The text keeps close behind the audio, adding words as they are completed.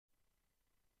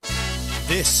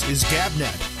This is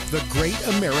GabNet, the Great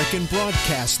American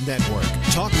Broadcast Network.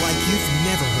 Talk like you've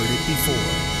never heard it before.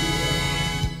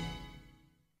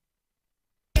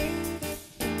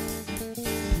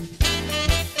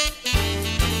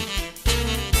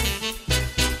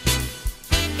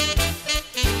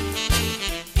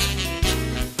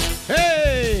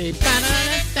 Hey!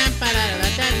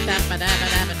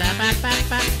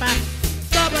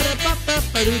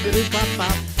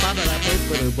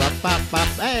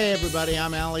 Hey, everybody,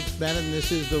 I'm Alex Bennett, and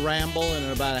this is the Ramble, and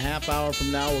in about a half hour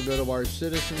from now, we'll go to our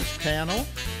citizens panel,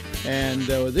 and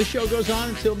this show goes on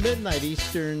until midnight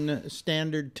Eastern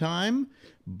Standard Time,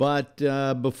 but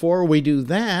before we do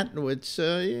that, it's,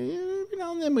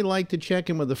 then we like to check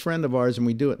in with a friend of ours, and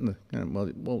we do it in the,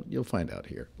 well, you'll find out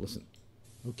here. Listen.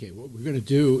 Okay, what we're going to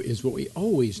do is what we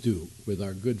always do with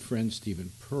our good friend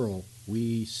Stephen Pearl.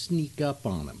 We sneak up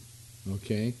on him,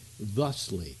 okay?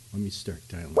 Thusly, let me start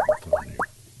dialing the phone here.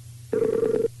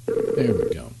 There we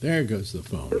go. There goes the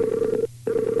phone.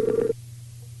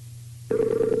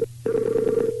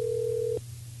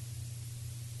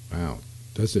 Wow.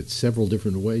 Does it several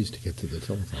different ways to get to the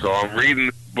telephone. So I'm reading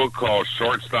a book called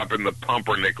Shortstop in the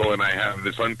Pumpernickel, and I have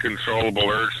this uncontrollable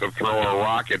urge to throw a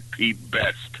rock at Pete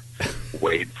Best.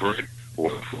 Wait for it.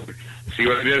 See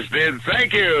what I just did?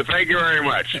 Thank you. Thank you very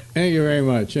much. Thank you very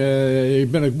much.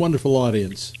 You've been a wonderful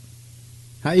audience.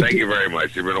 Thank you very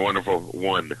much. You've been a wonderful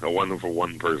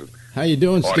one person. How you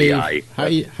doing, Steve? How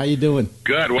you doing?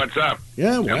 Good. What's up?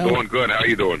 Yeah, well, I'm doing good. How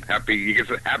you doing? You can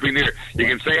say Happy New Year. You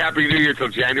can say Happy New Year till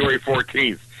January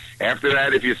 14th. After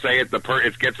that, if you say it,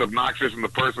 it gets obnoxious, and the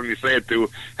person you say it to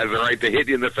has the right to hit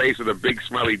you in the face with a big,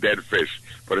 smelly dead fish.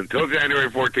 But until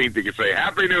January 14th, you can say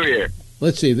Happy New Year.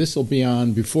 Let's see. This will be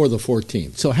on before the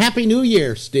 14th. So Happy New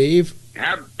Year, Steve.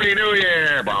 Happy New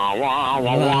Year. Wah, wah,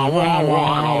 wah, wah, wah,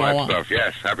 wah, and all that stuff.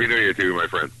 Yes. Happy New Year to you, my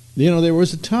friend. You know, there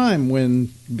was a time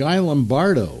when Guy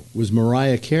Lombardo was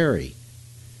Mariah Carey.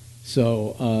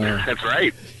 So that's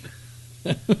right.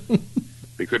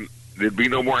 They couldn't. There'd be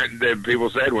no more. People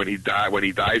said when he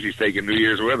dies, he's taking New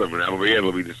Year's with him, and that'll be it.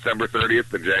 It'll be December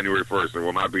 30th and January 1st. It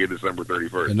will not be December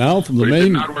 31st. And now from the It main,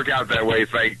 did not work out that way,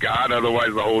 thank God.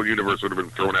 Otherwise, the whole universe would have been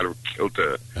thrown out of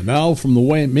kilter. And now from the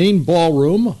main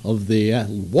ballroom of the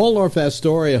Waldorf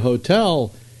Astoria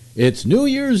Hotel, it's New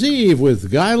Year's Eve with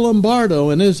Guy Lombardo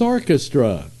and his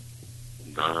orchestra.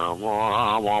 Wah,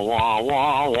 wah, wah,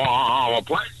 wah, wah.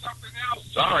 Play something else.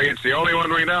 Sorry, it's the only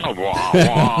one we know. Wah,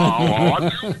 wah, wah.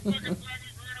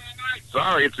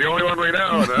 Sorry, it's the only one we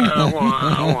know.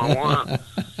 Wah, wah, wah.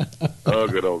 Oh,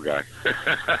 good old guy.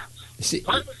 See,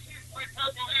 Play Purple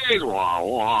Haze. Wah,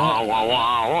 wah, wah,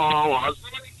 wah, wah, wah.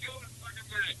 Somebody kill this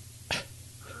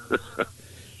fucking thing.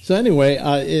 So anyway,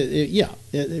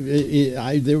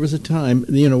 there was a time,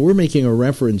 we're making a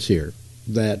reference here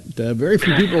that very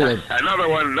few people are... Another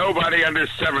one nobody under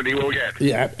 70 will get.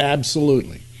 Yeah,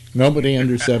 absolutely. Nobody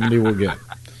under 70 will get.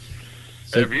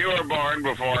 So, if you were born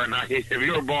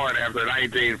after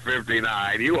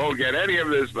 1959, you won't get any of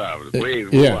this stuff.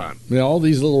 Please move on. Yeah, all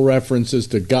these little references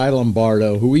to Guy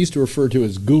Lombardo, who we used to refer to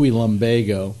as Gooey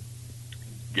Lumbago.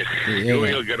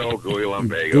 Good old Gooey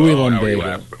Lumbago. Gooey Lumbago.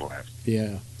 Lumbago.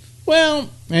 Yeah. Well,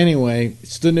 anyway,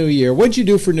 it's the new year. What'd you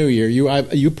do for New Year?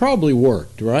 You probably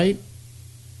worked, right?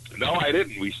 No, I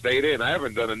didn't. We stayed in. I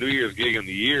haven't done a New Year's gig in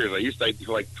the years.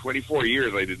 For like 24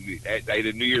 years. I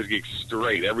did New Year's gigs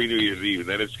straight every New Year's Eve, and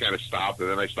then it's kind of stopped, and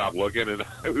then I stopped looking, and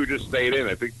we just stayed in.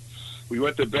 I think we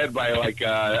went to bed by like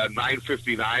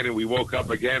 9:59, and we woke up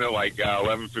again at like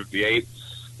 11:58.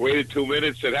 Waited 2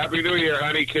 minutes, said "Happy New Year,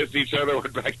 honey," kissed each other,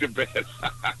 went back to bed.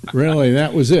 Really,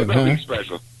 that was it, nothing huh?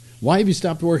 Special. Why have you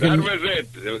stopped working? That was it.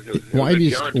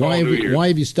 Why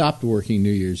have you stopped working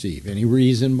New Year's Eve? Any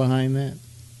reason behind that?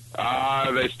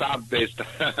 They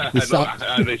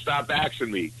stopped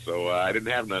axing me, so I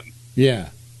didn't have nothing. Yeah.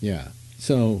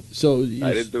 So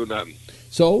I didn't do nothing.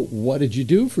 So what did you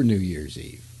do for New Year's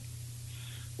Eve?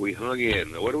 We hung in.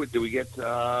 What did we get?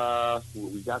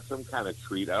 We got some kind of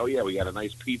treat. Oh yeah, we got a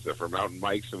nice pizza from Mountain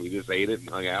Mike's, and we just ate it and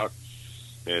hung out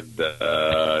and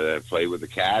played with the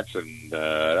cats, and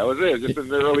that was it. Just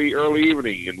an early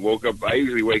evening, and woke up. I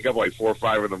usually wake up like 4 or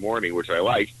 5 in the morning, which I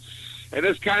like. And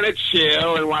just kind of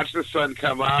chill and watch the sun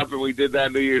come up. And we did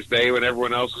that New Year's Day when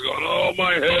everyone else was going, "Oh,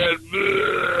 my head.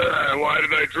 Bleh. Why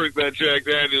did I drink that Jack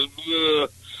Daniels?" Bleh.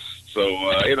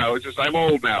 So, it's just I'm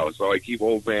old now, so I keep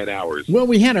old man hours. Well,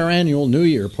 we had our annual New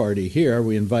Year party here.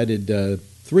 We invited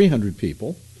 300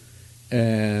 people.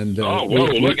 And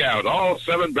look out. All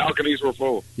 7 balconies were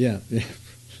full. Yeah.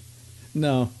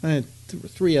 No, I had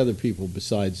 3 other people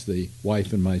besides the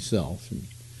wife and myself. And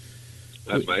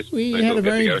that's nice. We had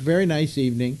a very nice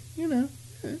evening. It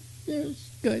was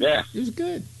good. Yeah. It was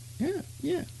good. Yeah,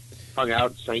 yeah. Hung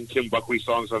out, sang Kim Buckley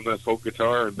songs on the folk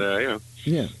guitar, and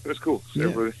Yeah. it was cool. Yeah.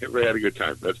 Everybody had a good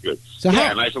time. That's good. So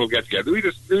yeah, nice little get together. We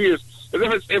just New Year's.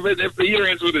 If the year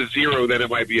ends with a 0, then it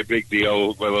might be a big deal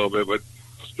a little bit. But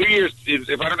New Year's is,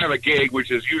 if I don't have a gig,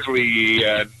 which is usually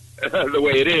the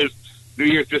way it is, New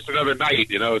Year's just another night,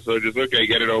 So just okay,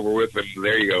 get it over with, and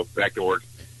there you go, back to work.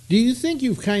 Do you think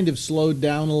you've kind of slowed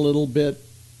down a little bit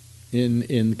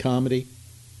in comedy?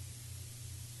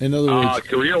 In other words,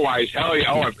 career-wise, hell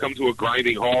yeah! I've come to a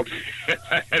grinding halt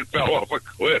and fell off a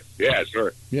cliff. Yeah,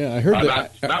 sure. Yeah, I heard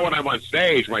that. Not when I'm on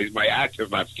stage. My act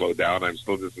has not slowed down. I'm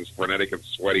still just as frenetic and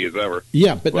sweaty as ever.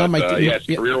 Yeah, but now yes,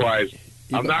 career-wise,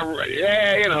 I'm not.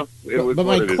 Yeah, But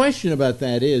my question about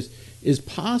that is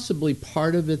possibly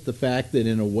part of it the fact that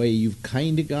in a way you've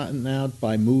kind of gotten out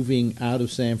by moving out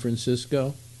of San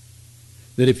Francisco?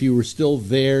 That if you were still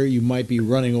there, you might be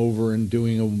running over and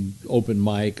doing an open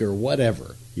mic or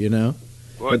whatever,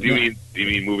 Well, do you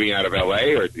mean moving out of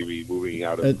L.A. or do you mean moving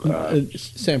out of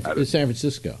San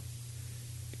Francisco?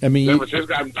 I mean, San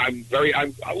Francisco. I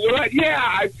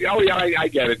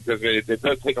get it because it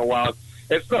does take a while.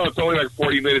 It's only like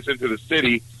 40 minutes into the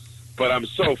city, but I'm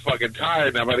so fucking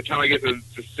tired now. By the time I get to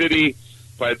the city,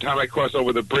 by the time I cross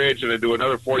over the bridge and then do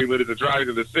another 40 minutes of driving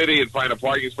to the city and find a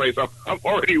parking space, I'm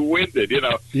already winded,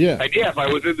 Yeah. And yeah, if I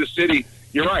was in the city,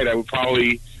 you're right. I would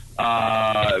probably.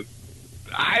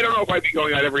 I don't know if I'd be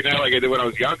going out every night like I did when I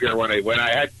was younger, when I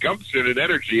had gumption and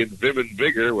energy and vim and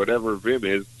vigor, whatever vim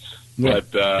is. Yeah.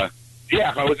 But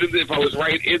if I was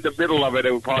right in the middle of it,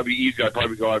 it would probably be easier. I'd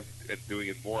probably go out and doing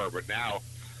it more. But now,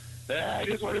 I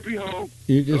just want to be home.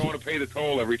 I don't want to pay the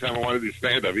toll every time I want to do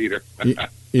stand-up either.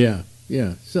 Yeah.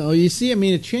 So you see, I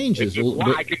mean, it changes.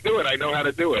 I can do it. I know how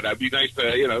to do it. It'd be nice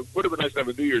to, would have been nice to have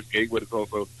a New Year's gig, but it's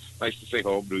also nice to stay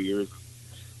home New Year's.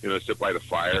 Sit by the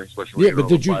fire, especially. Yeah, but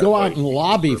did you go out and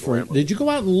lobby for? Did you go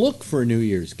out and look for a New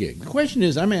Year's gig? The question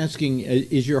is, I'm asking,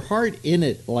 is your heart in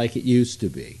it like it used to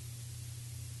be?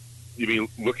 You mean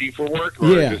looking for work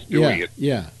or just doing it?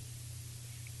 Yeah.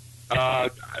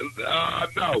 No,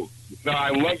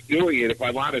 I love doing it. If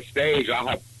I'm on a stage, I'll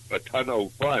have a ton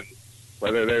of fun.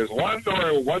 Whether there's 1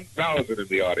 or 1,000 in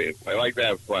the audience, I like to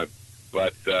have fun.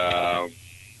 But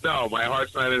no, my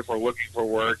heart's not in it for looking for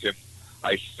work, and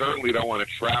I certainly don't want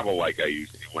to travel like I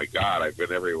used to. My God, I've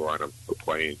been everywhere on a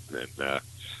plane, and I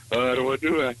don't want to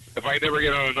do that. If I never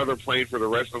get on another plane for the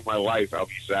rest of my life, I'll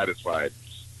be satisfied.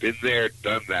 Been there,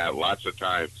 done that lots of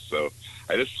times. So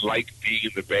I just like being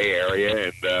in the Bay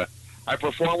Area, and I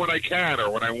perform when I can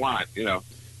or when I want,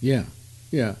 Yeah.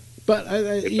 But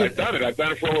I've done it. I've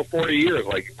done it for over 40 years,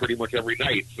 like pretty much every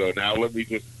night. So now let me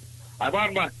just. I'm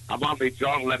on the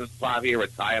John Lennon 5-year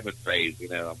retirement phase.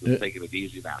 I'm just taking it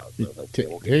easy now. So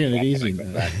taking it easy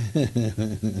now.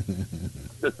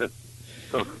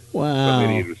 Wow. Some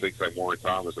idiot who thinks I'm Warren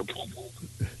Thomas.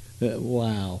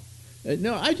 Wow.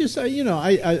 No, I just I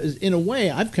in a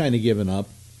way I've kind of given up.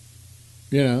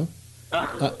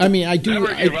 I mean, I do.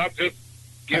 Never give up. Just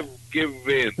give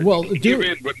in. Well, give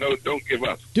in, but no, don't give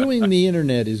up. Doing the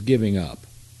internet is giving up.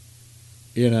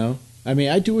 I mean,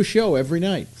 I do a show every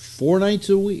night, 4 nights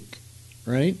a week,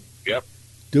 right? Yep.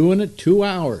 Doing it 2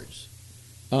 hours,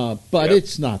 but Yep.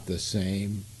 it's not the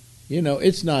same.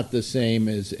 It's not the same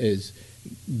as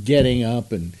getting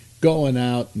up and going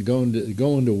out and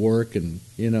going to work and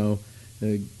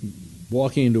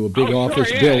walking into a big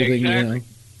office building, exactly.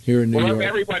 Here in New York.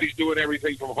 Everybody's doing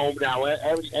everything from home now.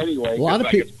 Anyway, A lot of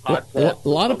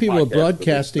people are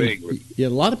broadcasting. Yeah, a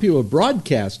lot of people are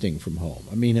broadcasting from home.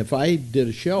 I mean, if I did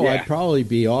a show, I'd probably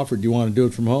be offered. Do you want to do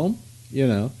it from home?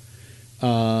 And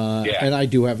I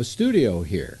do have a studio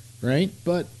here, right?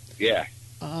 But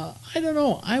I don't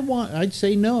know. I'd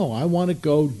say no. I want to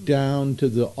go down to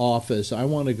the office. I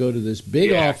want to go to this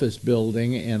big office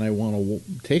building, and I want to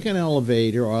take an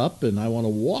elevator up, and I want to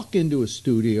walk into a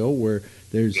studio where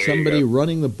there's somebody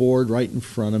running the board right in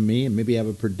front of me, and maybe have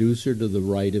a producer to the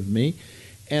right of me,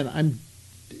 and I'm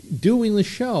doing the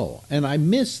show, and I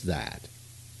miss that,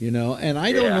 And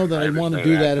I don't know that I want to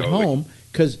do that at home,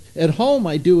 because at home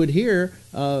I do it here.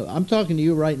 I'm talking to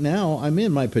you right now. I'm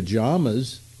in my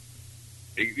pajamas.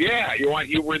 Yeah, you want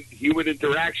human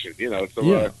interaction,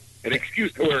 So an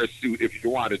excuse to wear a suit if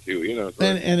you wanted to, So.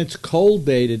 And it's a cold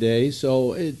day today,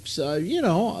 so it's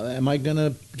am I going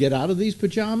to get out of these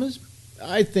pajamas?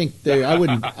 I think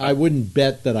I wouldn't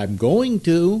bet that I'm going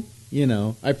to.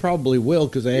 I probably will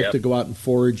because I have to go out and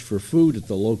forage for food at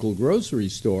the local grocery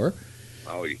store.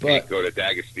 Oh, you can't go to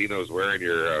D'Agostino's wearing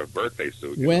your birthday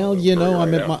suit. Well,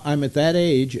 I'm at that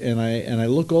age, and I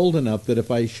look old enough that if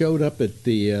I showed up at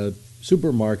the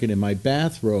supermarket in my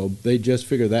bathrobe, they just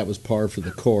figure that was par for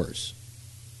the course.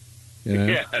 You know?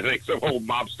 Yeah, I think some old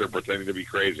mobster pretending to be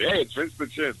crazy. Hey, it's Vince the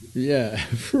Chin. Yeah,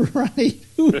 right.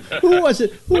 Who was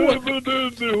it? Who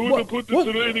put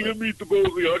the training and meet the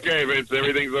ballsy? Okay, Vince,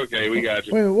 everything's okay. We got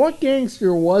you. Wait, what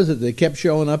gangster was it that kept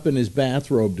showing up in his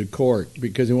bathrobe to court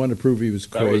because he wanted to prove he was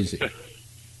crazy?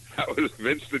 That was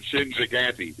Vince the Chin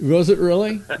Gigante. Was it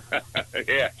really?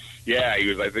 Yeah. He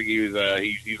was. I think he was.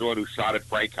 He's the one who shot at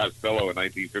Frank Costello in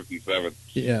 1957.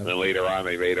 Yeah. And then later on,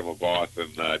 they made him a boss,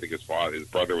 and I think his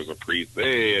brother was a priest.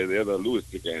 Hey, they're the Louis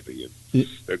Gigante.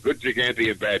 They're good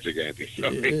Gigante and bad Gigante. So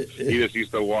he just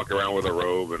used to walk around with a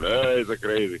robe, and he's a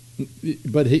crazy.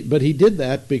 But he did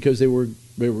that because they were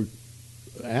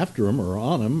after him or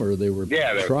on him or they were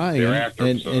trying him, after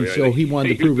him, and so he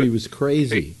wanted to prove he was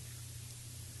crazy.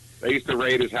 They used to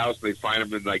raid his house, and they'd find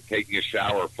him in, like, taking a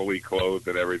shower, fully clothed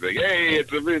and everything. Hey,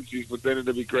 it's a Vince. He's pretending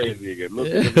to be crazy again. Look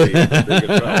at me.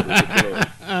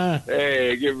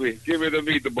 Hey, give me the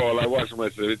meatball. I wash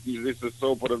myself. It's the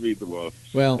soap for the meatball.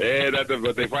 Well,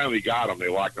 but they finally got him. They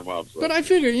locked him up. So. But I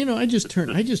figure, I just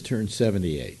turned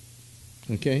 78.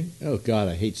 Okay. Oh God,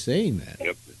 I hate saying that.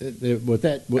 Yep. What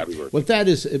that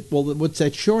is? Well, what's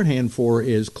that shorthand for?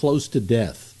 Is close to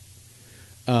death.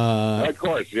 Of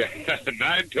course, yeah.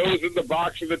 9 toes in the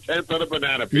box and the 10th on a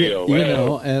banana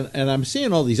peel. And I'm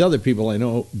seeing all these other people I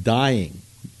know dying,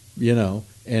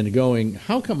 and going,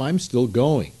 how come I'm still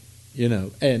going,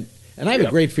 and I have a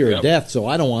great fear of death, so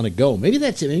I don't want to go. Maybe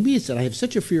that's it. Maybe it's that I have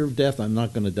such a fear of death, I'm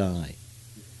not going to die.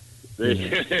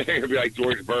 It'd be like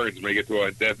George Burns make it to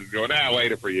a death and go,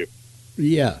 later for you.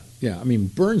 Yeah. I mean,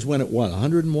 Burns went at what,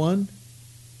 101?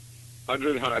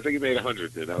 100, I think he made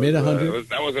 100. Made 100?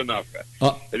 That was enough.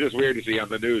 It's just weird to see on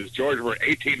the news. George were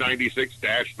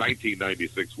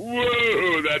 1896-1996.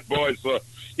 Whoa, that boy!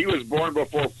 He was born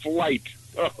before flight.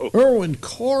 Oh. Irwin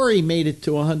Corey made it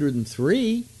to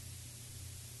 103.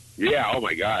 Yeah. Oh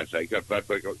my gosh! I got that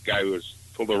guy who was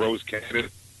pulled a rose cannon.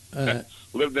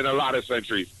 Lived in a lot of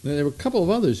centuries. There were a couple of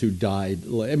others who died.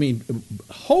 I mean,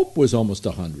 Hope was almost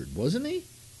 100, wasn't he?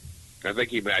 I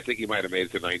think he might have made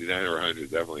it to 99 or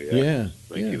 100, definitely. Yeah.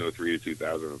 1903 to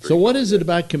 2003. So what is it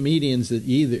about comedians that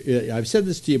either, I've said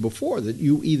this to you before, that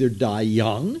you either die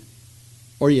young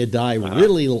or you die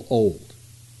really old?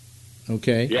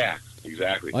 Okay? Yeah,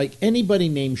 exactly. Like anybody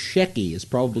named Shecky is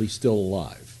probably still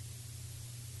alive.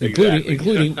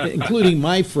 Exactly. Including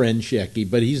my friend Shecky,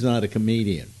 but he's not a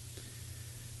comedian.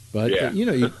 But,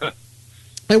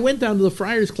 I went down to the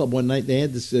Friars Club one night. They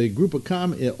had this group of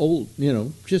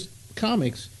just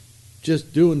comics,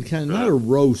 just doing kind of not a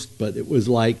roast, but it was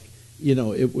like,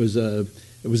 it was a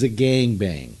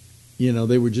gangbang.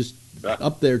 They were just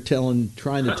up there trying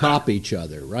to top each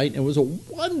other, right? And it was a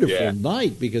wonderful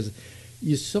night because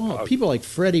you saw people like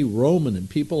Freddie Roman and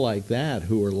people like that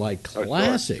who are like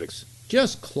classics.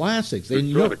 Just classics. They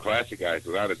know the classic guys,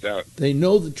 without a doubt. They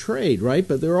know the trade, right?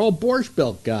 But they're all Borscht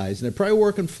Belt guys, and they're probably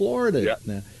working Florida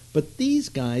now. But these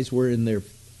guys were in their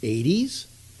 80s,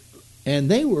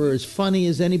 and they were as funny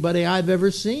as anybody I've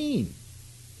ever seen.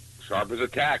 Sharp as a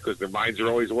tack, because their minds are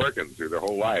always working through their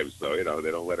whole lives, so they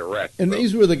don't let it rest. And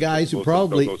these were the guys who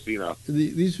probably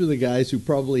these were the guys who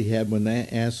probably had, when they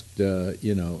asked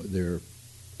their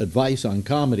advice on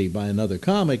comedy by another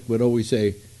comic, would always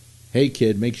say, "Hey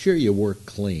kid, make sure you work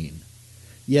clean."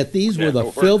 Yet these were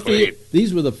the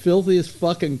filthiest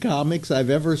fucking comics I've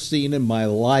ever seen in my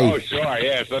life. Oh sure,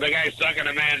 yeah. So the guy sucking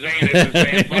a man's anus and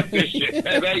saying, "Fuck this shit."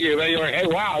 Thank you. Then you were, hey,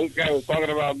 wow, this guy was talking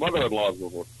about mother-in-laws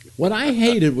before. What I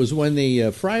hated was when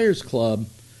the Friars Club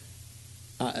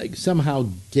somehow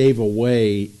gave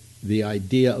away the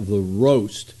idea of the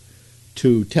roast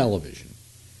to television,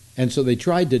 and so they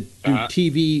tried to do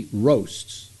TV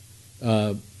roasts.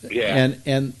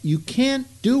 And you can't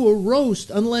do a roast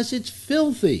unless it's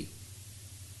filthy.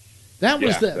 That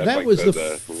was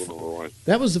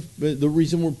the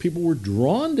reason where people were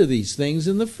drawn to these things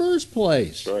in the first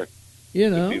place. Sure. You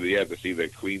know. You have to see the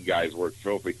clean guys work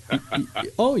filthy.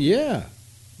 Oh yeah.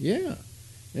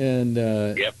 And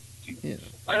yep. You know.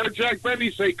 I heard Jack Benny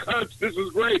say, "Cunts, this is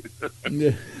great."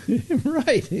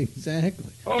 Right,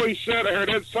 exactly. Holy shit! I heard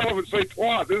Ed Sullivan say,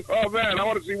 "Twat." Oh man, I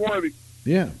want to see more of these.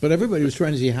 Yeah, but everybody was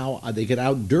trying to see how they could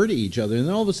out-dirty each other. And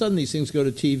then all of a sudden these things go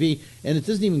to TV, and it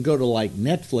doesn't even go to, like,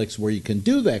 Netflix where you can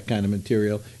do that kind of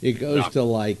material. It goes to,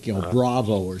 like,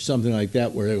 Bravo or something like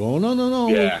that where they go,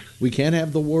 no, we can't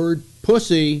have the word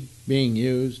pussy being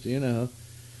used,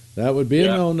 That would be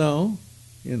a no-no,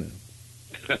 Yep.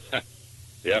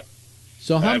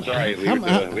 So that's right.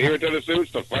 Leave it to the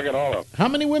suits to fuck it all up. How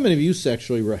many women have you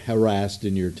sexually harassed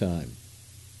in your time?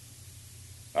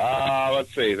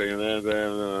 Let's see. Doing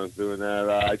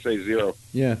that, I'd say 0.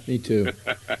 Yeah, me too.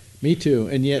 Me too.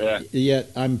 And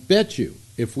yet, I bet you,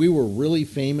 if we were really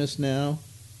famous now,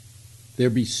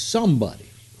 there'd be somebody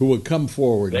who would come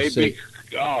forward and say,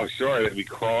 "Oh, sure," they'd be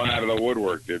crawling out of the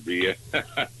woodwork. There'd be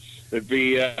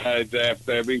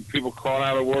people crawling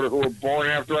out of the woodwork who were born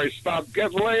after I stopped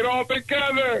getting laid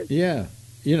altogether. Yeah.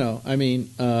 I mean,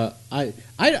 I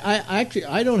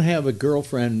actually don't have a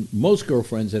girlfriend, most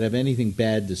girlfriends that have anything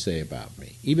bad to say about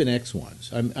me, even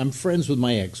ex-ones. I'm friends with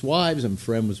my ex-wives. I'm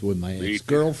friends with my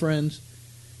ex-girlfriends.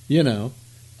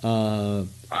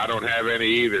 I don't have any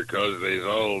either because they're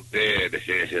all dead.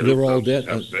 They're all dead.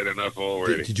 I've said enough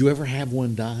already. Did you ever have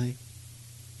one die?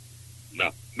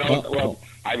 No.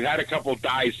 I've had a couple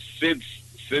die since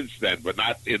then, but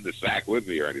not in the sack with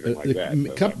me or anything like that.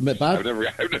 I've never.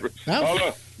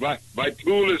 Although my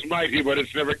tool is mighty, but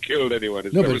it's never killed anyone.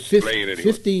 It's never slain anyone.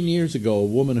 15 years ago, a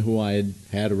woman who I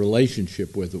had a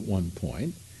relationship with at one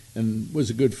point and was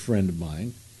a good friend of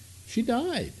mine, she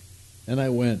died, and I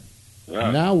went.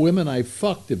 Now women I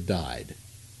fucked have died.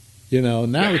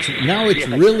 Now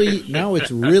it's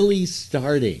really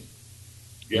starting.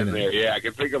 Getting there, yeah. I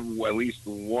can think of at least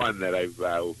one that I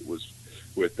was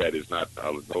with that is no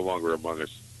longer among us.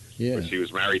 Yeah. But she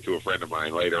was married to a friend of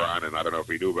mine later on, and I don't know if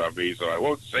he knew about me, so I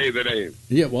won't say the name.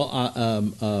 Yeah, well,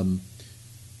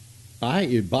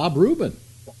 Bob Rubin.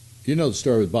 You know the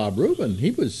story with Bob Rubin.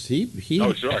 He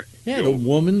Oh, sure. had a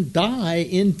woman die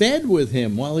in bed with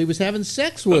him while he was having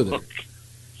sex with her.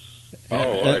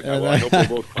 I hope they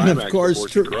both climaxed and of course,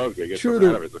 true to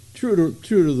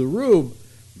the rube,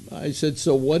 I said,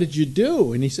 "So what did you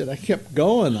do?" And he said, "I kept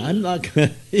going. I'm not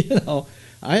going to,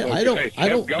 I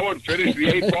don't going. Finish the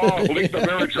 8 ball, lick the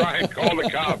mirror dry, and call the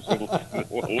cops, and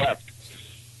left."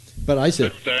 But I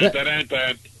said,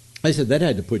 that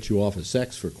had to put you off of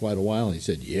sex for quite a while. And he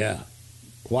said, "Yeah,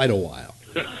 quite a while."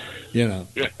 He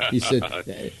said,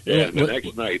 the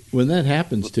next night when that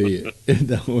happens to you, it's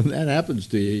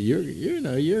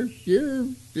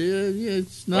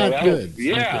not good.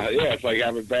 It's like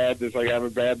having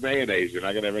bad mayonnaise. You're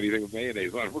not gonna have anything with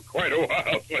mayonnaise on for quite a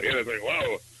while. So you're like,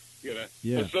 whoa,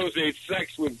 associate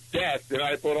sex with death, and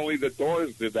I thought only the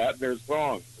Doors did that in their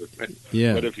songs.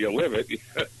 Yeah, but if you live it,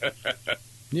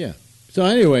 yeah. So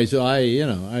anyway,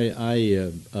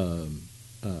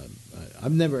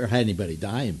 I've never had anybody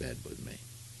die in bed with me.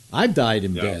 I've died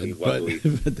in bed, but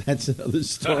that's another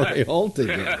story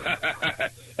altogether.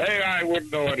 Hey, I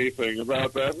wouldn't know anything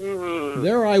about that.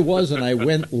 There I was, and I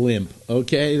went limp.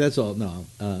 Okay, that's all. No,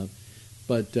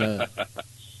 but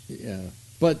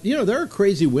But there are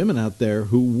crazy women out there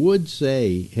who would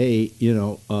say, "Hey,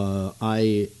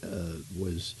 I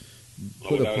was."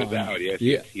 Without a doubt,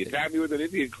 yes. You tapped me with an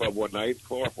Indian club one night,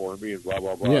 chloroform me, and blah,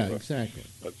 blah, blah. Yeah, exactly.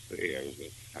 Let's see.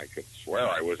 I could swear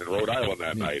I was in Rhode Island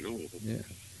that night. Ooh. Yeah.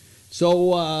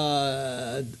 So,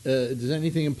 does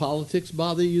anything in politics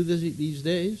bother you these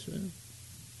days?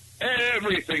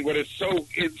 Everything, but it's so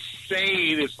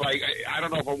insane. It's like, I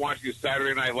don't know if I'm watching a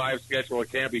Saturday Night Live sketch. Well, I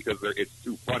can't because it's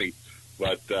too funny.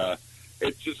 But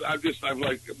it's just, I'm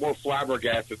like more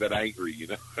flabbergasted than angry,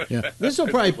 Yeah. This will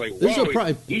probably.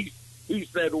 He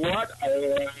said what?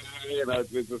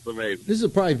 It's just amazing. This will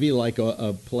probably be like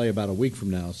a play about a week from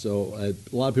now. So a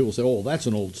lot of people say, "Oh, that's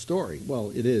an old story." Well,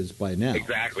 it is by now.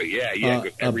 Exactly. Yeah.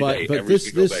 Every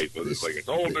single day. So it's like it's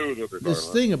old news. What they're this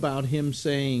thing about him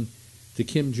saying to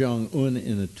Kim Jong-un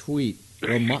in a tweet,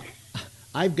 "Well,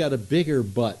 I've got a bigger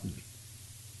button."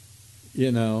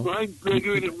 Mine's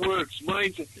bigger and it works.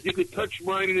 You can touch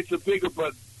mine and it's a bigger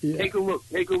button. Yeah. Take a look.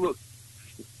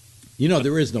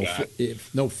 There is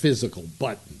no physical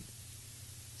button.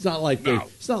 It's not like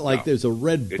there's a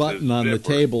red button on the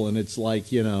table and it's like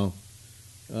do not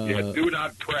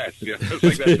press. It's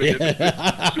like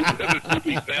that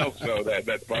Snoopy sales show. That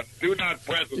button. Do not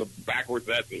press with a backwards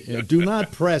S. Yeah, do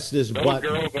not press this no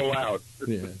button. No girls allowed.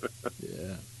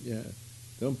 Yeah.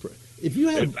 Don't press. If you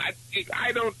have,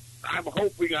 I don't. I'm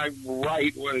hoping I'm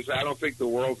right when I don't think the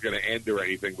world's going to end or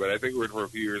anything, but I think we're in for a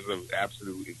few years of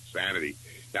absolute insanity.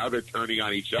 Now they're turning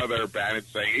on each other, Bennett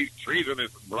saying he's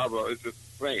treasonous, blah blah. It's just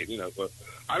insane, So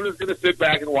I'm just going to sit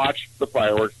back and watch the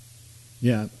fireworks.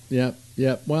 Yeah.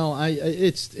 Well,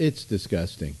 it's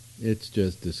disgusting. It's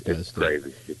just disgusting. It's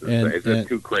crazy. It's just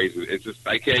too crazy. It's just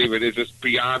I can't even. It's just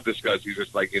beyond disgusting. It's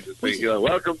just like it's just saying,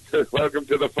 welcome to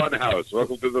the fun house.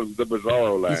 Welcome to the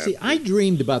bizarro land. You see, I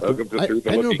dreamed about I don't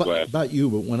know about you,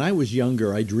 but when I was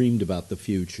younger, I dreamed about the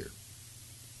future.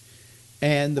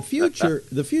 And the future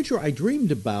I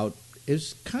dreamed about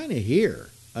is kind of here.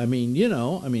 I mean,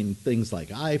 things like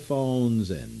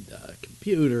iPhones and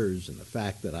computers, and the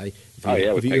fact that with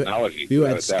technology. If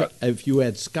you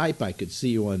had Skype, I could see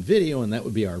you on video, and that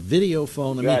would be our video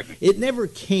phone. Exactly. I mean, it never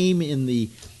came in the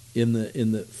in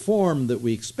the form that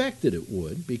we expected it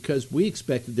would, because we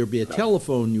expected there'd be a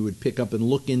telephone you would pick up and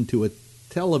look into a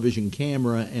television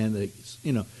camera and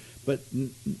but the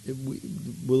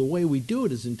way we do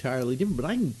it is entirely different. But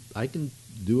I can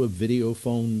do a video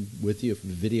thing with you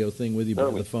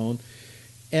by the phone,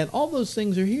 and all those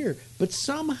things are here. But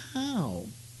somehow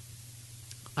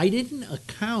I didn't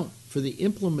account for the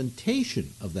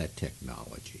implementation of that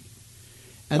technology,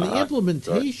 and the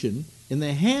implementation in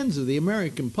the hands of the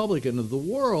American public and of the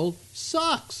world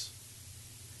sucks.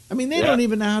 I mean, they don't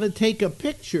even know how to take a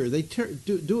picture. They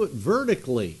do it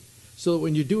vertically, so that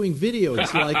when you're doing video,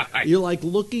 it's like you're like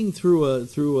looking through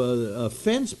a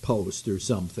fence post or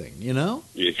something, you know?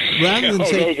 Yeah. Rather than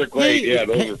say, those are great. Hey,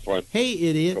 Those are fun. Hey,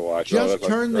 idiot, Watch. just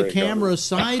turn the camera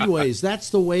sideways. That's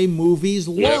the way movies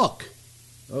look.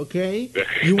 Okay,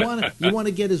 you want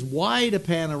to get as wide a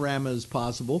panorama as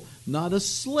possible, not a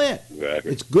slit.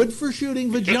 Exactly. It's good for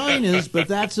shooting vaginas, but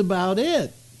that's about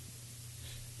it.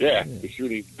 Yeah, you're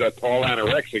shooting the tall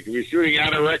anorexic. If you're shooting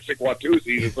anorexic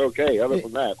Watusis, it's okay. Other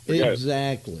than that, forget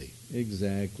exactly.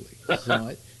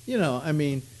 So I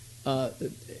mean,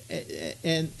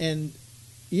 and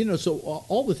so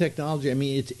all the technology. I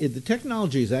mean, the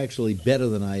technology is actually better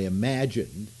than I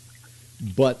imagined.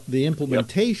 But the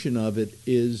implementation of it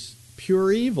is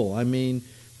pure evil. I mean,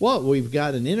 we've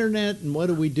got an internet, and what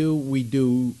do? We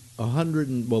do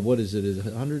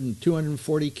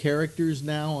 240 characters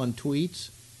now on tweets.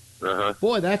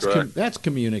 Boy, that's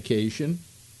communication.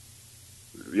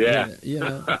 Yeah.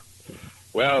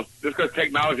 Well, just because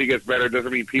technology gets better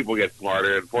doesn't mean people get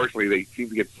smarter. Unfortunately, they seem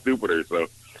to get stupider. So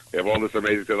they have all this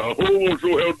amazing stuff. Oh,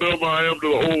 so how dumb I am to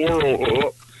the whole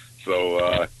world.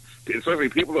 So. Especially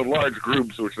people in large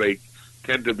groups, which they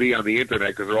tend to be on the internet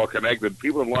because they're all connected.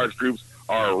 People in large groups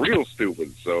are real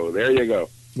stupid. So there you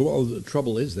go. Well, the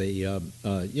trouble is they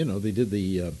did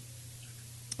the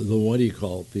what do you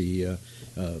call it? The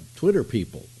Twitter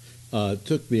people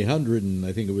took the 100 and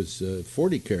I think it was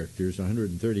 40 characters,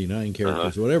 139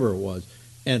 characters, whatever it was,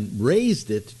 and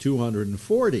raised it to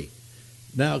 240.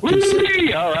 Now,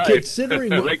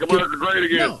 considering make America great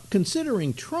again. No,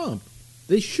 considering Trump,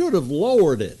 they should have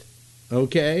lowered it.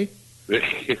 Okay.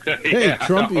 Hey,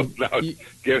 Trump,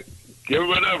 give him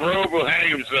enough rope, he'll hang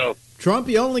himself. Trump,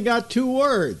 you only got 2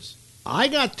 words. I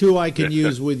got 2 I can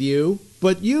use with you,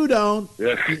 but you don't.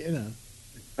 Yeah.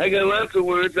 I got lots of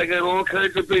words. I got all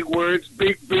kinds of big words,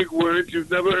 big words you've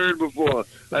never heard before.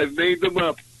 I've made them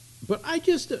up. But I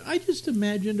just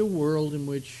imagined a world in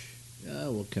which,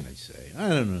 what can I say? I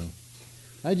don't know.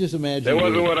 I just imagined it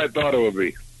wasn't what I thought it would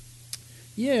be.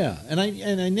 Yeah, and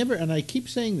I keep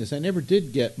saying this. I never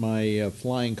did get my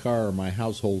flying car or my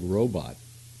household robot.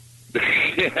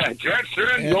 Yeah,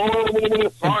 Jetson,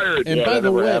 fired. And by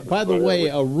the way,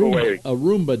 a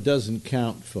Roomba doesn't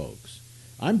count, folks.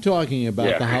 I'm talking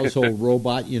about the household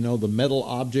robot. You know, the metal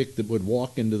object that would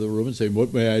walk into the room and say,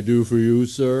 "What may I do for you,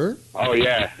 sir?" Oh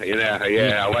yeah.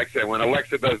 Alexa. When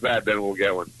Alexa does that, then we'll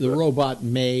get one. The robot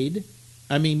maid.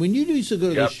 I mean, when you used to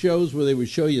go to the shows where they would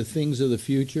show you things of the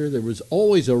future, there was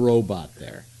always a robot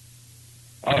there.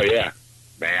 Oh, yeah.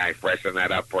 May I freshen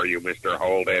that up for you, Mr.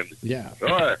 Holden? Yeah.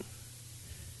 Sure.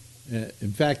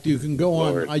 In fact, you can go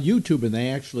on YouTube, and they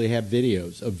actually have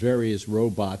videos of various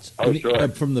robots from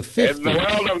the 50s. In the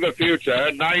world of the future,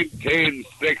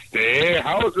 1960,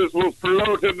 houses will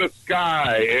float in the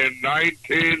sky in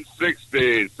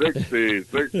 1960. 60.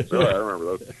 Sure, I remember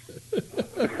those.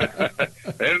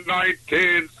 In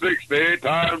 1960,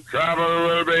 time travel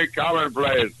will be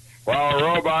commonplace, while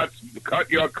robots cut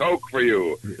your Coke for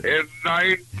you. In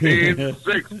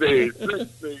 1960.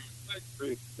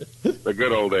 The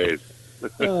good old days.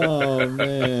 Oh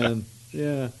man,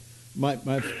 yeah. My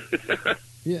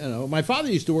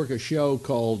father used to work a show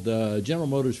called General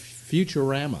Motors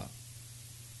Futurama.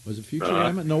 Was it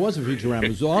Futurama? No, it wasn't Futurama. It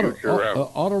was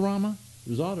Autorama. It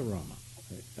was Autorama.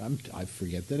 I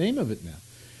forget the name of it now.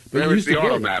 It was the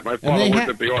Automat. My father worked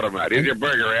at the Automat. Here's your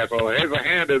burger, asshole. Here's a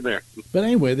hand in there. But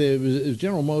anyway, it was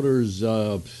General Motors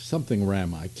something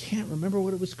Rama. I can't remember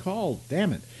what it was called.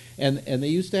 Damn it. And they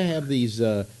used to have these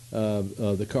the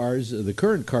cars, the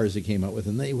current cars they came out with,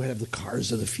 and they would have the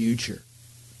cars of the future.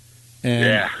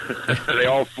 And they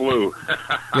all flew.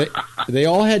 they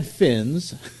all had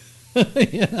fins,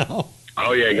 you know.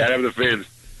 Oh yeah, you gotta have the fins.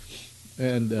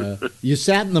 And you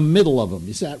sat in the middle of them.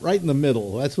 You sat right in the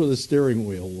middle. That's where the steering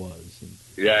wheel was.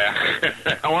 Yeah,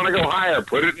 I want to go higher.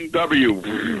 Put it in W.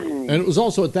 And it was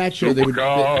also at that show they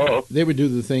would do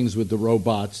the things with the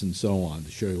robots and so on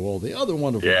to show you all the other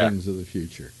wonderful things of the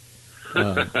future.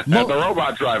 The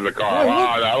robot drive the car.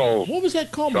 What was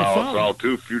that called? All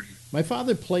too future. My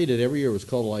father played it every year. It was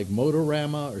called like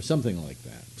Motorama or something like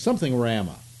that. Something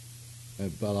Rama.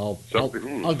 But I'll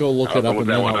go look it up and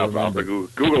then I'll remember.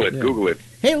 Google it. Yeah. Google it.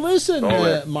 Hey, listen,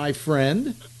 my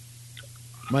friend,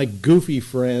 my goofy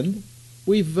friend,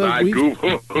 we've kind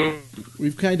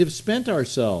of spent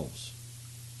ourselves.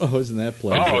 Oh, isn't that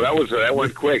pleasant? Oh, that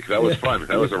went quick. That was fun.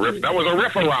 That was a riff. That was a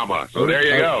riffarama. So there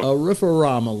you go. A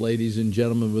riffarama, ladies and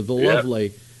gentlemen, with the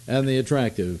lovely and the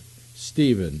attractive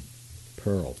Stephen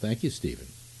Pearl. Thank you, Stephen.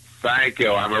 Thank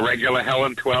you. I'm a regular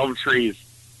Helen 12 Trees.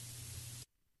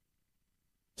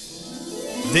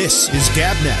 This is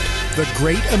GabNet, the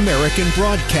Great American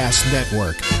Broadcast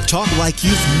Network. Talk like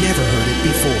you've never heard it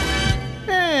before.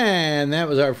 And that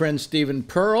was our friend Stephen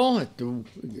Pearl.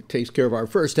 It takes care of our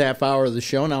first half hour of the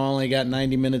show. Now I only got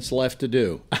 90 minutes left to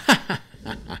do.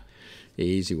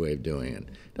 Easy way of doing it.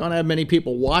 Don't have many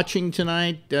people watching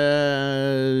tonight.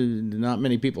 Not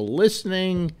many people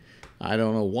listening. I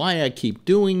don't know why I keep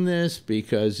doing this,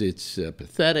 because it's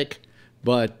pathetic.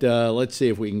 But let's see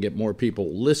if we can get more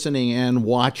people listening and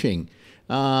watching.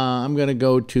 I'm going to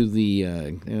go to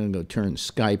I'm going to go turn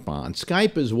Skype on.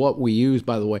 Skype is what we use,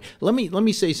 by the way. Let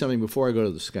me say something before I go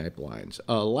to the Skype lines.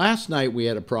 Last night we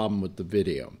had a problem with the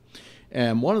video.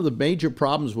 And one of the major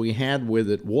problems we had with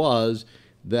it was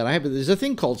that there's a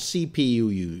thing called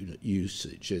CPU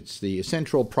usage. It's the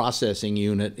central processing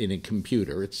unit in a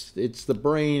computer. It's the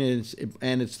brain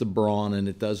and it's the brawn, and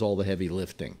it does all the heavy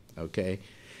lifting, okay?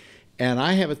 And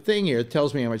I have a thing here that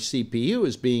tells me how much CPU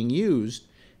is being used.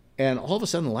 And all of a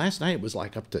sudden, last night, it was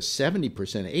like up to 70%,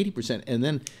 80%. And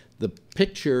then the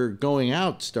picture going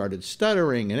out started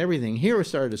stuttering, and everything here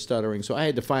started stuttering. So I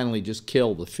had to finally just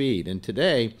kill the feed. And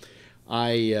today,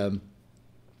 I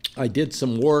did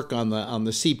some work on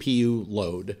the CPU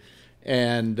load.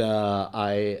 And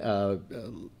I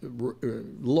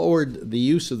lowered the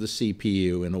use of the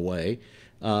CPU in a way.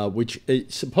 Which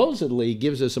supposedly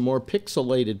gives us a more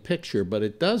pixelated picture, but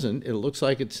it doesn't. It looks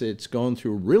like it's going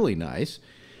through really nice.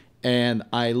 And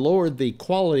I lowered the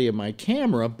quality of my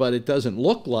camera, but it doesn't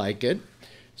look like it.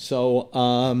 So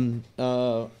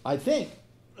I think,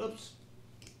 oops,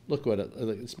 look what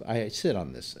I sit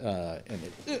on this.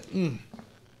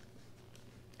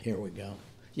 Here we go.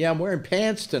 Yeah, I'm wearing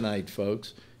pants tonight,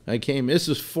 folks. This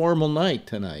is formal night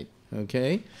tonight,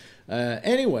 okay?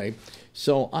 Anyway,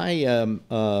 so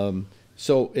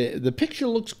the picture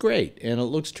looks great, and it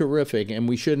looks terrific, and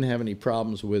we shouldn't have any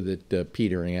problems with it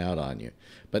petering out on you.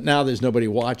 But now there's nobody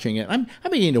watching it. I'm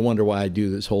beginning to wonder why I do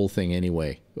this whole thing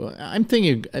anyway. I'm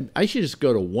thinking I should just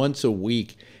go to once a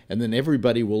week, and then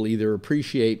everybody will either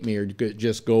appreciate me or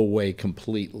just go away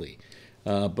completely.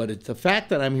 But it's the fact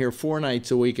that I'm here 4 nights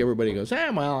a week. Everybody goes,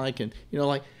 well, I can,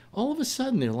 like all of a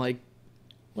sudden they're like,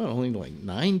 only like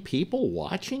 9 people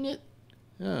watching it?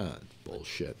 It's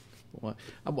bullshit.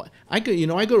 I go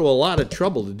to a lot of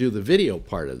trouble to do the video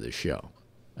part of the show.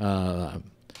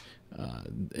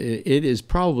 It is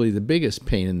probably the biggest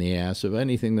pain in the ass of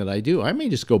anything that I do. I may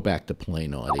just go back to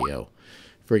plain audio.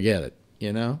 Forget it,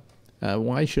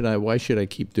 Why should I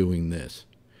keep doing this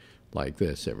like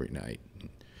this every night?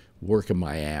 Working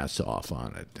my ass off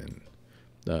on it and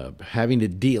having to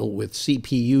deal with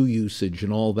CPU usage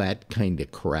and all that kind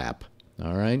of crap.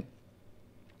 All right?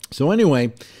 So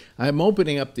anyway, I'm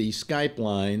opening up the Skype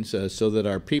lines so that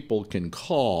our people can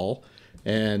call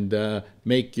and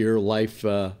make your life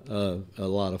a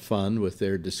lot of fun with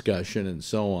their discussion and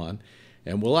so on.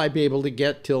 And will I be able to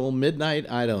get till midnight?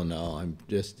 I don't know. I'm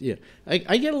just, I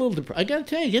get a little, I got to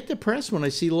tell you, I get depressed when I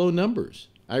see low numbers.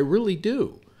 I really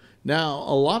do. Now,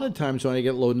 a lot of times when I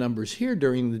get low numbers here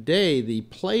during the day, the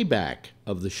playback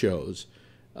of the shows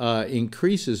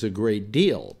increases a great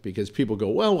deal because people go,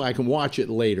 well, I can watch it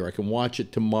later. I can watch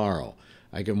it tomorrow.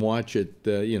 I can watch it,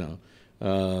 I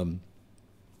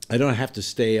don't have to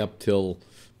stay up till,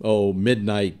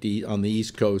 midnight on the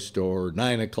East Coast or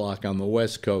 9 o'clock on the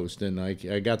West Coast, and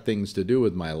I got things to do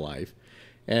with my life.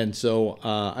 And so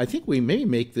I think we may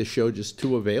make this show just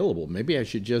too available. Maybe I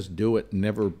should just do it and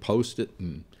never post it.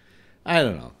 And I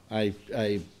don't know.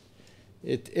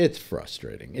 It's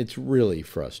frustrating. It's really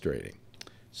frustrating.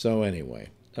 So anyway,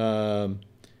 so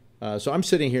I'm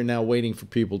sitting here now waiting for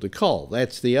people to call.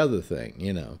 That's the other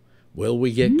thing, Will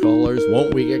we get callers?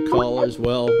 Won't we get callers?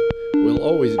 Well, we'll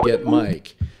always get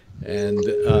Mike. And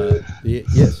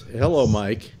yes, hello,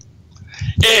 Mike.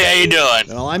 Hey, how you doing?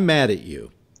 Well, I'm mad at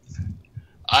you.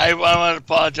 I want to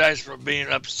apologize for being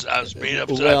upset. I was being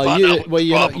upset. Well,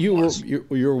 you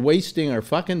were wasting our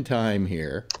fucking time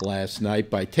here last night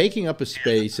by taking up a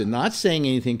space and not saying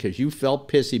anything because you felt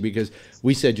pissy because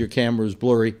we said your camera was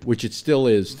blurry, which it still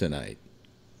is tonight.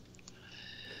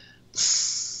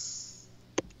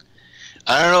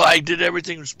 I don't know. I did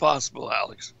everything was possible,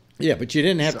 Alex. Yeah, but you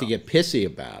didn't have to get pissy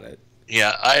about it.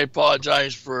 Yeah, I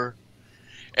apologize for.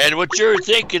 And what you're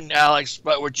thinking, Alex,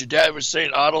 about what your dad was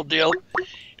saying, auto deal,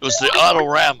 it was the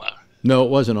Autorama. No, it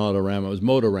wasn't Autorama. It was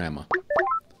Motorama.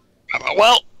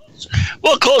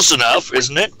 Well, close enough,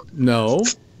 isn't it? No.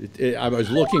 I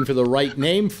was looking for the right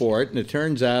name for it, and it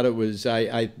turns out it was,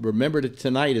 I remembered it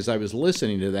tonight as I was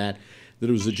listening to that it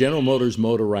was the General Motors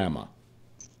Motorama.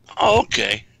 Oh,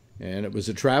 okay. And it was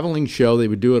a traveling show. They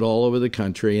would do it all over the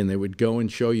country, and they would go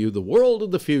and show you the world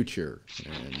of the future,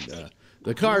 and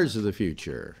the cars of the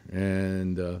future,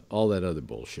 and all that other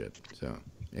bullshit. So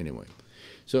anyway,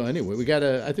 we got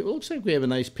I think it looks like we have a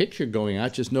nice picture going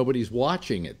out, just nobody's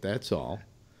watching it, that's all.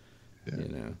 Yeah. You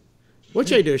know. What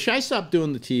should I do? Should I stop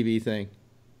doing the TV thing?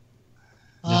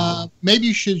 Maybe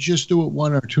you should just do it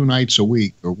 1 or 2 nights a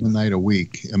week, or 1 night a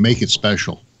week, and make it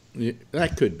special. Yeah,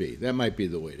 that could be. That might be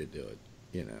the way to do it.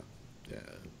 You know,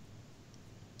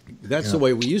 that's the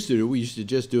way we used to do. We used to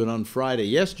just do it on Friday.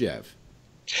 Yes, Jeff.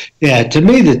 Yeah, to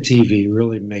me, the TV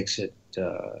really makes it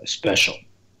special.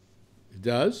 It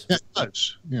does. It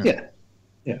does. Yeah.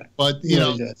 But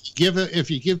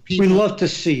if you give people, we love to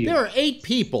see you. There are 8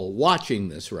 people watching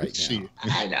this right now.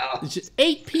 I know. It's just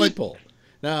 8 people.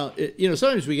 Now,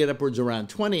 sometimes we get upwards around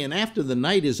 20, and after the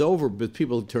night is over, but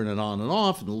people turn it on and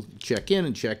off and check in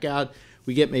and check out,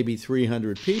 we get maybe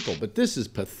 300 people. But this is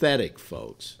pathetic,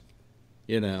 folks.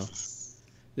 This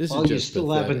is just you still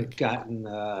pathetic. haven't gotten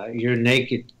your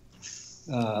naked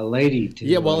lady to.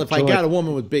 Yeah, well, if I got a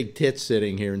woman with big tits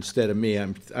sitting here instead of me,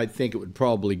 I think it would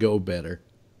probably go better.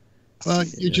 Well,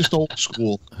 you're just old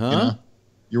school. Huh?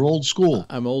 You're old school.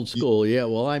 I'm old school, yeah.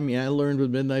 Well, I mean, I learned with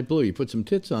Midnight Blue. You put some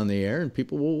tits on the air and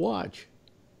people will watch.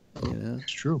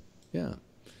 It's true. Yeah.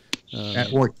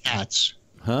 Or cats.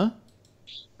 Huh?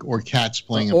 Or cats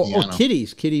playing a piano. Or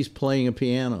kitties playing a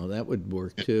piano. That would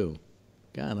work, too.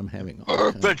 God, I'm having or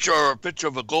a picture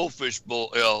of a goldfish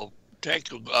tank,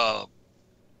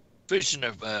 fish in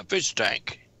a fish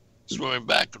tank, swimming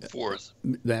back and forth.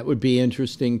 That would be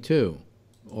interesting, too.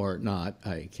 Or not.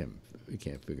 We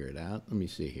can't figure it out. Let me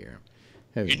see here.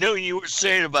 You were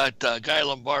saying about Guy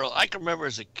Lombardo. I can remember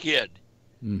as a kid.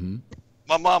 Mm-hmm.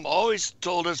 My mom always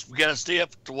told us we got to stay up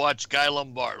to watch Guy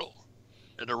Lombardo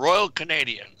and the Royal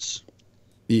Canadians.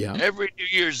 Yeah. Every New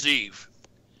Year's Eve.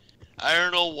 I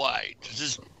don't know why. It's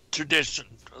just tradition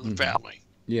of the family.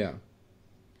 Yeah.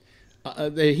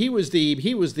 He was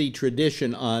the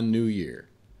tradition on New Year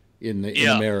in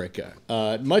America.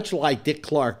 Much like Dick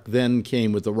Clark then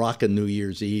came with the Rockin' New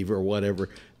Year's Eve or whatever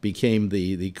became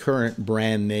the current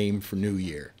brand name for New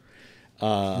Year.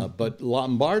 But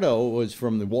Lombardo was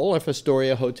from the Waldorf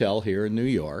Astoria Hotel here in New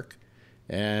York,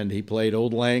 and he played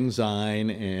Old Lang Syne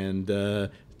and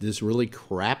this really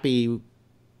crappy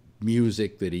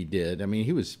music that he did. I mean,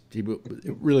 it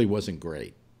really wasn't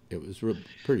great. It was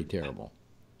pretty terrible.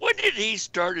 When did he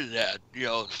started that?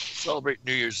 Celebrate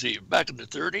New Year's Eve back in the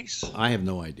 30s. I have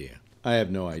no idea.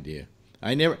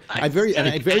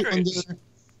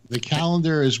 The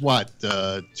calendar is what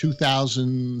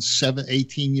 2007,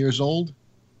 18 years old.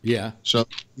 Yeah. So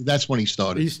that's when he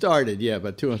started. He started,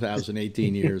 about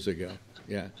 2018 years ago.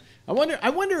 Yeah. I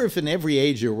wonder if in every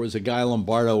age there was a Guy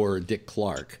Lombardo or a Dick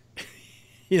Clark.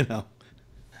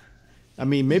 I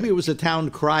mean, maybe it was a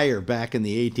town crier back in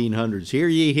the 1800s. Hear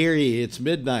ye, it's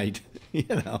midnight.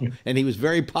 And he was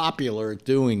very popular at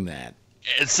doing that.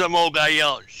 And some old guy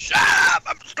yelled, "Shut up!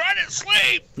 I'm trying to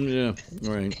sleep." Yeah,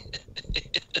 right.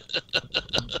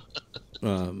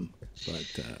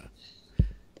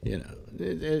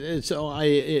 So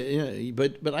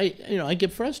I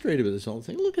get frustrated with this whole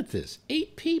thing. Look at this,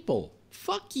 8 people.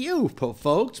 Fuck you,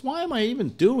 folks. Why am I even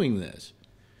doing this?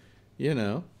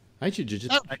 I should just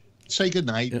say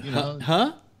goodnight.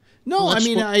 Huh? No, I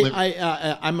mean,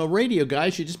 I'm a radio guy. I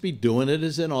should just be doing it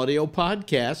as an audio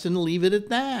podcast and leave it at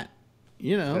that.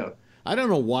 Yeah. I don't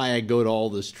know why I go to all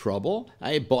this trouble.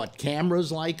 I bought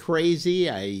cameras like crazy.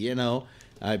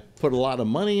 I put a lot of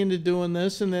money into doing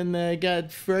this, and then I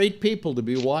got 8 people to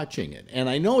be watching it. And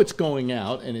I know it's going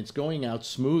out, and it's going out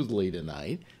smoothly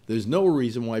tonight. There's no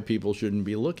reason why people shouldn't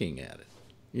be looking at it,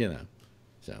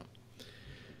 So,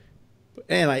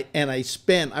 and I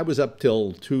was up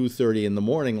till 2:30 in the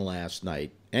morning last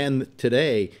night and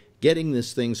today getting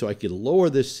this thing so I could lower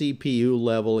the CPU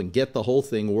level and get the whole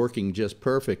thing working just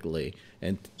perfectly.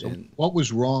 And what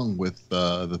was wrong with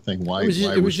the thing? Why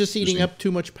it was just eating up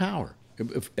too much power.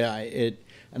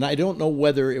 And I don't know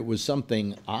whether it was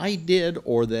something I did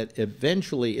or that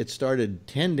eventually it started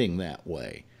tending that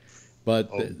way. But,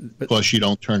 Plus, you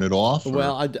don't turn it off?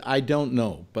 Well, I don't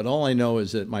know. But all I know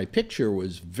is that my picture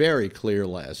was very clear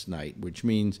last night, which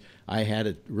means I had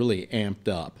it really amped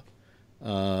up.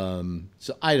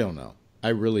 So I don't know. I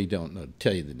really don't know, to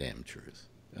tell you the damn truth.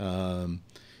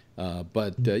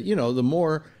 But you know, the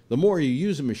more you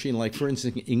use a machine, like for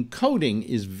instance, encoding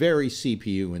is very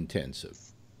CPU intensive.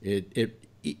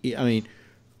 I mean,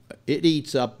 it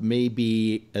eats up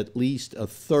maybe at least a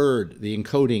third the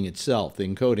encoding itself. The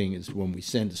encoding is when we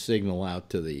send a signal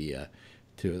out to the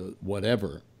to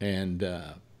whatever and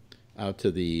out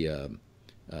to the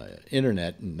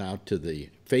internet and out to the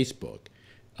Facebook.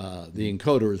 The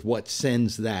encoder is what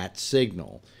sends that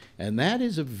signal, and that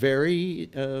is a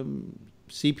very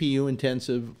CPU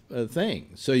intensive thing.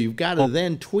 So you've got to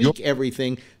then tweak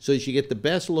everything so that you get the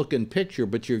best looking picture,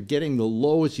 but you're getting the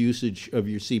lowest usage of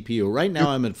your CPU. Right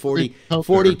now I'm at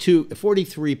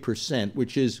 43%,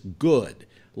 which is good.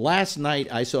 Last night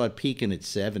I saw it peaking at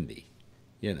 70.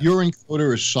 You know. Your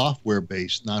encoder is software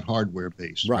based, not hardware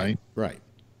based, right? Right.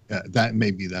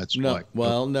 That's why.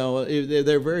 Well, no,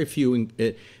 there are very few.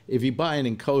 If you buy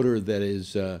an encoder that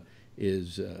is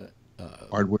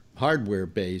hardware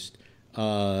based,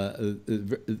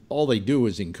 all they do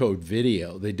is encode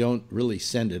video. They don't really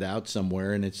send it out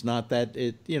somewhere, and it's not that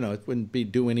it wouldn't be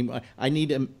do any. I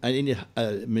need a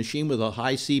machine with a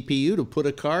high CPU to put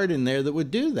a card in there that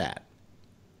would do that.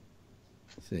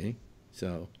 See,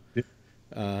 so.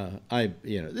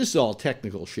 This is all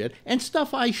technical shit and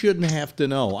stuff I shouldn't have to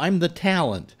know. I'm the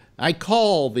talent. I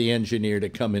call the engineer to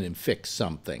come in and fix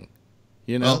something.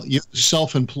 You know. Well, you're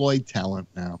self-employed talent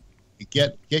now. You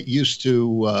get used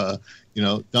to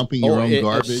dumping your own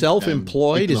garbage.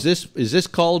 Self-employed? Is this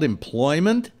called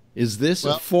employment? Is this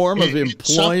a form of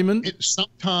employment?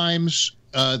 Sometimes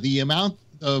the amount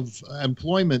of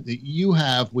employment that you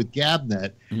have with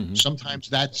GabNet, sometimes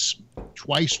that's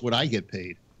twice what I get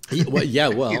paid. Well, yeah,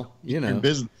 well,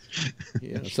 business.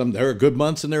 There are good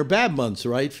months and there are bad months,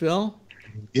 right, Phil?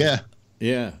 Yeah.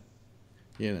 Well,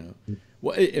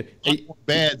 more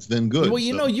bads than good. Well,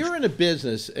 you're in a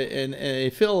business,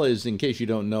 and Phil is, in case you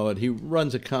don't know it, he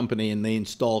runs a company and they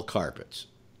install carpets.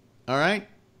 All right,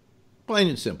 plain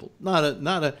and simple. Not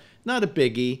a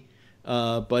biggie,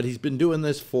 but he's been doing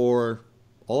this for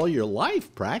all your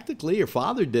life, practically. Your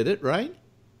father did it, right?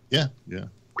 Yeah.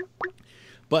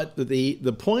 But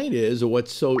the point is,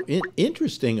 what's so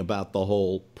interesting about the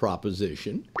whole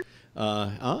proposition,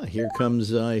 here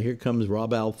comes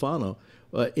Rob Alfano,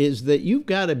 is that you've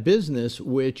got a business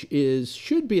which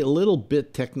should be a little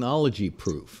bit technology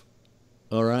proof.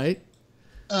 All right?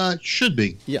 Should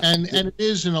be. Yeah. And it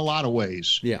is in a lot of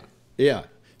ways. Yeah.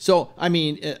 So I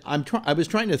mean, I was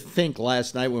trying to think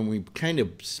last night when we kind of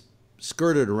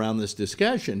skirted around this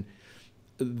discussion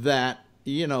that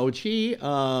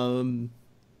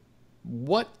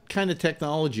what kind of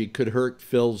technology could hurt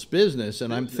Phil's business?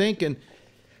 And I'm thinking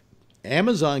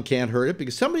Amazon can't hurt it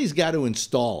because somebody's got to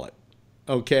install it.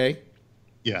 Okay?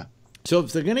 Yeah. So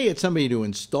if they're going to get somebody to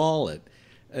install it,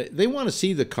 they want to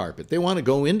see the carpet. They want to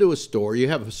go into a store. You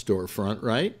have a storefront,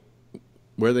 right?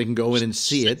 Where they can go in and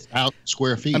see it. Out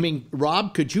square feet. I mean,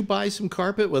 Rob, could you buy some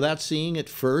carpet without seeing it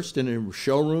first in a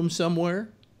showroom somewhere?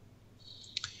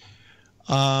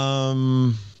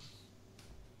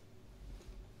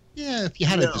 Yeah, if you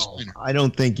had a designer. I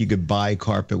don't think you could buy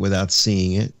carpet without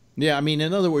seeing it. Yeah, I mean,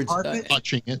 in other words,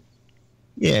 touching it.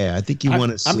 Yeah, I think you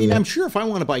want to see it. I mean, I'm sure if I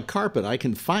want to buy carpet, I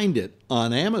can find it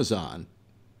on Amazon,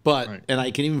 and I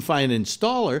can even find an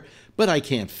installer, but I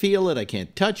can't feel it, I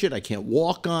can't touch it, I can't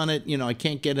walk on it. I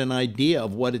can't get an idea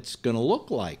of what it's going to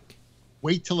look like.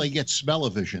 Wait till they get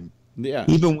smell-o-vision. Yeah.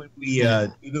 Even when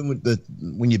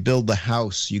when you build the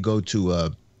house, you go to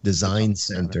a design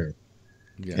center.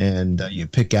 Yeah. And you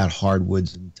pick out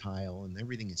hardwoods and tile, and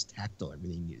everything is tactile.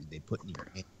 Everything they put in your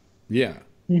hand.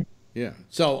 Yeah.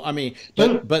 So I mean,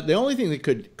 but the only thing that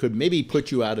could maybe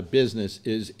put you out of business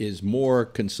is more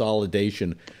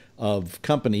consolidation of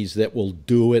companies that will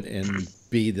do it and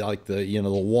be like the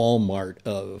Walmart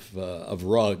of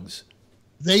rugs.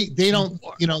 They don't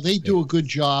they do a good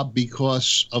job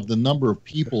because of the number of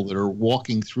people that are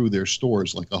walking through their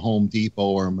stores, like a Home Depot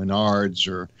or a Menards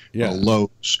or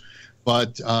Lowe's.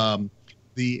 But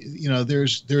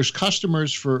there's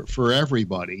customers for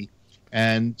everybody,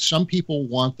 and some people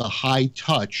want the high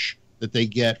touch that they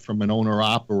get from an owner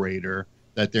operator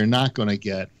that they're not going to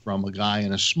get from a guy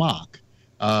in a smock.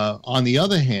 On the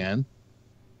other hand,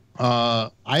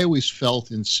 I always felt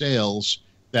in sales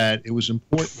that it was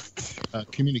important,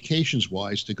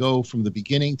 communications-wise, to go from the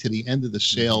beginning to the end of the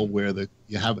sale where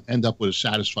you end up with a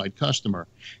satisfied customer.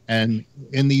 And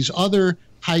in these other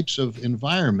types of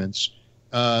environments,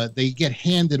 they get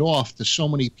handed off to so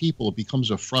many people. It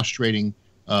becomes a frustrating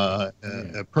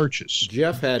purchase.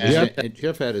 Jeff had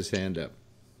his hand up.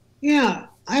 Yeah,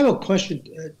 I have a question.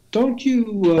 Don't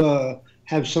you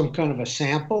have some kind of a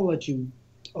sample that you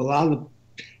allow the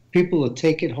people to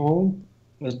take it home?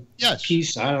 A Yes.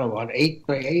 piece, I don't know, about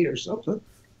 8x8 or something.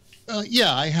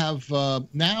 Yeah, I have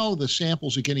now. The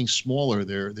samples are getting smaller.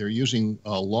 They're using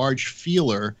a large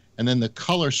feeler, and then the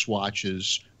color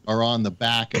swatches are on the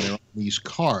back, and they're on these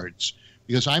cards.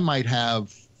 Because I might have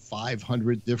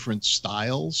 500 different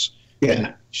styles. Yeah. And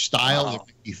each style there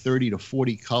could be 30 to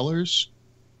 40 colors,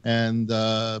 and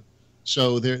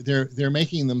so they're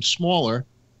making them smaller.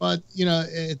 But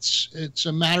it's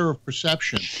a matter of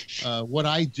perception. What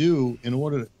I do in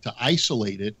order to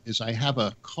isolate it is I have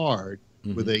a card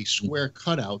with a square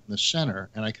cutout in the center,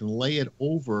 and I can lay it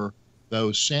over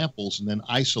those samples and then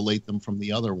isolate them from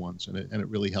the other ones, and it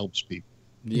really helps people.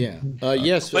 Yeah.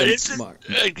 Yes. But Mark.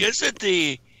 isn't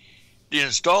the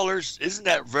installers, isn't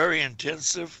that very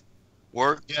intensive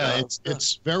work? Yeah,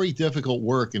 it's very difficult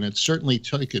work, and it certainly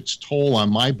took its toll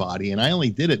on my body. And I only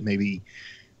did it maybe,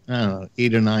 I don't know,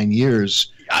 8 or 9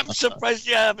 years. I'm surprised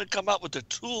you haven't come up with a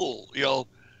tool,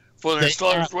 for the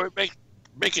installers where it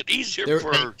make it easier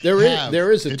for.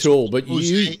 There is a tool, but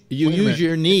you use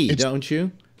your knee, It's- don't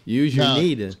you? Use your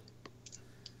knee to.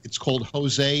 It's called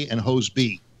Jose and Hose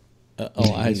B.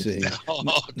 I see. Oh,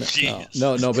 jeez.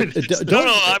 No, but No,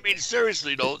 I mean,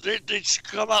 seriously, though. They should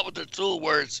come out with a tool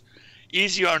where it's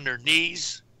easier on their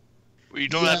knees, where you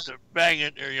don't have to bang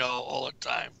it all the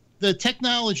time. The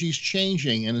technology's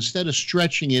changing, and instead of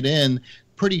stretching it in,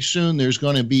 pretty soon there's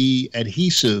going to be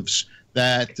adhesives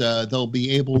that they'll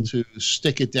be able to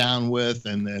stick it down with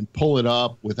and then pull it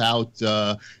up without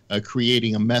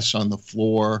creating a mess on the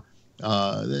floor.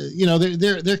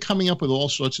 They're coming up with all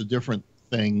sorts of different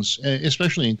things,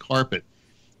 especially in carpet.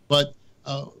 But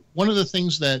one of the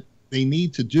things that they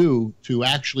need to do to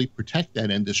actually protect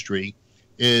that industry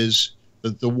is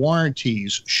that the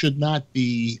warranties should not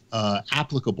be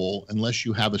applicable unless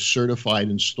you have a certified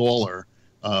installer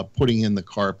putting in the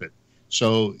carpet.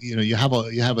 So you have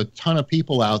a ton of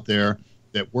people out there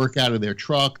that work out of their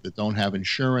truck, that don't have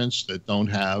insurance, that don't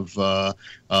have a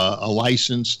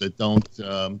license, that don't.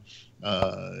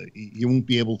 You won't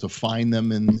be able to find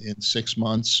them in 6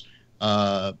 months.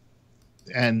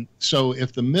 And so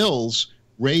if the mills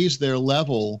raise their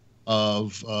level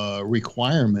of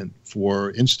requirement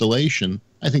for installation,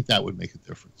 I think that would make a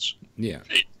difference. Yeah.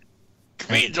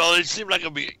 To me, though, it seemed like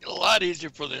it'd be a lot easier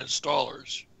for the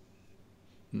installers.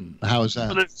 How is that?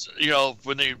 But it's,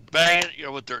 when they bang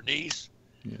it, with their knees.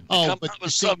 Yeah. Come up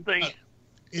with something.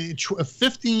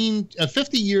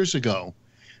 50 years ago,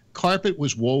 carpet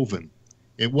was woven.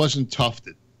 It wasn't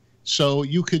tufted. So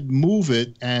you could move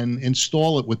it and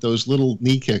install it with those little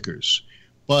knee kickers.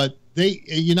 But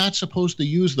you're not supposed to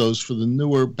use those for the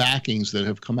newer backings that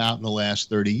have come out in the last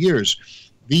 30 years.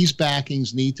 These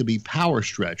backings need to be power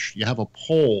stretched. You have a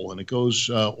pole, and it goes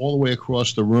all the way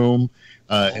across the room,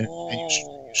 and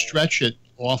you stretch it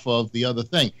off of the other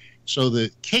thing. So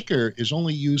the kicker is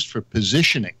only used for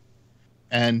positioning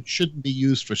and shouldn't be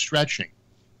used for stretching.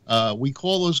 We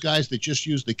call those guys that just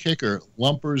use the kicker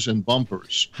lumpers and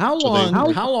bumpers. How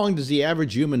long does the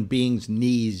average human being's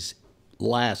knees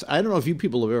last? I don't know if you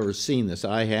people have ever seen this.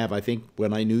 I have. I think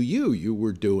when I knew you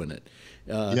were doing it.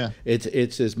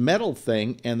 It's this metal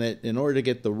thing, and that in order to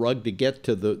get the rug to get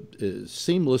to the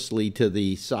seamlessly to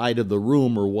the side of the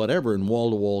room or whatever in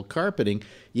wall-to-wall carpeting,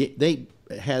 they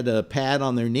had a pad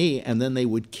on their knee, and then they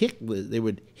would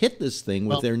hit this thing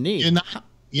with their knee.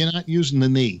 You're not using the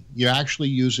knee. You're actually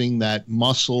using that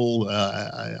muscle.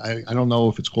 I don't know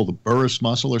if it's called the burris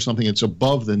muscle or something. It's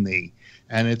above the knee,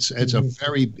 and it's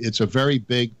a very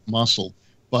big muscle.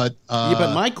 But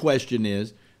but my question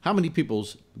is, how many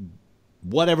people's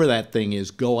whatever that thing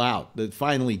is go out that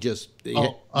finally just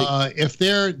if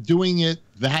they're doing it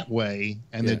that way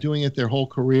and they're doing it their whole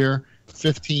career,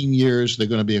 15 years they're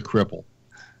going to be a cripple.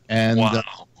 And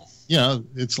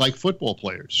it's like football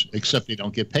players, except they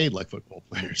don't get paid like football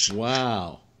players.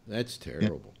 Wow, that's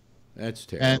terrible. That's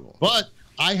terrible. But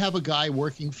I have a guy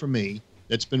working for me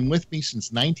that's been with me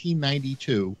since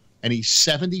 1992, and he's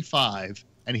 75,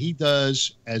 and he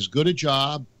does as good a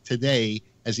job today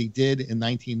as he did in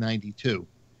 1992.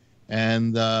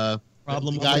 And the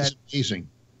guy's amazing.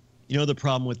 You know, the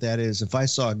problem with that is if I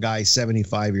saw a guy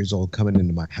 75 years old coming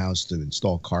into my house to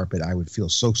install carpet, I would feel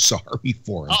so sorry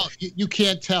for him. Oh, you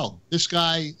can't tell. This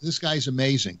guy's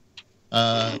amazing.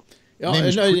 Oh, name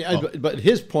is Primo. but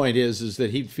his point is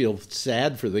that he'd feel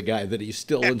sad for the guy that he's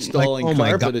still installing oh my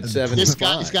carpet God. at 75. This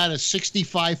guy's got a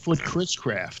 65-foot Chris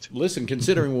Craft. Listen,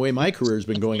 considering the way my career's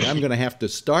been going, I'm going to have to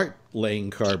start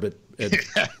laying carpet.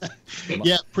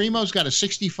 Yeah, Primo's got a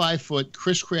 65-foot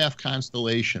Chris Craft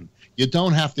Constellation. You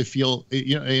don't have to feel,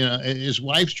 his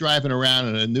wife's driving around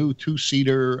in a new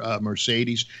 2-seater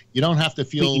Mercedes. You don't have to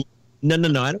feel. No.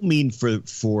 I don't mean for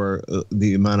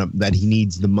the amount of that he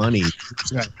needs the money.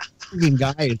 Freaking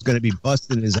guy is going to be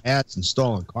busting his ass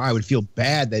installing a car. I would feel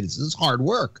bad that this is hard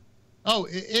work. Oh,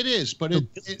 it is, but it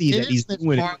He's isn't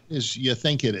doing as hard as you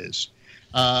think it is.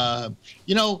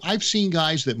 I've seen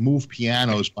guys that move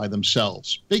pianos by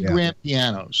themselves, big grand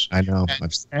pianos. I know.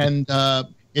 And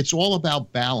it's all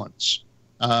about balance.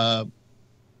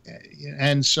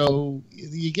 And so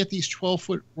you get these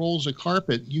 12-foot rolls of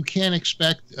carpet. You can't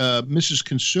expect Mrs.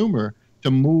 Consumer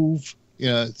to move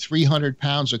 300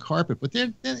 pounds of carpet, but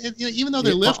they're even though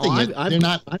they're lifting they're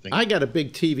not lifting. I got a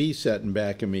big TV set in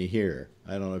back of me here.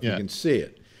 I don't know if you can see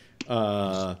it.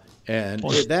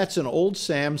 That's an old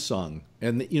Samsung.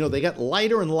 And, they got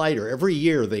lighter and lighter. Every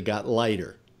year they got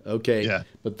lighter. Okay. Yeah.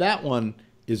 But that one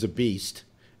is a beast.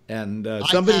 And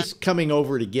somebody's coming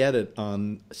over to get it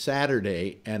on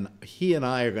Saturday, and he and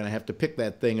I are going to have to pick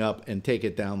that thing up and take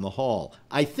it down the hall.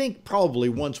 I think probably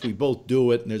once we both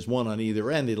do it and there's one on either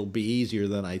end, it'll be easier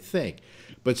than I think.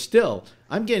 But still,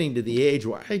 I'm getting to the age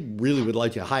where I really would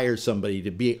like to hire somebody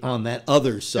to be on that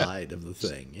other side of the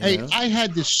thing. You know? I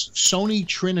had this Sony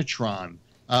Trinitron.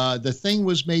 The thing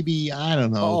was maybe, I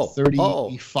don't know,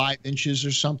 35 inches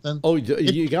or something. Oh,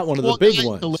 you got one of the big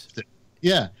ones. To lift it.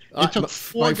 Yeah. It took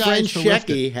four my guys friend to lift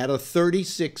it. Shecky had a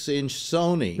 36-inch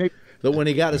Sony that when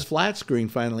he got his flat screen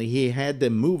finally, he had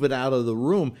to move it out of the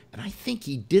room. And I think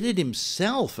he did it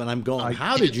himself. And I'm going,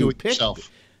 how did you pick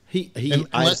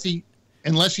it?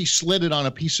 Unless he slid it on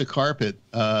a piece of carpet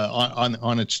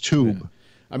on its tube.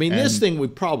 I mean, this thing we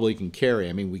probably can carry.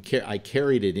 I mean, I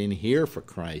carried it in here for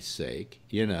Christ's sake,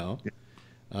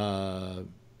 But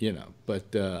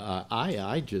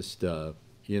I just,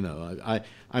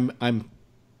 I'm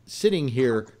sitting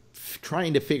here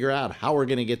trying to figure out how we're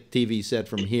going to get the TV set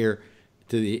from here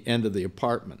to the end of the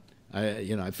apartment.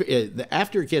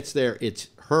 After it gets there, it's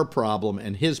her problem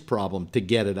and his problem to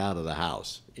get it out of the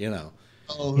house.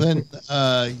 Oh, then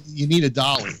you need a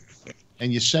dolly.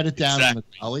 And you set it down on the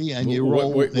dolly, and you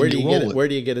roll. Where do you get it? Where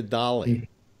do you get a dolly?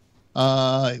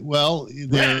 Well,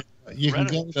 you can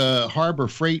go to Harbor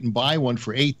Freight and buy one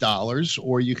for $8,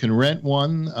 or you can rent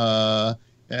one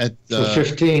at for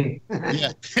 15.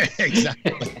 Yeah,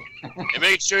 exactly. And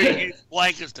make sure you use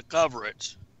blankets to cover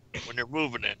it when you're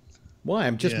moving it. Why?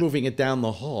 I'm just moving it down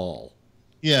the hall.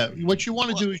 Yeah, what you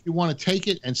want to do is you want to take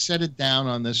it and set it down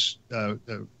on this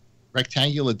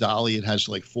rectangular dolly. It has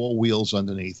like 4 wheels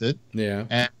underneath it. Yeah.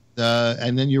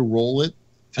 And then you roll it.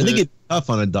 I think it's tough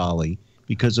on a dolly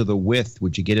because of the width.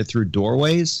 Would you get it through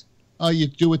doorways? You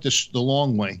do it the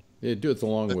long way. Yeah, do it the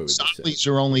long way. The dollies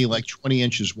are only like 20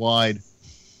 inches wide.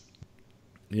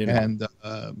 And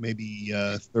maybe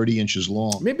 30 inches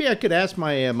long. Maybe I could ask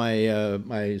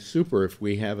my super if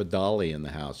we have a dolly in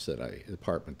the house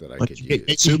apartment that I could use.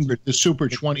 The super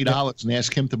 $20 and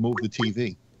ask him to move the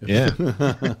TV. Yeah.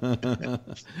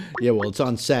 Yeah, well, it's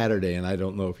on Saturday, and I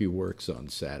don't know if he works on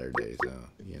Saturdays.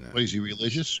 What, is he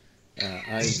religious?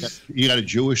 You got a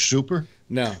Jewish super?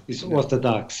 No. He's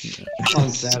Orthodox on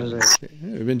Saturday.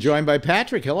 We've been joined by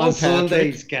Patrick. Hello, on Patrick.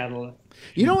 Sundays, Cadillac.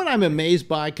 You know what I'm amazed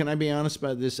by? Can I be honest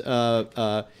about this?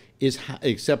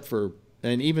 Except for,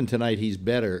 and even tonight he's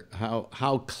better,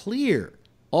 how clear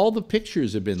all the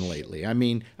pictures have been lately. I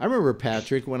mean, I remember,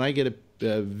 Patrick, when I get a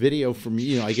video from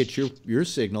I get your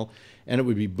signal, and it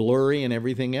would be blurry and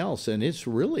everything else, and it's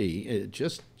really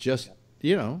just I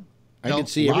can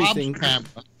see everything.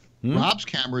 Rob's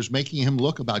camera is making him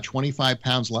look about 25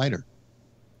 pounds lighter.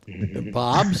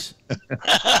 Rob's?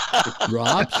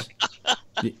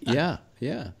 Yeah.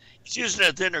 He's using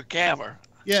a thinner camera.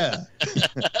 Yeah.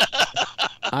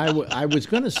 I was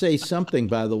going to say something,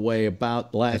 by the way,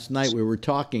 about last night. We were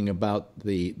talking about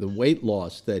the weight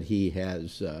loss that he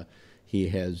has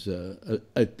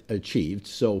achieved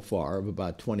so far of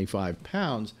about 25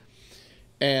 pounds.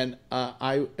 And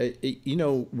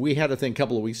we had a thing a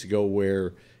couple of weeks ago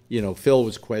where, Phil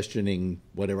was questioning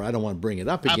whatever. I don't want to bring it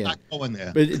up again. I'm not going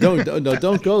there. But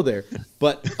don't go there.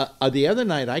 But the other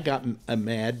night I got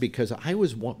mad because I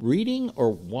was reading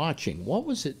or watching. What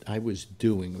was it I was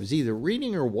doing? It was either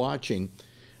reading or watching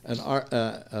I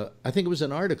think it was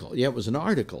an article. Yeah, it was an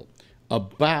article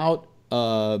about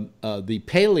the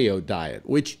paleo diet,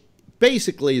 which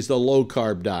basically is the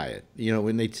low-carb diet. You know,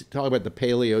 when they talk about the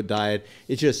paleo diet,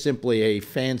 it's just simply a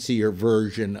fancier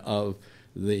version of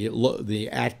the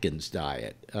Atkins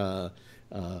diet. I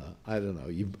don't know.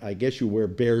 I guess you wear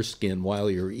bear skin while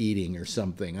you're eating or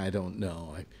something. I don't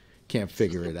know. I can't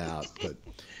figure it out.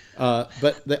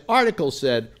 But the article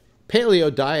said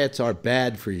paleo diets are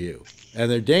bad for you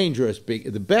and they're dangerous.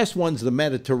 The best one's the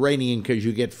Mediterranean because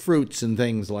you get fruits and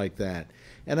things like that.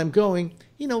 And I'm going,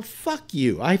 you know, fuck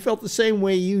you. I felt the same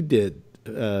way you did,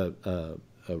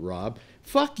 Rob.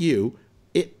 Fuck you.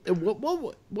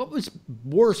 What was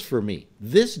worse for me,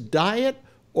 this diet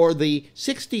or the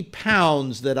 60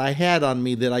 pounds that I had on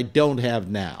me that I don't have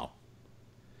now?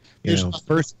 You know,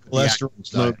 first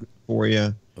cholesterol's no good for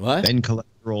you. What? Then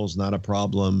cholesterol's not a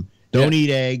problem. Don't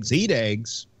eat eggs. Eat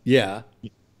eggs. Yeah.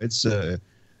 It's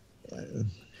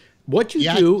what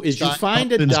you do is you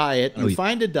find a diet. You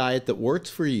find a diet that works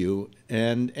for you,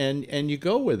 and you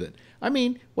go with it. I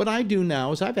mean, what I do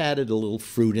now is I've added a little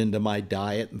fruit into my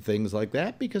diet and things like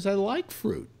that because I like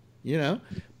fruit, you know.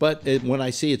 But when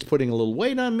I see it's putting a little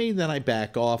weight on me, then I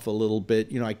back off a little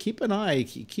bit. You know, I keep an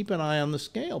eye on the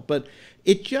scale. But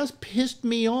it just pissed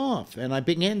me off, and I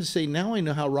began to say, now I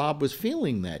know how Rob was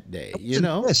feeling that day. You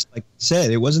know, pissed. Like I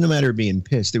said, it wasn't a matter of being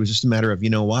pissed. It was just a matter of, you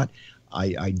know what,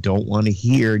 I don't want to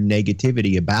hear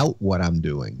negativity about what I'm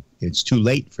doing. It's too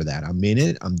late for that. I'm in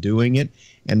it. I'm doing it.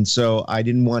 And so I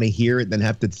didn't want to hear it, then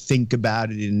have to think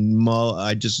about it and mull.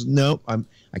 I just, nope,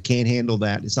 I can't handle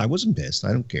that. I wasn't pissed.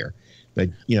 I don't care. But,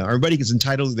 you know, everybody is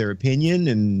entitled to their opinion,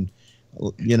 and,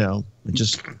 you know, I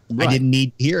didn't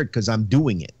need to hear it because I'm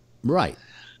doing it. Right.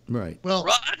 Right. Well,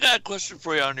 Rob, I got a question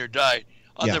for you on your diet.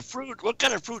 On the fruit, what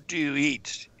kind of fruit do you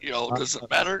eat? You know, does it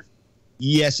matter?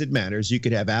 Yes, it matters. You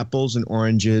could have apples and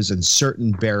oranges and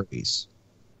certain berries.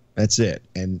 That's it.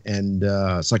 And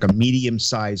it's like a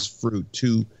medium-sized fruit,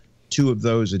 two of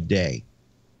those a day.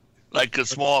 Like a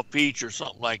small peach or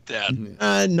something like that.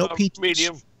 No peach.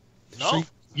 Medium. No.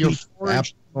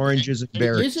 Apples, oranges, and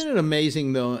berries. Isn't it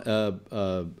amazing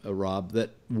though, Rob, that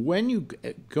when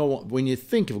you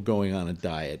think of going on a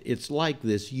diet, it's like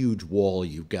this huge wall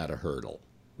you've got to hurdle,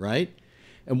 right?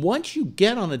 And once you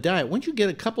get on a diet, once you get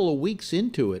a couple of weeks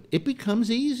into it, it becomes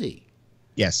easy.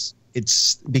 Yes.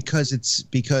 It's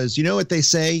because you know what they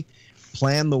say,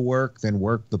 plan the work, then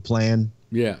work the plan.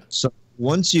 Yeah. So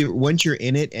once you're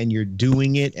in it and you're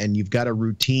doing it and you've got a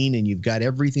routine and you've got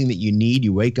everything that you need,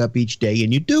 you wake up each day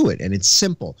and you do it, and it's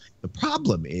simple. The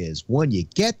problem is when you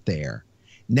get there,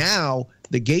 now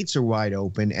the gates are wide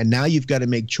open and now you've got to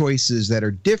make choices that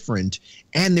are different,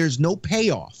 and there's no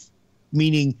payoff.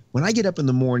 Meaning, when I get up in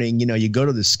the morning, you know, you go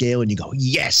to the scale and you go,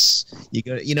 yes. You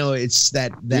go, you know, it's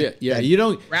that. Yeah. You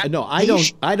don't. No, I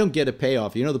don't get a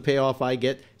payoff. You know, the payoff I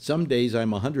get. Some days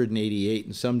I'm 188,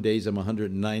 and some days I'm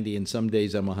 190, and some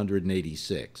days I'm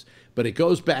 186. But it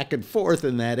goes back and forth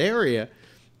in that area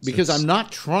because I'm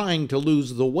not trying to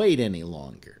lose the weight any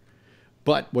longer.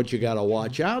 But what you got to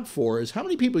watch out for is how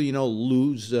many people you know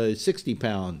lose 60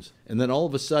 pounds, and then all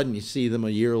of a sudden you see them a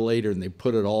year later and they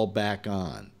put it all back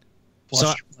on.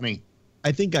 So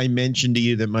I think I mentioned to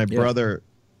you that my brother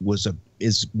was a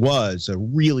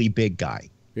really big guy.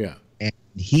 Yeah. And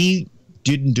he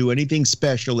didn't do anything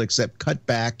special except cut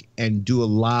back and do a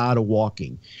lot of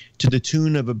walking to the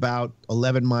tune of about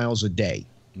 11 miles a day.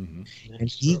 Mm-hmm. And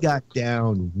he got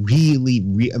down really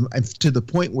to the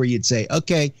point where you'd say,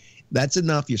 okay, that's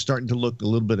enough. You're starting to look a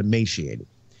little bit emaciated.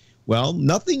 Well,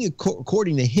 nothing,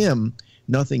 according to him,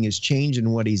 nothing has changed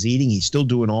in what he's eating. He's still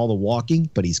doing all the walking,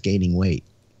 but he's gaining weight.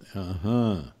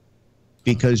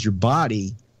 Because your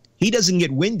body, he doesn't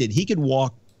get winded. He could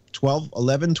walk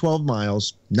 11, 12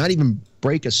 miles, not even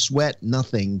break a sweat,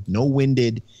 nothing, no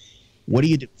winded. What do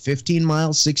you do? 15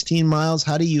 miles, 16 miles?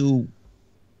 How do you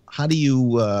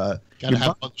gotta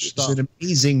have other stuff. It's an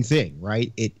amazing thing,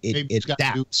 right? It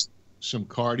adapts. Some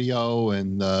cardio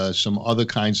and some other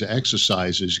kinds of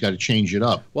exercises. You got to change it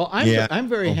up. Well, I'm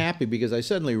very happy because I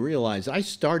suddenly realized I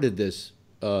started this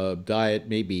diet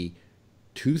maybe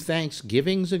 2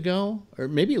 Thanksgivings ago, or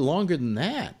maybe longer than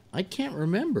that. I can't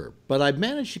remember, but I've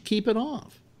managed to keep it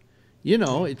off. You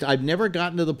know, I've never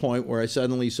gotten to the point where I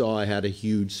suddenly saw I had a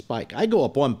huge spike. I go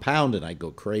up 1 pound and I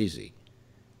go crazy.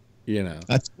 You know,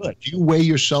 that's good. Do you weigh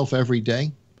yourself every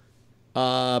day?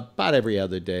 About every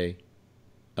other day.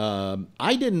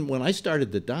 I didn't when I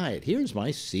started the diet. Here's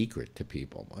my secret to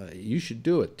people. You should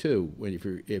do it too.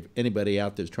 If anybody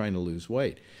out there's trying to lose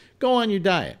weight, go on your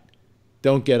diet.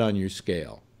 Don't get on your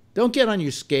scale. Don't get on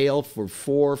your scale for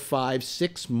 4, 5,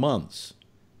 6 months.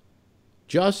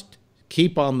 Just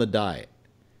keep on the diet.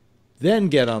 Then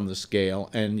get on the scale,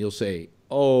 and you'll say,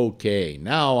 okay,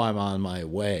 now I'm on my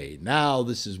way. Now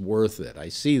this is worth it. I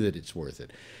see that it's worth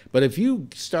it. But if you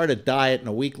start a diet and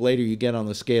a week later you get on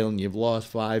the scale and you've lost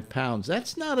 5 pounds,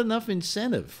 that's not enough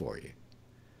incentive for you.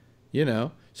 You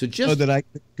know? So just so that I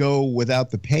could go without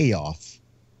the payoff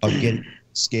of getting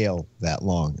scale that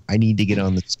long. I need to get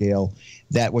on the scale.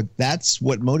 That's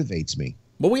what motivates me.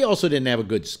 But we also didn't have a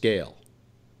good scale.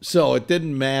 So it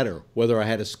didn't matter whether I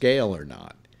had a scale or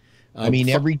not. I mean,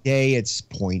 every day it's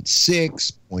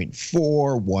 0.6,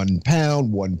 0.4, 1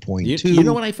 pound, 1.2. You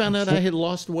know when I found out I had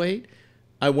lost weight?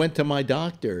 I went to my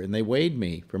doctor and they weighed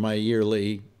me for my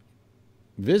yearly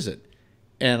visit.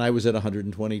 And I was at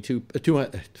 222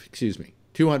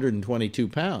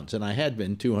 pounds. And I had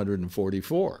been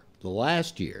 244 the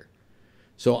last year.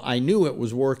 So I knew it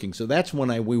was working. So that's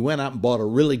when we went out and bought a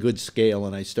really good scale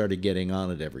and I started getting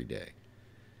on it every day.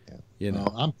 You know,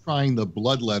 I'm trying the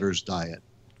blood letters diet.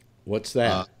 What's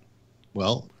that?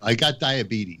 Well, I got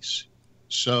diabetes.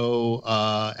 So,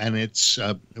 and it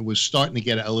was starting to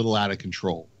get a little out of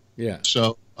control. Yeah.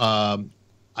 So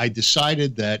I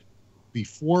decided that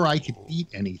before I could eat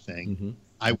anything,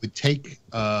 I would take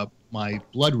my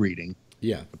blood reading,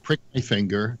 prick my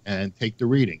finger, and take the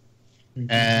reading.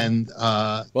 And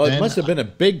well, it must have been a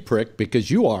big prick because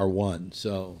you are one.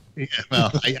 So yeah,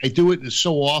 well, I do it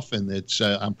so often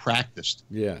that I'm practiced.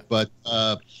 Yeah. But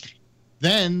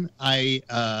then I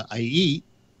eat,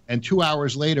 and 2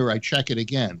 hours later I check it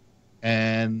again,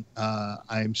 and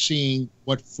I'm seeing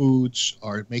what foods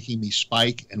are making me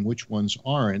spike and which ones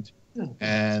aren't.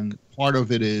 And part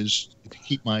of it is to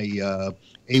keep my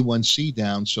A1C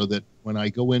down so that when I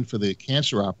go in for the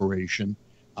cancer operation,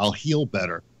 I'll heal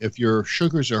better. If your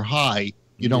sugars are high,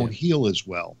 you don't heal as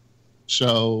well.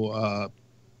 So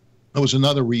that was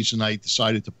another reason I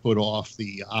decided to put off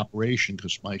the operation,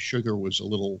 because my sugar was a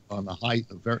little on the high,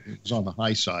 it was on the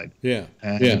high side. Yeah.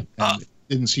 And it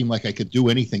didn't seem like I could do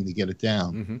anything to get it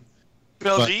down.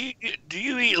 Bill, But- do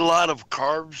you eat a lot of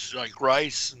carbs like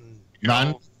rice and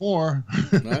Not more.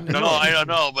 No, I don't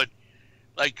know, but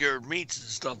like your meats and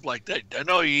stuff like that. I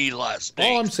know you eat a lot of steak.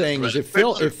 all I'm saying is if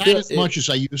Not as much as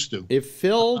I used to. If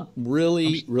Phil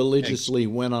really religiously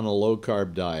went on a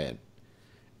low-carb diet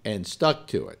and stuck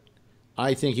to it,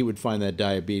 I think he would find that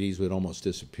diabetes would almost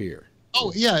disappear.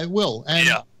 Oh, yeah, it will. And,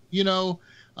 you know,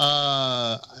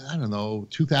 I don't know,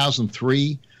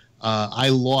 2003, I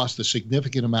lost a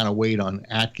significant amount of weight on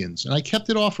Atkins, and I kept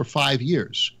it off for 5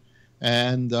 years.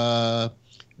 And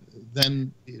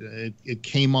then it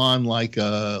came on like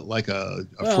a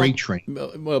freight train.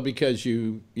 Well, because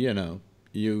you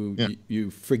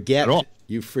forget.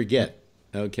 You forget.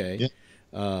 Okay. Yeah.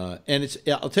 And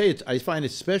I'll tell you, I find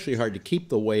it especially hard to keep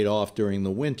the weight off during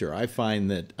the winter. I find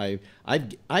that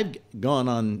I've gone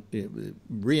on,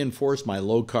 reinforced my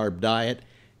low carb diet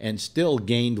and still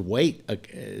gained weight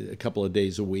a couple of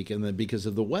days a week, and then because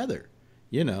of the weather,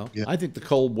 I think the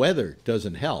cold weather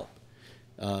doesn't help.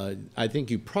 I think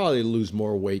you probably lose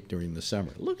more weight during the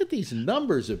summer. Look at these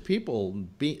numbers of people.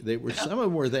 Some of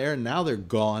them were there, and now they're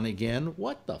gone again.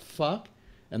 What the fuck?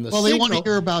 And they want to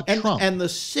hear about Trump. And the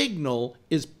signal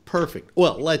is perfect.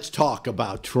 Well, let's talk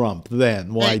about Trump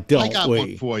then. Why I don't got we?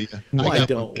 one for you. Why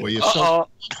don't we? So,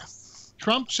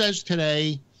 Trump says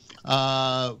today,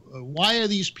 why are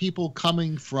these people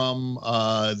coming from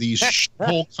these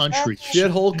shithole countries?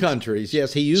 Shithole countries.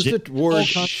 Yes, he used the word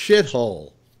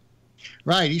shithole.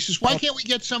 Right. He says, why can't we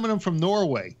get some of them from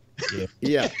Norway?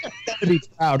 Yeah. To be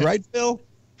proud, right, Phil?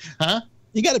 Huh?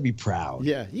 You got to be proud.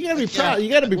 Yeah, you got to be proud. You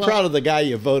got to be proud of the guy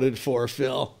you voted for,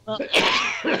 Phil.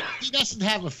 He doesn't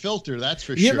have a filter, that's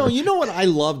for sure. You know what I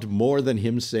loved more than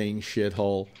him saying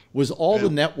shithole was all the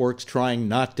networks trying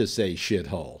not to say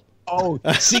shithole. Oh,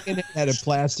 CNN had it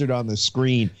plastered on the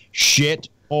screen. Shithole.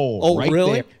 Oh, right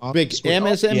really? There Big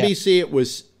MSNBC. It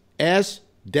was S-hole.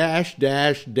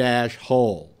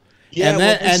 Yeah,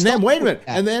 and then wait a minute.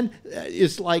 And then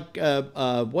it's like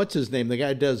what's his name? The guy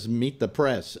who does Meet the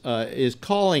Press is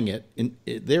calling it.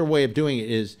 Their way of doing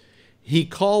it is he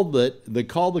called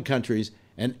the countries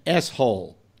an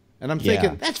S-hole, and I'm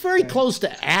thinking that's very close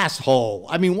to asshole.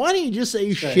 I mean, why don't you just say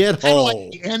shithole? Kind of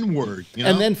like the N-word.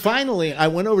 And then finally, I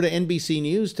went over to NBC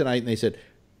News tonight, and they said,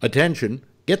 "Attention,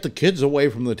 get the kids away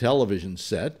from the television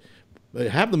set.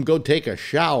 Have them go take a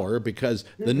shower because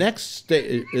the next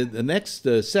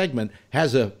segment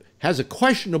has a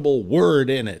questionable word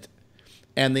in it."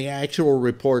 And the actual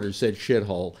reporter said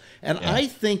shithole. And I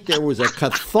think there was a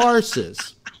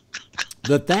catharsis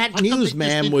that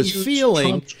newsman was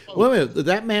feeling. Wait a minute,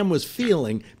 that man was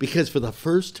feeling because for the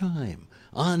first time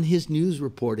on his news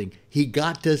reporting, he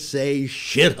got to say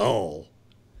shithole.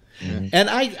 And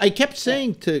I kept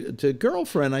saying to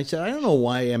girlfriend, I said, I don't know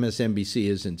why MSNBC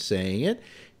isn't saying it.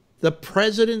 The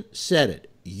president said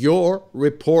it. You're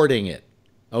reporting it.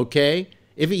 Okay?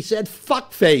 If he said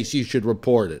fuckface, you should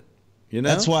report it. You know?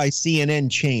 That's why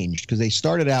CNN changed, because they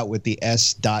started out with the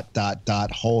S ...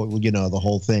 whole, you know, the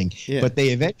whole thing. Yeah. But they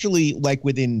eventually, like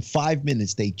within 5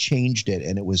 minutes, they changed it,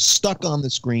 and it was stuck on the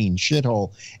screen,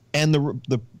 shithole. And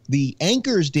the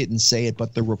anchors didn't say it,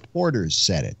 but the reporters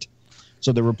said it.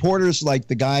 So the reporters, like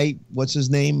the guy, what's his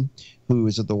name, who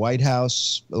is at the White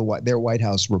House, their White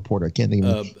House reporter, I can't think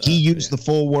of him. He used the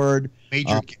full word.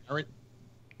 Major Garrett.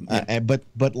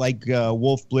 But like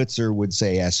Wolf Blitzer would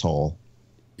say, asshole.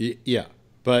 Yeah,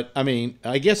 but I mean,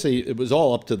 I guess it was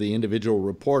all up to the individual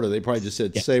reporter. They probably just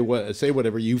said, say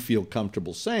whatever you feel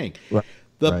comfortable saying. Right.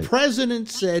 The president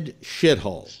said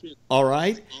shithole, all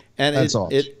right? And That's all.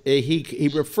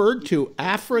 He referred to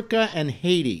Africa and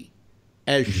Haiti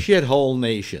as shithole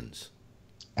nations.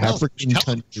 African tell the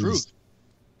countries. truth.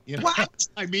 You know, what?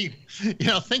 I mean, you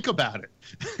know, think about it.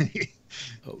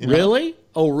 Really?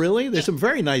 Oh, really? There's some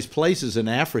very nice places in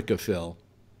Africa, Phil.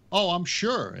 Oh, I'm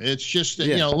sure. It's just that,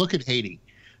 you know, look at Haiti.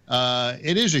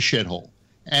 It is a shithole,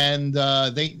 and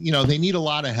they need a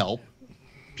lot of help.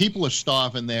 People are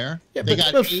starving there. Yeah, they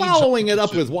but following it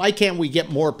up with, why can't we get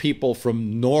more people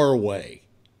from Norway?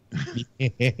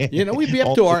 You know, we'd be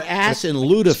up to our ass in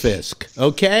lutefisk,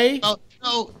 okay?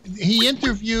 No, he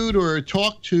interviewed or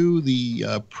talked to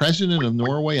the president of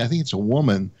Norway. I think it's a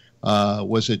woman.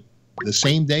 Was it the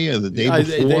same day or the day before?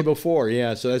 The day before,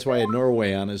 yeah. So that's why he had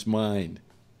Norway on his mind.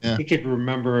 Yeah. He could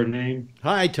remember her name.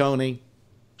 Hi, Tony.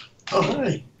 Oh,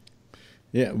 hi.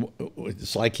 Yeah,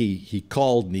 it's like he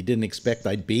called and he didn't expect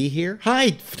I'd be here. Hi,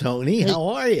 Tony. How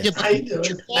are you? Yeah, How you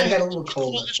doing? I got a little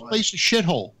cold. This place is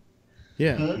shithole.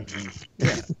 Yeah. Huh?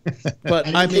 Yeah.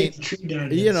 But I mean, Tree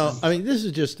down you know, I mean, this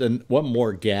is just one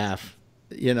more gaffe.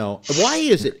 You know, why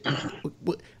is it?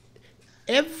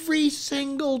 Every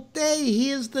single day, he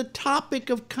is the topic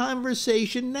of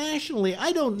conversation nationally.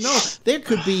 I don't know. They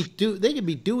could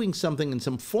be doing something in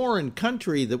some foreign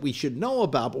country that we should know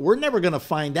about, but we're never going to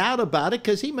find out about it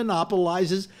because he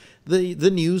monopolizes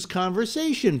the news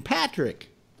conversation. Patrick.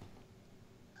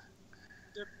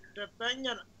 The thing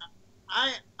that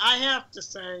I have to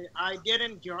say, I did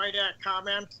enjoy that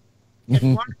comment. It's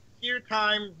one of the few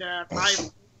times that I've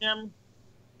seen him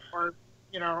or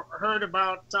heard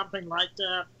about something like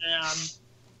that and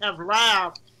have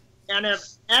laughed and have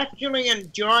actually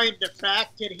enjoyed the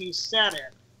fact that he said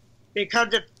it,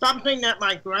 because it's something that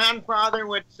my grandfather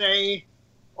would say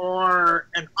or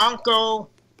an uncle,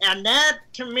 and that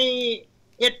to me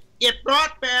it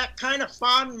brought back kind of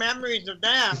fond memories of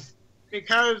that,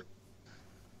 because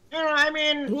I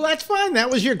mean, well, that's fine. That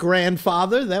was your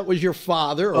grandfather, that was your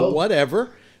father, or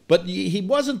whatever. But he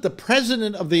wasn't the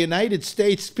president of the United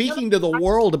States speaking to the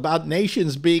world about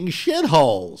nations being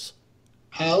shitholes.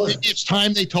 It's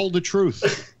time they told the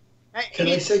truth. Can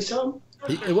I say something?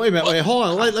 Wait a minute. Wait, hold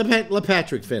on. Let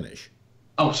Patrick finish.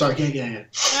 Oh, sorry. Yeah.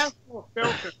 National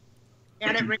filter.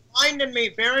 And it reminded me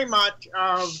very much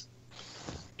of,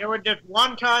 there was just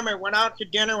one time I went out to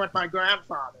dinner with my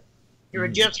grandfather. It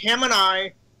was just him and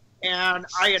I had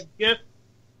just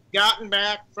gotten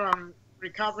back from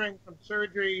recovering from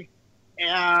surgery,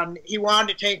 and he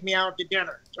wanted to take me out to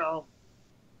dinner. So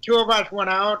two of us went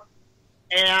out,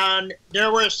 and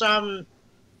there were some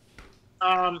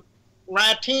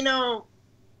Latino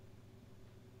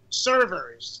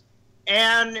servers,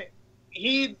 and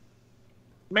he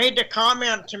made the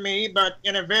comment to me, but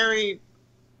in a very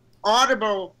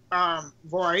audible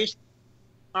voice,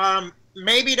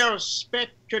 maybe those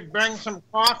spits could bring some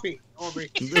coffee over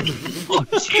here.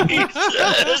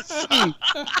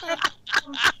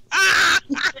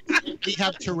 He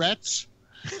have Tourette's?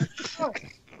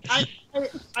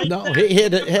 No, he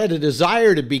had a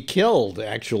desire to be killed,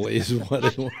 actually, is what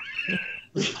it was.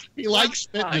 He likes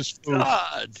fitness food.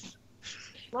 God.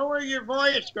 Lower your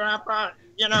voice, Grandpa.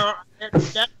 You know,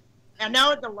 and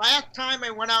now the last time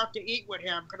I went out to eat with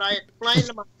him, because I explained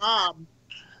to my mom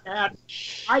that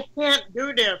I can't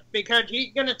do this because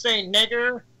he's going to say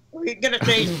nigger, or he's going to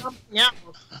say something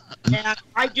else, and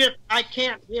I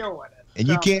can't deal with it. And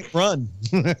you can't run.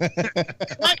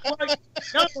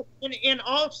 In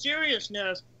all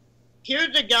seriousness,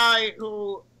 here's a guy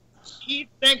who he's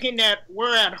thinking that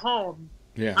we're at home.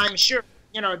 Yeah. I'm sure,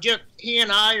 just he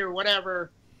and I or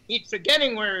whatever, he's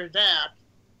forgetting where he's at.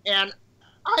 And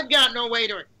I've got no way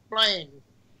to explain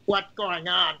what's going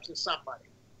on to somebody.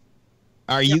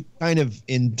 Are you kind of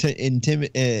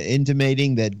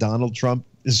intimating that Donald Trump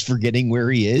is forgetting where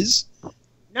he is?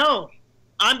 No,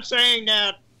 I'm saying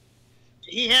that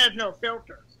he has no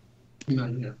filter.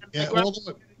 Yeah,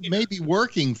 although it may be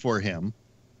working for him.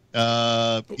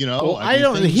 Well, I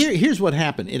don't. Here's what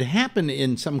happened. It happened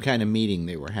in some kind of meeting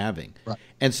they were having, right.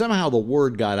 And somehow the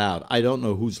word got out. I don't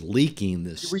know who's leaking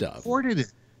this He stuff. Recorded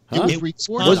it. Huh? It was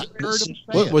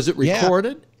recorded. Was it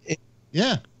recorded?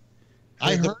 Yeah,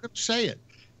 I heard him say it.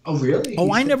 Oh, really?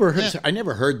 Oh, I never heard. Yeah. I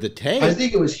never heard the tape. I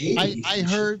think it was Haiti. I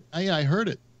heard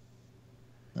it.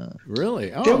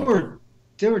 Really? Oh.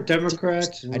 There were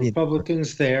Democrats and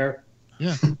Republicans there.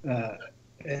 Yeah.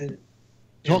 And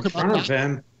talk in front of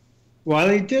him while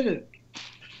he did it.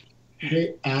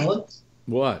 Hey, Alex.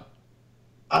 What?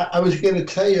 I was going to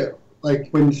tell you, like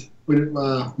when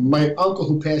my uncle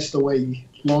who passed away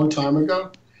a long time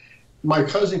ago, my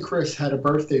cousin Chris had a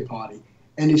birthday party,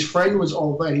 and his friend was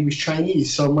all that. He was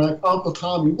Chinese, so my Uncle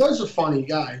Tommy was a funny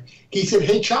guy. He said,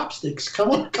 "Hey, chopsticks,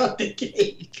 come on, cut the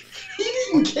cake." He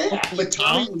didn't care, but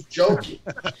Tommy was joking.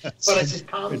 But I said,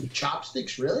 "Tommy,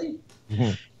 chopsticks, really?"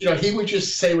 Mm-hmm. You know, he would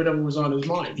just say whatever was on his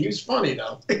mind. He was funny,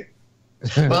 though.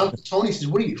 My Uncle Tony says,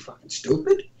 "What are you, fucking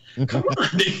stupid? Come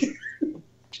on."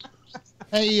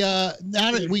 Hey,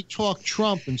 now that we talk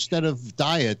Trump instead of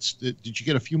diets, did you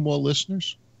get a few more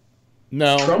listeners?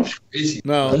 No. Trump's crazy.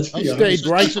 No. I stayed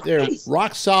right there,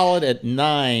 rock solid at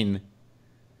 9.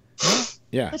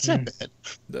 Yeah. That's not bad.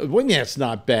 Well, yeah, it's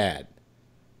not bad.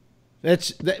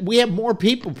 We have more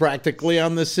people practically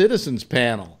on the citizens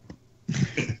panel.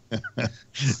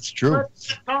 It's true.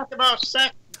 Let's talk about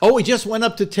sex. Oh, we just went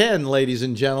up to 10, ladies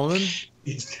and gentlemen.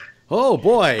 Oh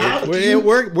boy,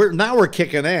 we're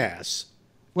kicking ass.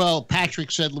 Well,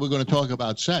 Patrick said we're going to talk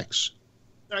about sex.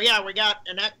 So yeah, we got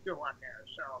an extra one there.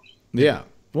 So yeah.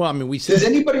 Well, I mean, we said. Does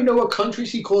anybody know what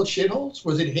countries he called shitholes?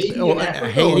 Was it Haiti? Oh,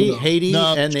 Haiti,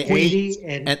 no, and Haiti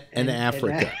and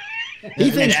Africa.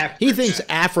 He thinks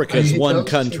Africa's one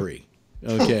country.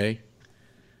 Okay.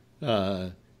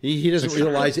 He doesn't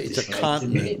realize it's a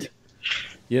continent.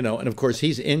 You know, and of course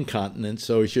he's incontinent,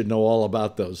 so he should know all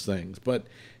about those things. But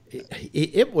this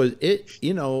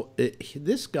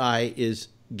guy is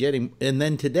getting. And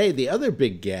then today, the other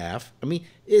big gaffe. I mean,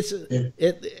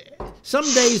 some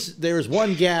days there's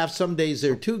one gaffe, some days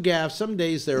there are two gaffes, some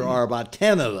days there are about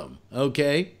 10 of them.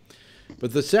 Okay,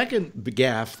 but the second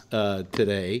gaffe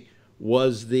today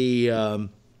was the. Oh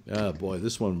boy,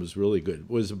 this one was really good. It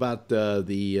was about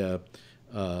the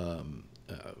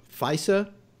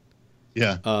FISA.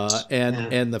 Yeah.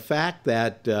 And the fact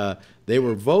that they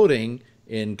were voting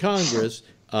in Congress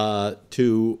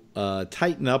to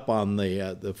tighten up on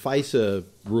the FISA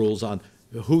rules on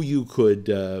who you could,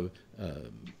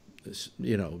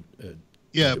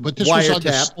 yeah, but this was on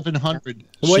the 700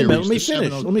 Wait a minute,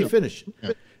 series, let me finish.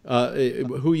 Yeah.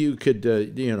 Who you could,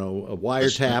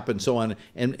 wiretap and so on,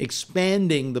 and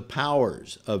expanding the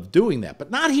powers of doing that,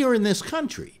 but not here in this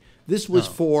country. This was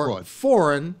for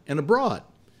foreign and abroad.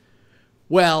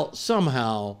 Well,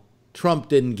 somehow Trump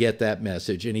didn't get that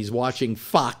message, and he's watching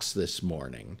Fox this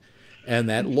morning. And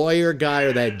that lawyer guy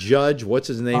or that judge, what's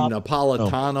his name,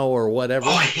 Napolitano or whatever,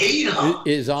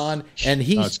 is on, and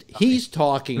he's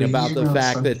talking about the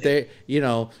fact that they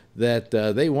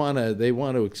want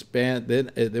to expand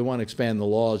the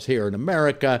laws here in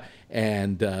America,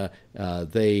 and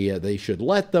they should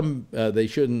let them. They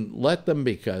shouldn't let them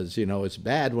because it's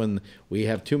bad when we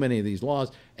have too many of these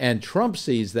laws. And Trump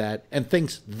sees that and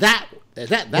thinks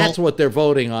that's what they're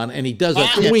voting on, and he does a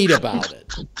tweet about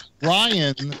it.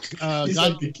 Ryan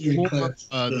got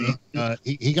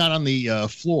he got on the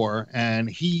floor, and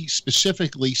he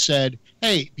specifically said,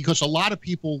 "Hey," because a lot of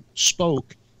people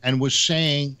spoke and was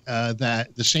saying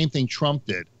that the same thing Trump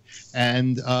did.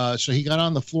 And so he got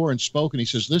on the floor and spoke, and he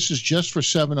says, "This is just for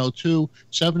 702.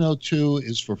 702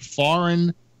 is for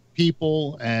foreign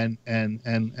people and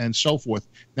so forth."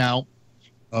 Now,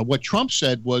 what Trump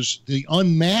said was the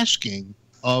unmasking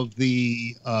of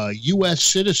the U.S.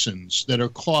 citizens that are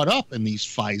caught up in these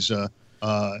FISA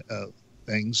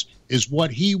things is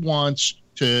what he wants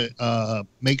to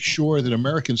make sure that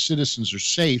American citizens are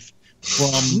safe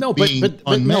from being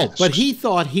unmasked. But he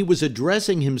thought he was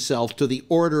addressing himself to the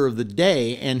order of the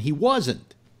day, and he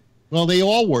wasn't. Well, they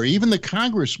all were. Even the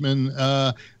congressmen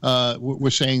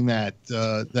were saying that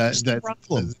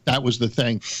that was the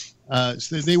thing.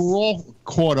 So they were all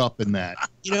caught up in that.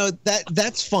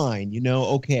 That's fine.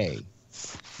 Okay.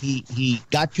 He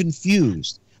got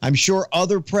confused. I'm sure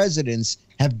other presidents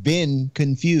have been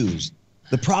confused.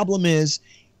 The problem is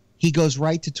he goes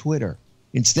right to Twitter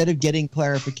instead of getting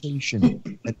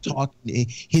clarification and talking.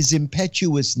 His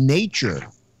impetuous nature,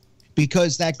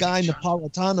 because that guy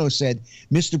Napolitano said,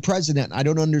 "Mr. President, I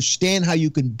don't understand how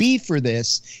you can be for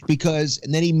this,"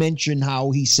 and then he mentioned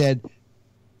how he said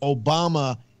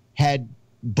Obama had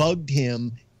bugged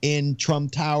him in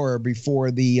Trump Tower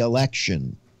before the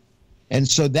election. And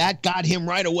so that got him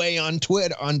right away on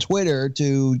Twitter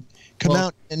to come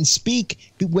out and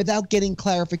speak without getting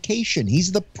clarification.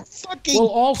 He's the fucking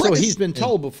also president. He's been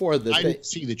told before that I didn't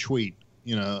see the tweet.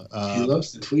 You know, He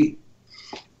loves to tweet.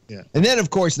 Yeah. And then,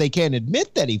 of course, they can't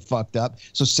admit that he fucked up.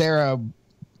 So Sarah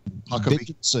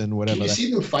Dickinson, whatever. Did you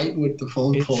see them fighting with the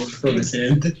phone calls from his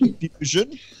hand?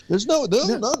 Confusion? There's no,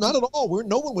 not at all.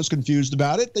 No one was confused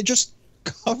about it. They just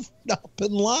covered up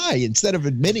and lie instead of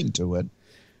admitting to it.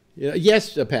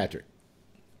 Yes, Patrick.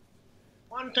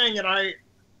 One thing that I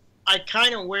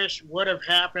kind of wish would have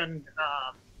happened.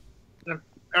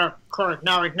 Of course,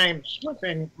 now his name's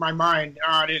slipping my mind.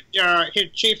 His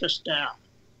chief of staff,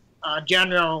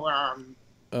 General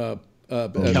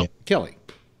Kelly.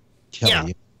 Yeah,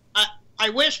 I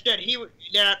wish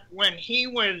that when he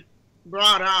was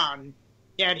brought on,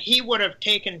 that he would have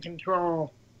taken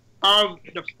control of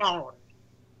the phone,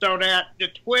 so that the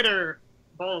Twitter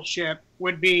bullshit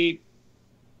would be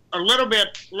a little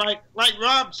bit like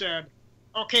Rob said.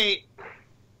 Okay,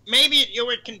 maybe it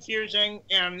was confusing,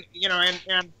 and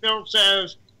and Phil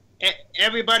says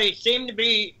everybody seemed to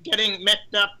be getting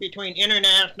mixed up between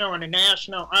international and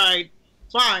national.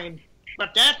 Fine,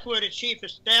 but that's where the chief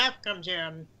of staff comes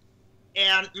in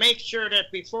and makes sure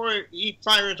that before he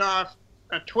fires off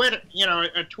a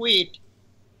tweet,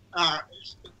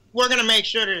 we're going to make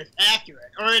sure that it's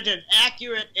accurate, or is it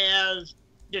accurate as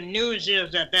the news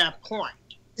is at that point?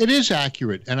 It is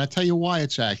accurate, and I tell you why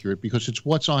it's accurate, because it's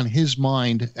what's on his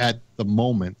mind at the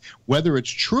moment. Whether it's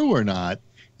true or not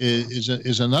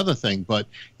is another thing, but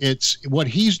it's what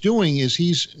he's doing is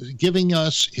he's giving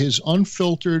us his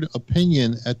unfiltered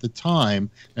opinion at the time,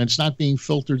 and it's not being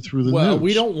filtered through the news. Well,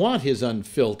 we don't want his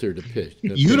unfiltered opinion.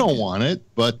 You don't want it,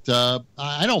 but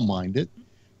I don't mind it.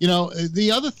 You know,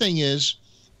 the other thing is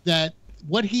that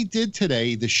what he did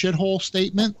today, the shithole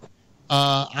statement,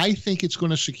 I think it's going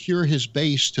to secure his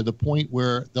base to the point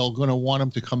where they're going to want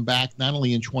him to come back not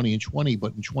only in 2020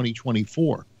 but in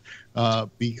 2024,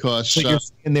 because so you're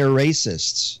saying they're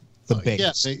racists. The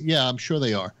base, yeah, I'm sure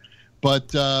they are,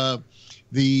 but and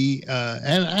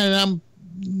I'm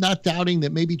not doubting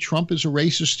that maybe Trump is a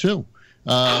racist too.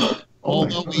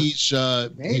 Although he's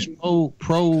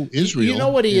pro Israel. You know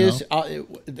what he is,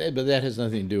 but that has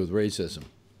nothing to do with racism.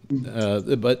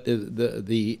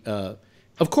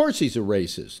 Of course he's a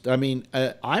racist. I mean,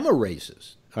 I'm a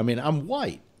racist. I mean, I'm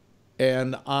white,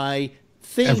 and I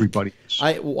think everybody is.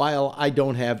 While I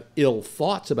don't have ill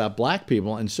thoughts about black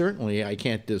people, and certainly I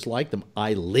can't dislike them,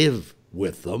 I live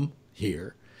with them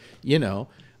here,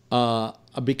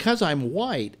 because I'm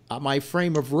white, my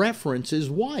frame of reference is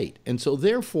white. And so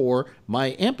therefore,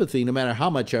 my empathy, no matter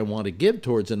how much I want to give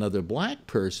towards another black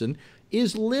person,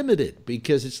 is limited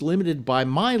because it's limited by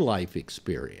my life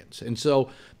experience. And so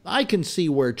I can see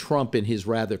where Trump, in his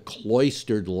rather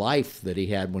cloistered life that he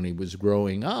had when he was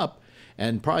growing up,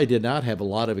 and probably did not have a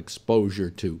lot of exposure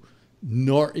to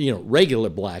regular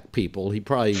black people. He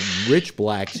probably rich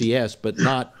blacks, yes, but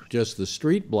not just the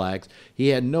street blacks. He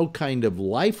had no kind of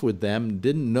life with them,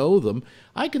 didn't know them.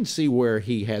 I can see where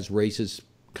he has racist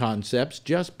concepts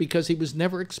just because he was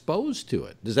never exposed to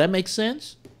it. Does that make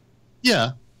sense?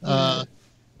 Yeah.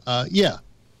 Yeah.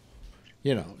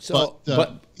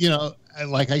 But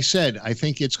like I said, I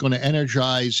think it's going to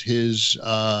energize his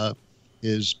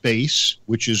base,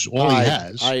 which is all he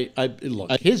has.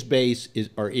 Look, his base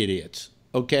are idiots.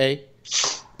 Okay,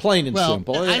 plain and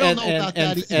simple. I don't know about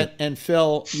that either. And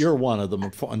Phil, you're one of them,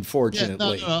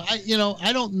 unfortunately. Yeah, no.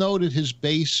 I don't know that his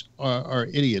base are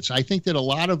idiots. I think that a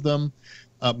lot of them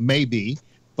may be,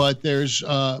 but there's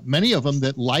many of them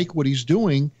that like what he's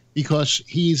doing because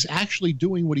he's actually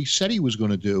doing what he said he was going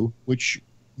to do, which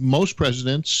most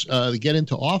presidents get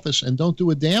into office and don't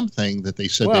do a damn thing that they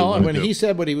said they were going to do. Well, when he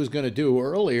said what he was going to do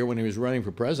earlier when he was running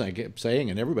for president, I kept saying,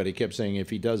 and everybody kept saying, if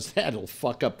he does that, he'll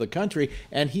fuck up the country.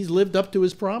 And he's lived up to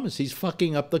his promise. He's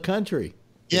fucking up the country.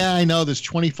 Yeah, I know. There's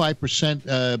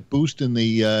 25% boost in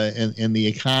the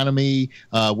economy.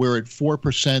 We're at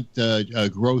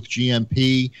 4% growth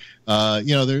GMP.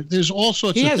 There's all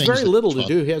sorts of things. He has very little to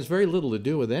do. He has very little to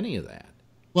do with any of that.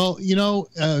 Well,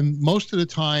 most of the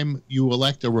time you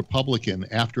elect a Republican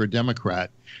after a Democrat,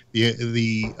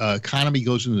 the economy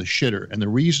goes into the shitter, and the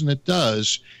reason it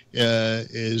does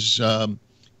is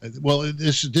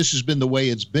this has been the way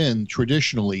it's been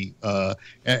traditionally,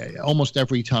 almost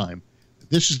every time.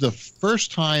 This is the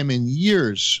first time in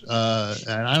years,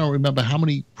 and I don't remember how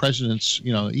many presidents,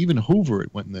 even Hoover,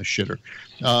 it went in the shitter,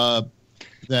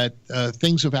 that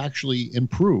things have actually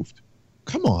improved.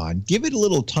 Come on, give it a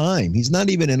little time. He's not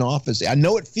even in office. I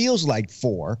know it feels like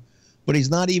 4, but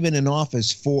he's not even in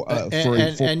office for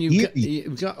and years.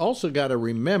 you've also got to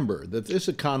remember that this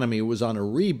economy was on a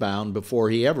rebound before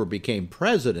he ever became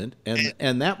president,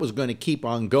 and that was going to keep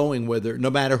on going no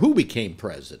matter who became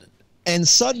president. And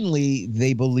suddenly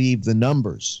they believed the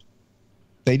numbers.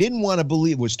 They didn't want to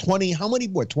believe it was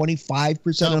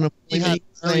 25% unemployment.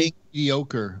 Very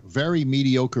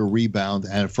mediocre rebound,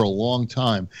 and for a long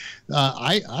time.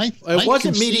 It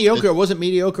wasn't mediocre. It wasn't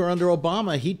mediocre under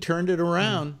Obama. He turned it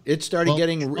around. It started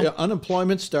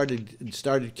unemployment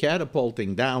started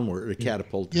catapulting downward.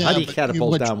 Catapulting. How do you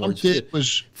catapult downwards? It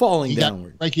was falling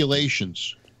downward.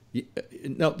 Regulations.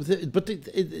 No, but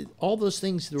all those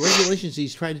things, the regulations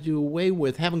he's tried to do away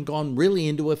with, haven't gone really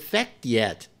into effect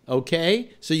yet.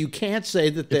 Okay, so you can't say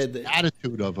that the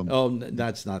attitude of them. Oh,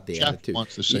 that's not the Jeff attitude.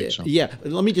 Wants to say something. Yeah,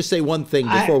 let me just say one thing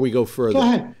before we go further. Go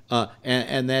ahead.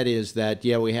 And that is that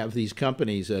we have these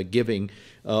companies giving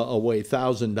away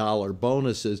 $1,000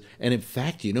 bonuses, and in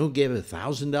fact, who gave a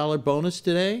 $1,000 bonus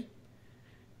today?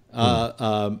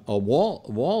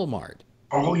 Walmart.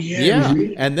 Oh, yeah.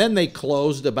 Yeah, and then they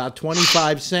closed about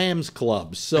 25 Sam's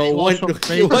Clubs. So what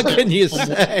can you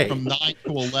say? From 9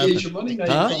 to 11.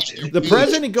 The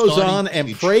president goes on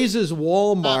and praises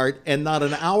Walmart, and not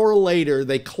an hour later,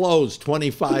 they closed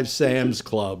 25 Sam's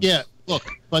Clubs. Yeah, look,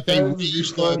 but they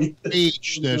raised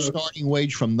the starting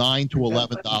wage from $9 to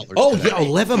 $11. Oh, yeah,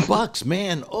 $11,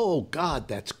 man. Oh, God,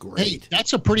 that's great. Hey,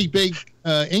 that's a pretty big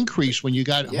increase when you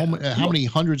got how many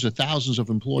hundreds of thousands of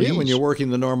employees. Yeah, when you're working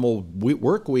the normal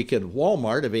work week at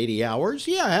Walmart of 80 hours.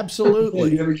 Yeah, absolutely.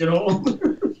 You never get home.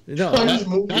 No,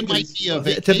 that might be a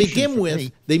vacation. To begin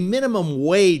with, the minimum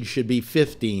wage should be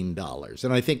 $15,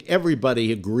 and I think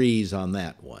everybody agrees on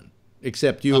that one.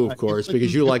 Except you, of course,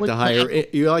 because you like to hire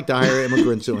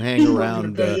immigrants who hang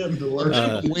around.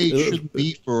 The wage shouldn't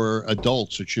be for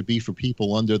adults; it should be for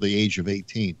people under the age of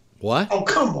 18. What? Oh,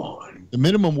 come on! The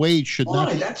minimum wage should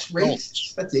not. That's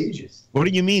racist. That's ageist. What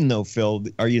do you mean, though, Phil?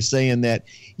 Are you saying that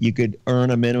you could earn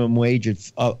a minimum wage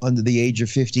under the age of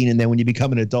 15, and then when you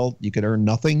become an adult, you could earn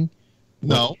nothing?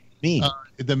 No.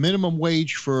 The minimum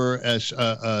wage for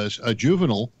a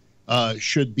juvenile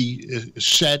should be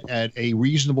set at a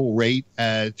reasonable rate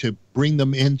to bring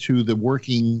them into the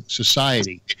working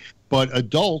society. But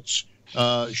adults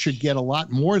should get a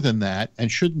lot more than that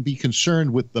and shouldn't be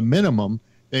concerned with the minimum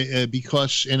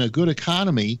because in a good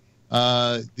economy,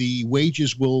 the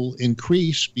wages will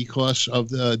increase because of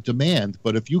the demand.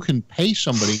 But if you can pay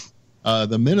somebody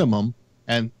the minimum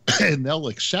and they'll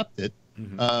accept it,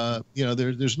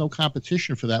 there's no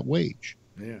competition for that wage.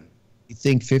 Yeah. You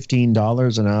think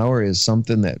 $15 an hour is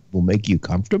something that will make you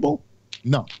comfortable?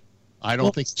 No, I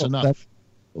don't think it's enough.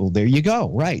 Well, there you go.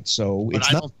 Right. So but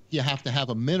I don't think you have to have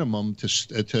a minimum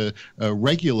to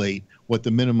regulate what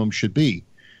the minimum should be.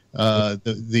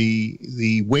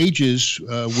 The wages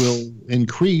will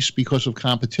increase because of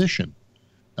competition.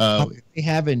 They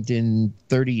haven't in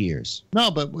 30 years. No,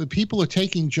 but people are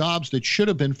taking jobs that should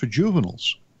have been for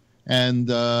juveniles, and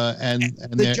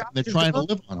they're trying to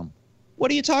live on them. What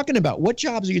are you talking about? What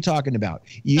jobs are you talking about?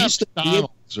 You used to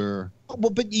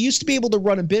but you used to be able to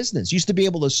run a business. You used to be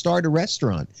able to start a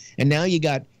restaurant, and now you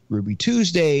got Ruby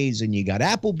Tuesdays, and you got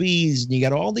Applebee's, and you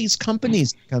got all these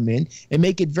companies that come in and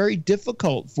make it very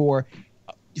difficult for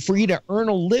you to earn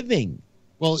a living.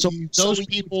 Well, those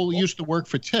people used to work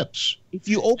for tips. If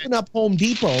you open up Home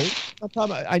Depot,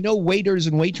 I know waiters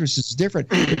and waitresses is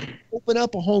different. Open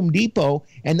up a Home Depot,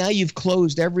 and now you've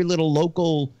closed every little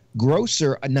local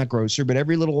not grocer, but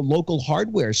every little local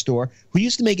hardware store who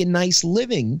used to make a nice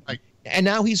living. Right. And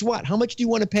now he's what? How much do you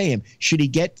want to pay him? Should he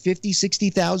get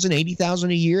 $50,000, $60,000, $80,000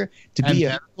 a year to be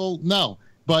No,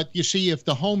 but you see, if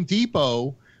the Home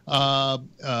Depot,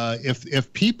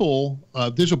 if people,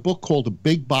 there's a book called The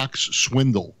Big Box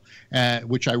Swindle,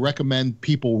 which I recommend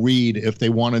people read if they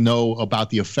want to know about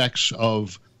the effects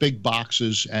of big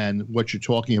boxes and what you're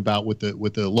talking about with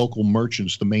the local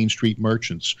merchants, the Main Street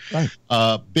merchants. Right.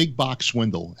 Big Box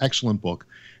Swindle, excellent book.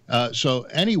 So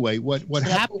anyway, what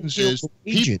happens is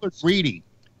people are greedy.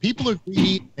 People are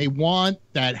greedy. They want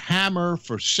that hammer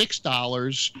for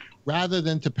 $6 rather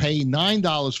than to pay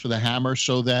 $9 for the hammer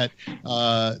so that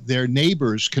their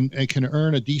neighbors can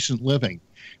earn a decent living.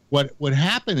 What would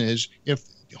happen is if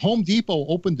Home Depot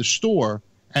opened a store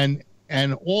and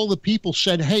all the people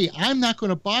said, "Hey, I'm not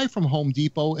going to buy from Home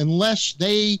Depot unless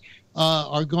they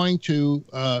are going to,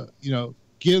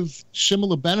 give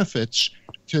similar benefits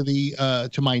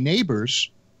to my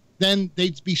neighbors," then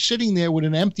they'd be sitting there with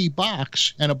an empty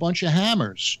box and a bunch of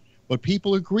hammers. But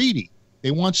people are greedy;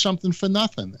 they want something for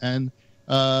nothing, and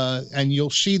you'll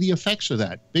see the effects of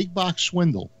that. Big box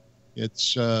swindle.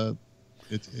 It's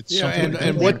It's Yeah, something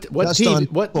and what Just on-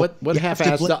 what you have to blame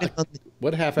half-assed it on the-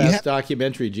 what half-assed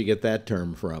documentary did you get that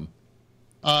term from?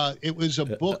 It was a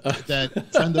book that a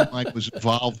friend of mine was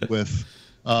involved with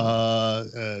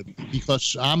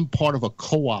because I'm part of a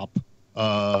co-op.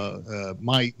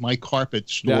 My carpet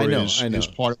store is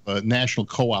part of a national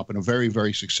co-op and a very,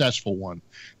 very successful one.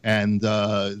 And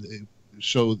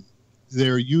so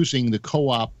they're using the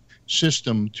co-op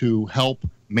system to help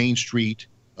Main Street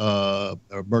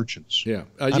merchants. Yeah.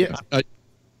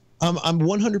 I'm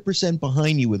 100%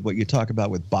 behind you with what you talk about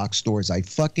with box stores. I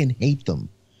fucking hate them.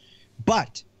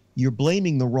 But you're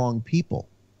blaming the wrong people.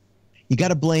 You got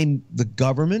to blame the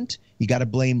government. You got to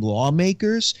blame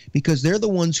lawmakers because they're the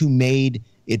ones who made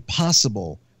it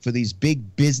possible for these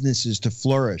big businesses to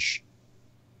flourish.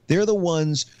 They're the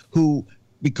ones who,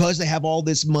 because they have all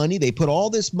this money, they put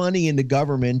all this money into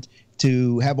government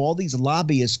to have all these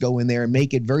lobbyists go in there and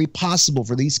make it very possible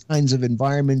for these kinds of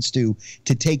environments to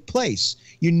take place.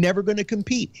 You're never going to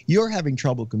compete. You're having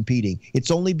trouble competing. It's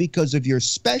only because of your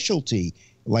specialty,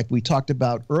 like we talked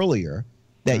about earlier,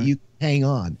 that you hang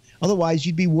on. Otherwise,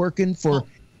 you'd be working a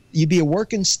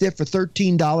working stiff for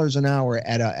 $13 an hour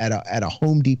at a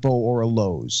Home Depot or a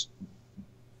Lowe's.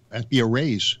 That'd be a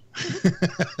raise. I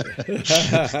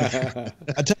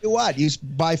tell you what, you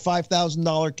buy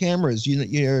 $5,000 cameras,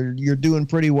 you're doing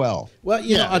pretty well. Well,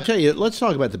 you know, I'll tell you. Let's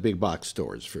talk about the big box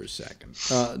stores for a second.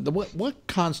 What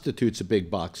constitutes a big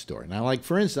box store? Now, like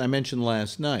for instance, I mentioned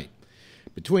last night,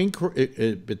 between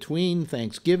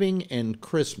Thanksgiving and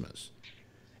Christmas,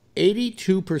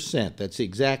 82%. That's the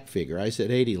exact figure. I said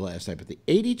 80 last night, but the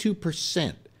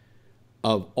 82%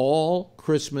 of all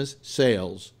Christmas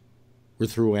sales were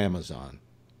through Amazon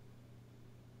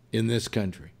in this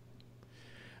country.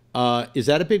 Is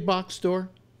that a big box store?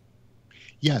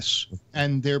 Yes,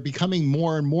 and they're becoming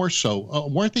more and more so.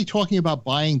 Weren't they talking about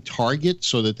buying Target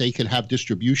so that they could have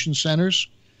distribution centers?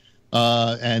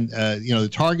 The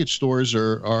Target stores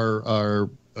are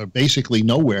basically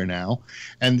nowhere now.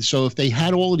 And so if they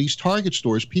had all of these Target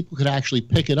stores, people could actually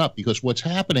pick it up, because what's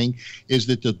happening is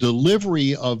that the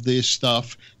delivery of this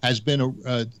stuff has been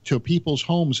to people's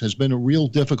homes has been a real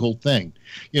difficult thing.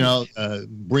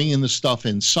 Bringing the stuff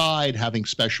inside, having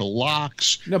special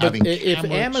locks. No, but if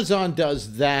cameras. Amazon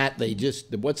does that,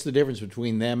 what's the difference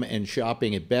between them and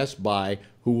shopping at Best Buy,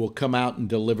 who will come out and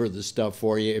deliver the stuff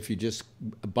for you if you just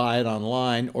buy it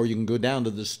online, or you can go down to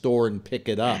the store and pick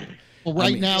it up?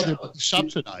 Well, now they're being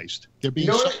subsidized. They're being.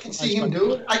 You know what I can see him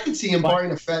doing? I can see him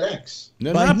buying a FedEx.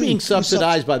 They're not being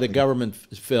subsidized by the government,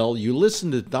 Phil. You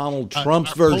listen to Donald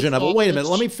Trump's version of it. Wait a minute.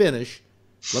 Let me finish.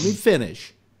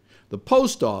 The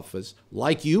post office,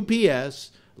 like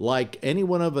UPS, like any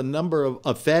one of a number of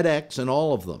FedEx and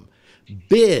all of them,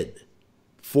 bid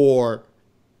for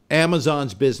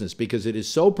Amazon's business because it is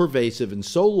so pervasive and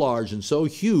so large and so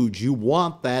huge. You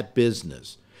want that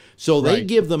business. So they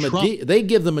give them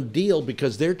a deal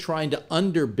because they're trying to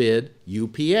underbid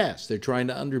UPS. They're trying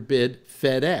to underbid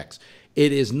FedEx.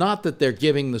 It is not that they're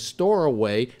giving the store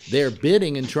away. They're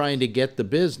bidding and trying to get the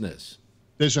business.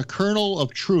 There's a kernel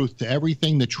of truth to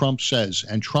everything that Trump says.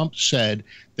 And Trump said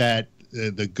that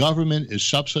the government is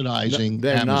subsidizing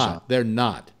Amazon. They're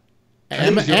not.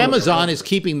 Amazon is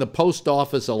keeping the post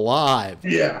office alive.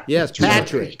 Yeah. Yes,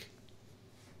 Patrick.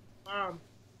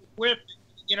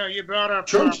 You brought up.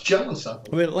 Trump's jealous of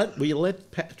him. Will you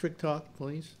let Patrick talk,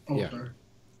 please? Oh, yeah. sorry.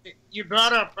 You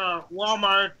brought up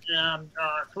Walmart and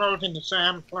closing the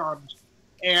Sam Clubs,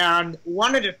 and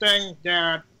one of the things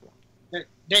that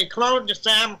they closed the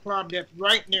Sam Club that's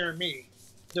right near me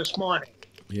this morning.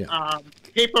 Yeah.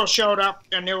 People showed up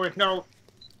and there was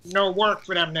no work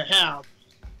for them to have.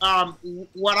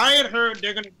 What I had heard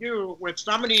they're going to do with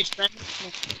some of these things,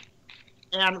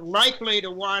 and likely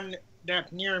the one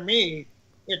that's near me,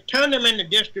 it turned them into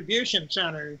distribution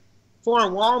centers for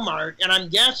Walmart, and I'm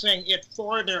guessing it's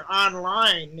for their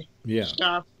online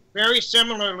stuff, very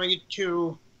similarly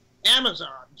to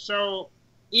Amazon. So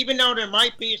even though there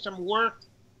might be some work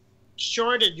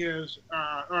shortages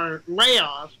or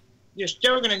layoffs, you're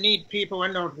still going to need people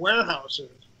in those warehouses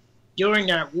doing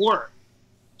that work.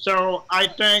 So I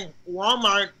think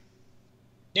Walmart,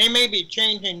 they may be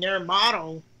changing their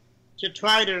model to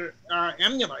try to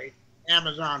emulate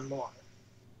Amazon more.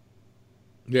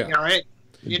 Yeah.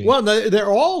 Well, they're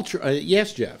all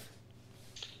yes, Jeff.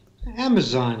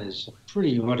 Amazon is a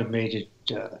pretty automated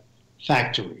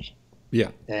factory. Yeah.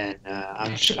 And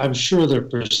I'm sure their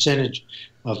percentage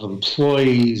of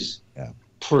employees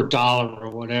per dollar or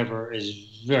whatever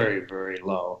is very, very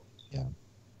low. Yeah.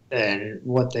 And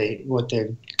what they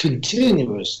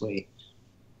continuously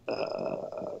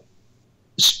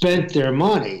spent their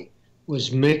money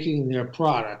was making their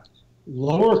product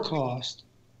lower cost,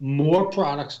 more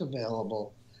products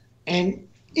available, and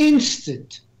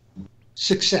instant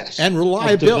success. And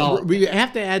reliability. We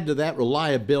have to add to that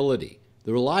reliability.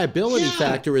 The reliability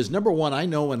factor is number one. I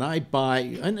know when I buy,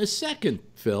 and a second,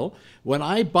 Phil, when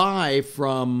I buy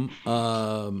from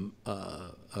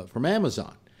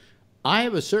Amazon, I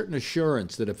have a certain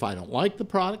assurance that if I don't like the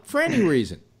product for any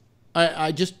reason,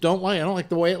 I just don't like. I don't like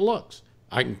the way it looks.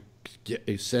 I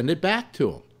can send it back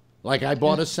to them. Like I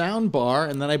bought a sound bar,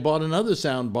 and then I bought another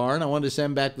sound bar, and I wanted to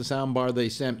send back the sound bar they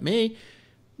sent me.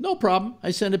 No problem.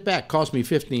 I sent it back. Cost me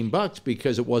 $15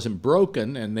 because it wasn't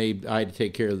broken, and I had to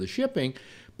take care of the shipping.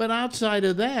 But outside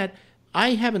of that,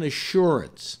 I have an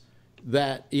assurance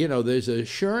that, there's an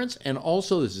assurance, and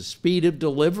also there's a speed of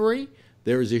delivery.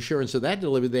 There is assurance of that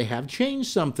delivery. They have changed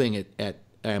something at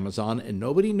Amazon, and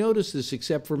nobody noticed this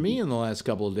except for me in the last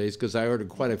couple of days because I ordered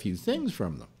quite a few things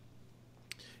from them.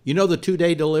 You know the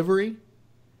 2-day delivery?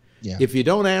 Yeah. If you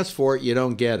don't ask for it, you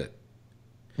don't get it.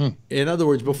 In other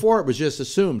words, before it was just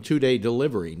assumed 2-day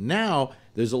delivery. Now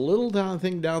there's a little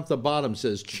thing down at the bottom that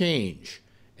says change,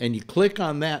 and you click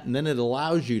on that, and then it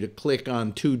allows you to click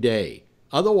on 2-day.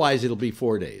 Otherwise, it'll be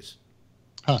 4 days.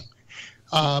 But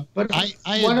what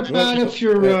about if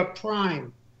you're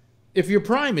Prime? If you're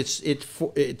Prime, they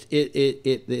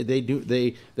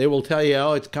will tell you,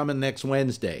 oh, it's coming next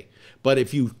Wednesday. But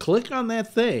if you click on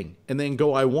that thing and then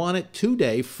go, I want it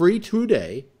 2-day, free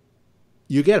 2-day,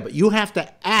 you get it. But you have to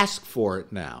ask for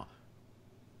it now.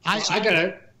 I got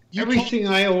it. Everything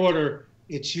I order,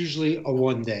 it's usually a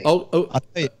 1-day. Oh,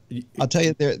 I'll tell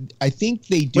you. I think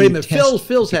they do. Wait a minute.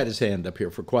 Phil's had his hand up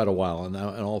here for quite a while, in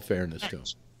all fairness to him.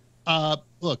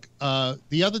 Look,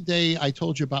 the other day I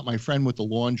told you about my friend with the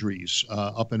laundries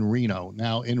up in Reno.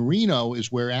 Now, in Reno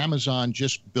is where Amazon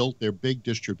just built their big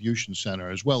distribution center,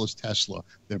 as well as Tesla,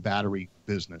 their battery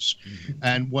business. Mm-hmm.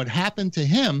 And what happened to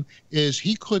him is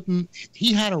he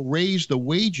had to raise the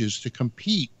wages to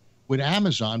compete with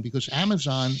Amazon because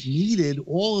Amazon needed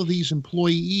all of these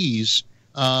employees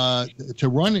to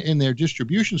run in their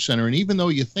distribution center. And even though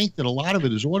you think that a lot of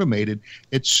it is automated,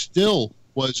 it still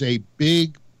was a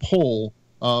big pull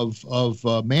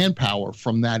of manpower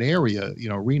from that area.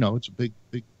 Reno, it's a big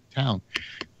town.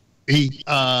 He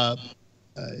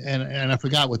and I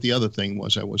forgot what the other thing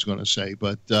was I was going to say,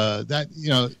 but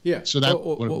yeah. So that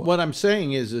what I'm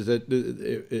saying is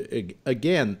that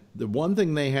again, the one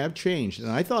thing they have changed,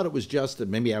 and I thought it was just that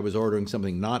maybe I was ordering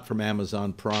something not from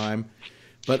Amazon Prime,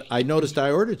 but I noticed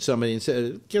I ordered somebody and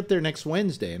said get there next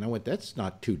Wednesday, and I went, that's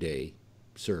not 2-day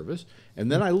service. And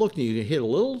then I looked, and you hit a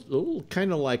little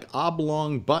kind of like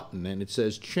oblong button, and it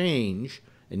says change,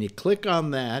 and you click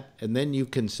on that, and then you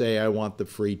can say, I want the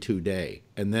free 2-day.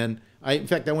 And then, in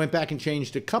fact, I went back and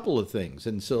changed a couple of things,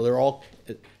 and so they're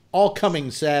all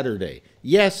coming Saturday.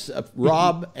 Yes,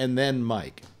 Rob, and then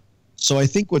Mike. So I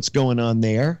think what's going on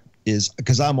there is,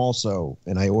 because I'm also,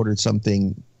 and I ordered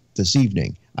something this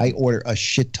evening, I order a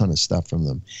shit ton of stuff from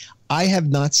them. I have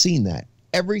not seen that.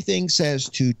 Everything says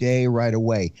 2-day right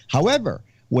away. However,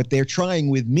 what they're trying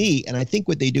with me, and I think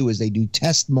what they do is they do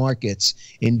test markets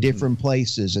in different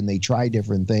places and they try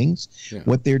different things. Yeah.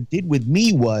 What they did with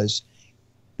me was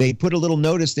they put a little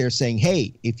notice there saying,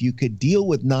 hey, if you could deal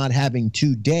with not having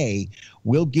 2-day,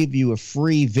 we'll give you a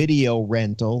free video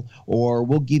rental, or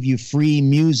we'll give you free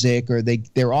music, or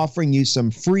they're offering you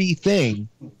some free thing.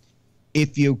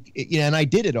 If and I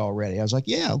did it already. I was like,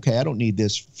 yeah, okay, I don't need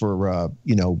this for,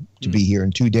 to be here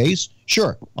in 2 days.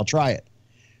 Sure, I'll try it.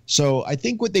 So I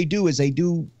think what they do is they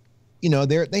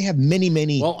have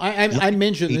many. Well, I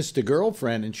mentioned this to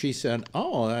girlfriend, and she said,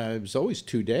 oh, it was always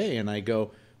 2-day. And I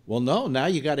go, well, no, now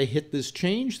you got to hit this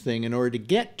change thing in order to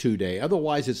get 2-day.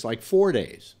 Otherwise, it's like 4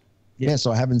 days. Yeah,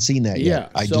 so I haven't seen that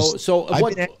yet.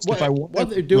 What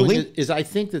they're doing is I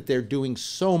think that they're doing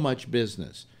so much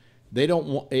business. They don't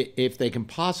want, if they can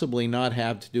possibly not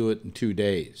have to do it in 2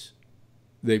 days.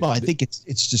 I think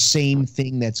it's the same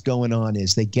thing that's going on.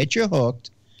 Is they get you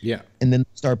hooked, yeah, and then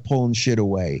start pulling shit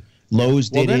away. Lowe's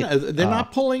did it. They're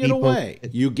not pulling it away.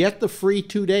 You get the free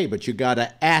 2-day, but you got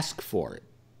to ask for it.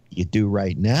 You do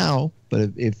right now, but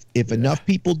if enough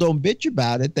people don't bitch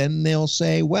about it, then they'll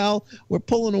say, well, we're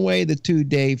pulling away the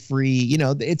 2-day free.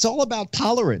 It's all about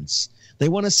tolerance. They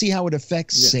want to see how it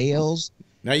affects sales.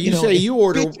 Now you say you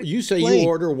order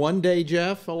 1-day,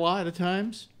 Jeff, a lot of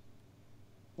times.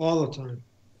 All the time.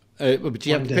 But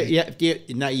you have to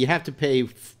pay. Now you have to pay.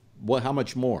 How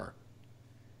much more?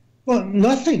 Well,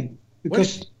 nothing,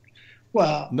 because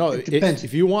no, it depends.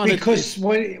 If you want because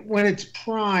when it's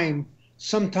Prime,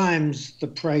 sometimes the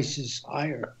price is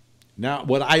higher. Now,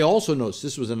 what I also noticed,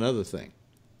 this was another thing.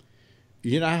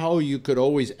 You know how you could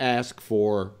always ask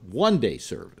for 1-day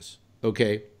service.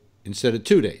 okay, instead of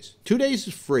 2 days. 2 days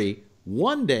is free.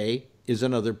 1 day is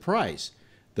another price.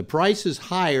 The price is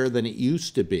higher than it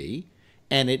used to be,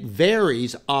 and it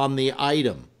varies on the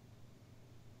item.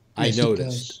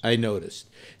 Yes, I noticed.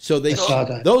 So I saw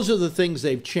that. those are the things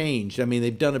they've changed. I mean,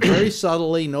 they've done it very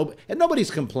subtly. And nobody's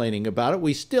complaining about it.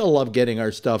 We still love getting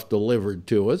our stuff delivered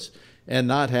to us and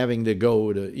not having to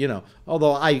go to, you know.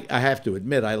 Although I have to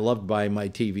admit, I loved buying my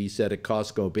TV set at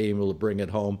Costco, being able to bring it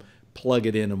home, plug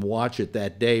it in, and watch it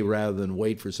that day rather than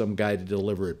wait for some guy to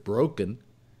deliver it broken,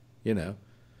 you know.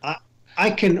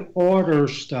 I can order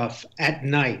stuff at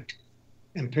night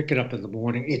and pick it up in the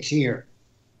morning. It's here.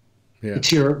 Yeah. It's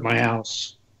here at my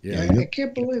house. Yeah. I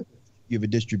can't believe it. You have a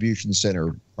distribution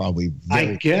center, probably.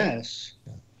 I guess.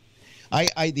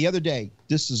 I the other day,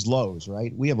 this is Lowe's,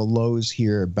 right? We have a Lowe's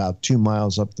here about 2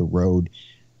 miles up the road,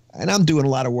 and I'm doing a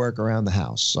lot of work around the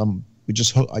house. I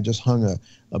just hung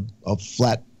a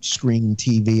flat screen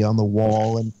TV on the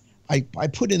wall, and I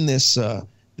put in this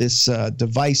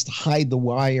device to hide the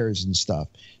wires and stuff.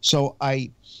 So I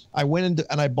went in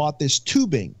and I bought this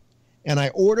tubing. And I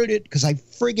ordered it because I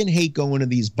friggin' hate going to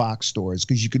these box stores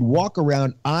because you could walk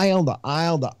around aisle to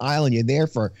aisle to aisle and you're there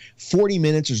for 40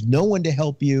 minutes. There's no one to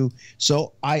help you.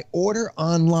 So I order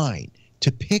online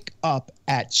to pick up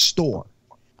at store.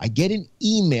 I get an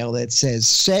email that says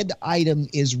said item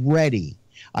is ready.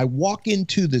 I walk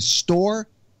into the store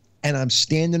and I'm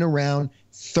standing around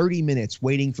 30 minutes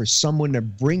waiting for someone to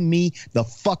bring me the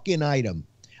fucking item.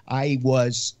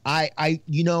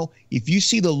 You know, if you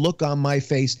see the look on my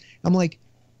face, I'm like,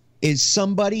 is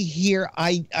somebody here?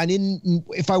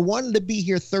 If I wanted to be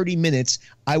here 30 minutes,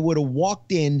 I would have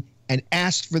walked in and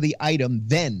asked for the item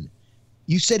then.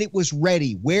 You said it was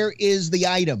ready. Where is the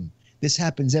item? This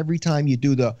happens every time you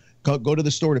do go to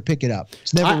the store to pick it up.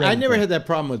 It's never ready. I never had that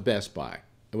problem with Best Buy.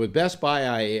 With Best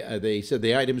Buy, they said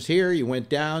the item's here. You went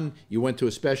down, you went to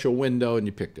a special window, and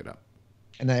you picked it up.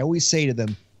 And I always say to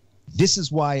them, this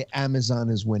is why Amazon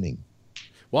is winning.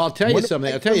 Well, I'll tell you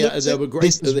something. I'll tell you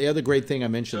the other great thing I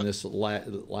mentioned this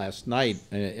last night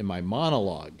in my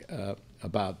monologue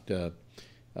about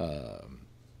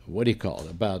what do you call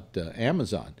it? About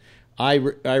Amazon. I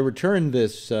returned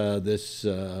this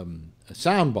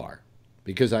sound bar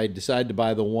because I decided to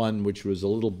buy the one which was a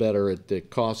little better at the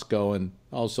Costco, and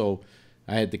also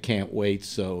I had the can't wait.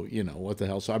 So you know what the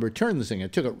hell. So I returned this thing. I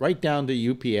took it right down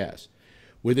to UPS.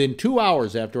 Within 2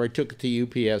 hours after I took it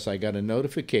to UPS, I got a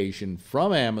notification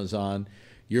from Amazon,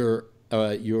 your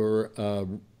what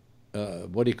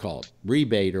do you call it,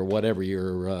 rebate or whatever,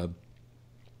 your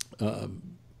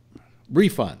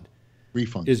refund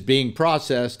is being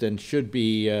processed and should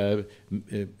be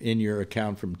in your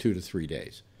account from 2 to 3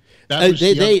 days.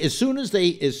 As soon as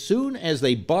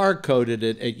they barcoded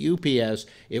it at UPS,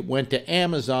 it went to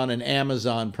Amazon and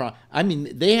Amazon. I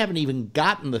mean, they haven't even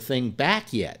gotten the thing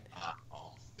back yet.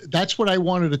 That's what I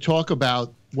wanted to talk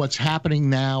about, what's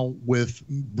happening now with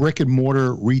brick and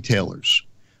mortar retailers.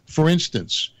 For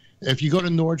instance, if you go to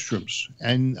Nordstrom's,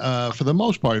 and for the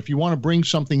most part, if you want to bring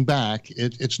something back,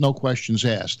 it's no questions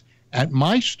asked. At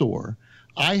my store,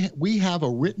 we have a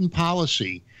written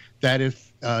policy that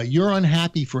if you're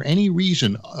unhappy for any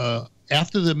reason,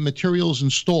 after the material's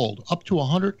installed, up to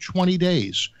 120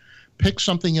 days, pick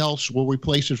something else, we'll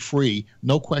replace it free,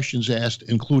 no questions asked,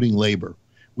 including labor.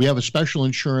 We have a special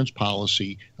insurance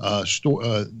policy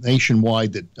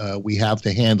nationwide that we have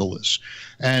to handle this.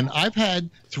 And I've had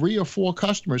 3 or 4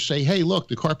 customers say, hey, look,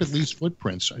 the carpet leaves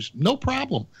footprints. I said, no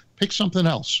problem. Pick something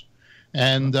else.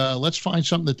 And let's find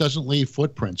something that doesn't leave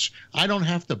footprints. I don't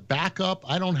have to back up.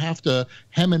 I don't have to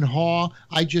hem and haw.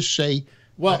 I just say,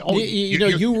 well,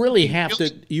 you really have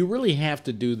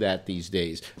to do that these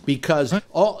days because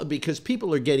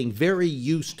people are getting very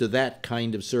used to that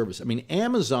kind of service. I mean,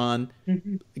 Amazon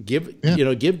give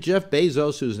Jeff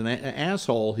Bezos, who's an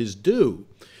asshole, his due.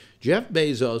 Jeff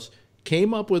Bezos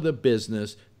came up with a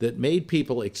business that made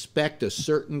people expect a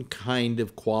certain kind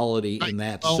of quality in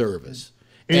that service.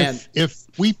 If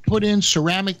we put in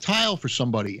ceramic tile for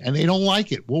somebody and they don't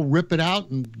like it, we'll rip it out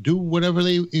and do whatever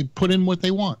they put in what they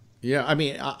want. Yeah, I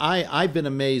mean, I've been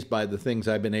amazed by the things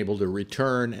I've been able to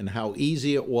return and how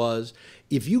easy it was.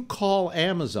 If you call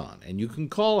Amazon, and you can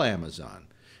call Amazon,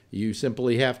 you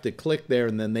simply have to click there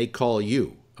and then they call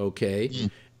you, okay?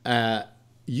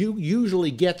 You usually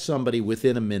get somebody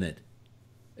within a minute.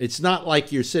 It's not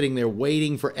like you're sitting there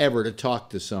waiting forever to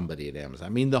talk to somebody at Amazon. I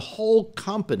mean, the whole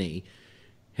company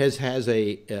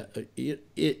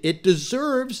it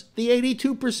deserves the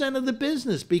 82% of the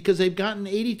business because they've gotten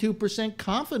 82%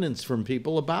 confidence from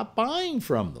people about buying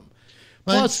from them.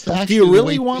 Plus, That's do you actually the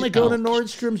really way want to go to PayPal-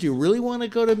 Nordstrom's? You really want to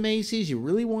go to Macy's? You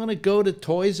really want to go to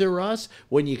Toys R Us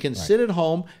when you can sit at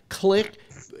home, click,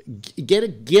 get a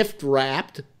gift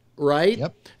wrapped, right?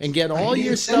 Yep. And get all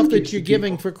your stuff that you're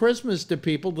giving for Christmas to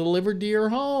people delivered to your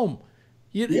home.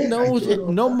 You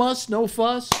no muss, no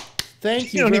fuss.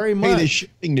 Thank you very much. Pay the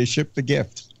shipping to ship the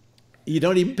gift. You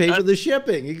don't even pay for the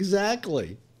shipping.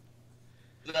 Exactly.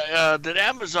 That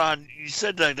Amazon, you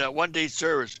said like that 1 day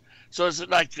service. So is it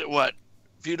like what,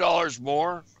 a few dollars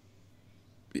more?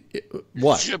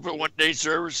 What? Ship it 1 day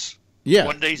service. Yeah.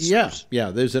 1 day service. Yeah.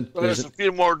 There's a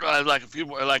few more, like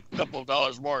a couple of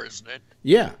dollars more, isn't it?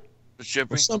 Yeah. The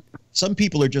shipping. Well, some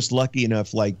people are just lucky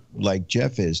enough, like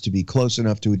Jeff is, to be close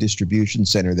enough to a distribution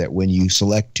center that when you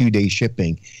select 2 day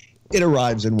shipping, it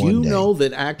arrives in 1 day. Do you know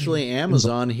that actually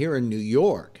Amazon here in New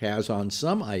York has on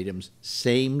some items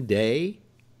same day?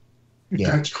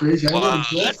 Yeah. That's crazy. I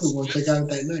got a draft for once. I got it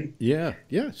that night. Yeah.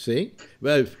 See?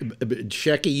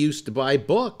 Shecky used to buy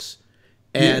books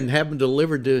and have them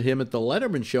delivered to him at the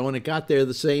Letterman show, and it got there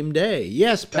the same day.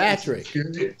 Yes, Patrick. You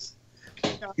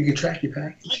can track your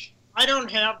package. I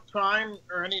don't have Prime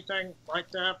or anything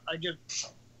like that. I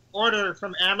just order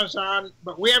from Amazon,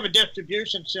 but we have a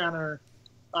distribution center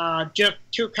just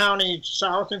 2 counties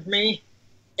south of me,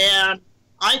 and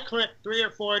I click 3 or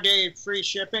 4 day free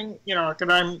shipping, because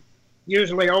I'm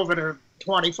usually over to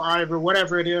 25 or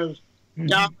whatever it is.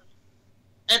 And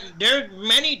there's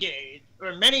many days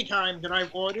or many times that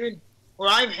I've ordered where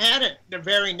I've had it the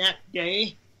very next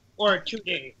day or 2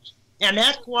 days. And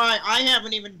that's why I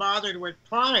haven't even bothered with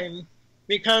Prime,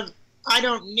 because I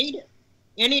don't need it.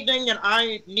 Anything that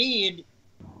I need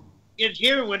is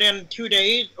here within 2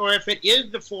 days, or if it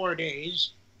is the 4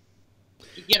 days,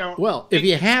 Well, if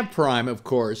you have Prime, of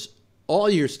course, all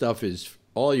your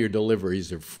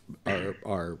deliveries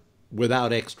are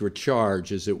without extra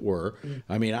charge, as it were.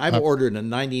 I mean, I've ordered a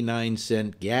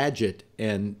 99-cent gadget,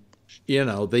 and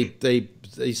they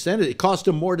send it. It cost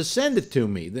them more to send it to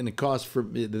me than it cost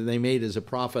than they made as a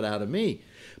profit out of me.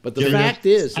 But the fact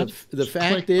is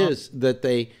that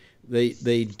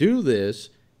they do this.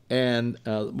 And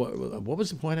what was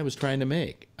the point I was trying to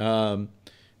make?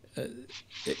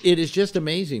 It is just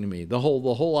amazing to me. The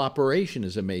whole operation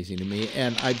is amazing to me,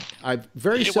 and I've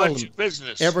very seldom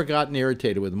ever gotten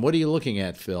irritated with them. What are you looking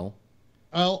at, Phil?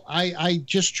 Well, I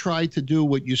just tried to do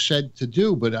what you said to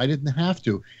do, but I didn't have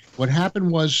to. What happened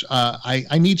was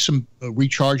I need some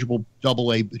rechargeable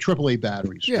AAA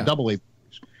batteries, AA batteries.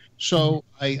 So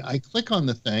I click on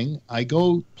the thing. I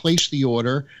go place the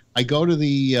order. I go to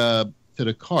the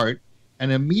cart,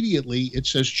 and immediately it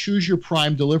says choose your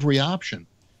Prime delivery option.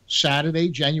 Saturday,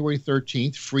 January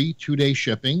 13th, free 2 day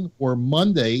shipping, or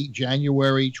Monday,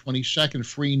 January 22nd,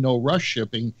 free no rush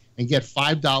shipping, and get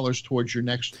 $5 towards your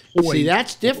next toy. See,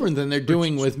 that's different than they're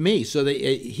doing with me. So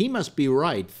he must be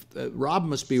right. Rob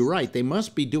must be right. They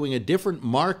must be doing a different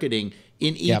marketing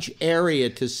in each area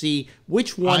to see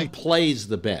which one plays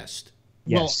the best.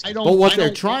 Yes. Well, but what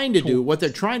they're trying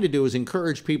to do is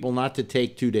encourage people not to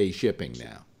take 2 day shipping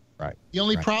now. Right. The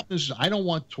only problem is I don't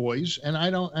want toys, and I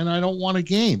don't want a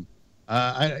game.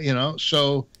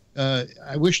 So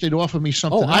I wish they'd offer me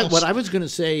something else. What I was going to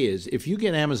say is, if you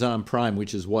get Amazon Prime,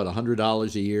 which is what,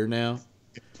 $100 a year now,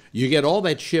 you get all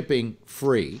that shipping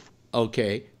free.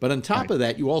 Okay, but on top of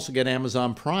that, you also get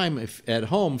Amazon Prime at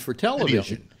home for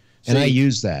television. And I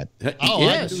use that.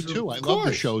 Yes, I do too. I love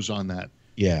the shows on that.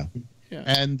 Yeah.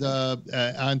 And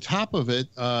on top of it,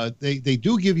 they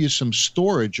do give you some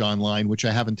storage online, which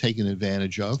I haven't taken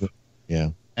advantage of. Yeah.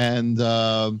 And,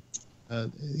 I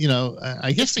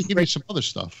guess they give you some other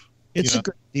stuff. It's a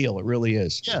good deal. It really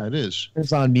is. Yeah, it is.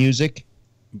 It's on music.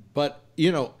 But,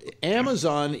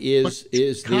 Amazon is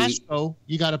Costco,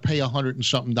 you got to pay $100 and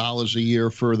something a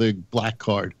year for the black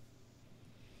card.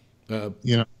 I thought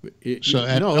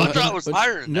it was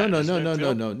higher than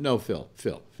that. No, Phil.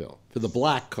 For the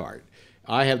black card.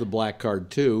 I have the black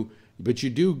card too, but you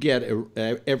do get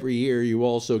every year. You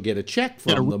also get a check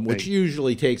from them, which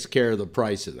usually takes care of the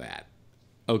price of that.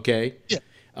 Okay.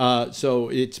 Yeah. So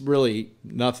it's really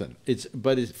nothing.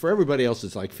 But for everybody else,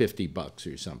 it's like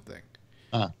 $50 or something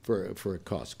for a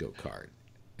Costco card,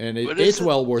 and it's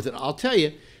well worth it. I'll tell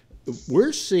you,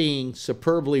 we're seeing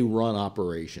superbly run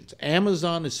operations.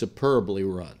 Amazon is superbly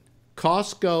run.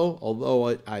 Costco,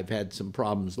 although I've had some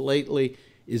problems lately,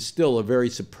 is still a very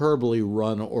superbly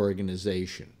run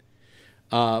organization.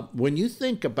 When you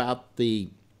think about the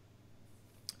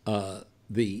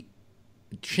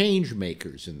change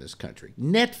makers in this country,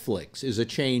 Netflix is a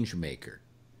change maker.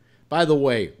 By the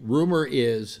way, rumor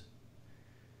is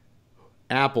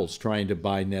Apple's trying to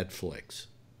buy Netflix.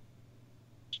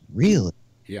 Really?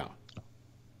 Yeah.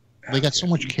 They got so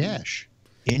much cash.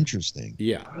 Interesting.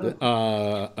 Yeah.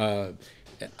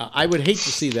 I would hate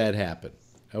to see that happen.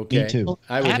 Okay. Me too. Well,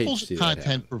 I would hate to Apple's see a that happen.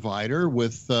 content provider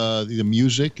with the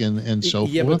music and so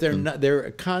Yeah, forth. but they're and- not. They're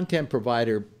a content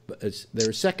provider.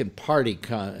 They're a second-party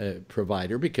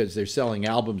provider because they're selling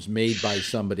albums made by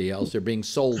somebody else. They're being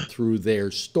sold through their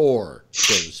store,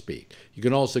 so to speak. You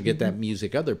can also get that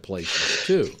music other places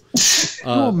too.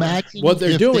 imagine What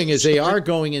they're if doing they is they start- are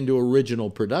going into original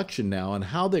production now, and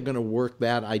how they're going to work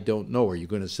that, I don't know. Are you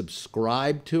going to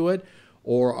subscribe to it,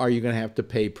 or are you going to have to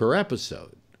pay per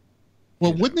episode?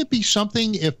 Well, wouldn't it be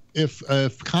something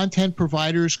if content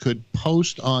providers could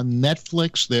post on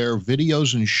Netflix their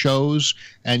videos and shows,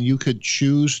 and you could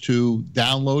choose to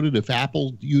download it? If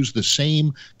Apple used the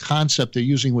same concept they're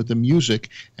using with the music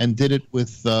and did it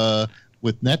with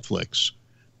Netflix,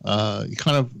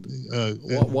 kind of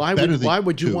Why better would than why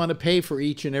would you YouTube. want to pay for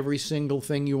each and every single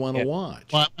thing you want to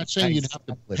watch? Well, I'm not saying you'd have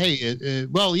to pay it.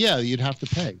 Well, yeah, you'd have to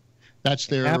pay. That's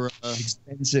their.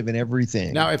 Expensive and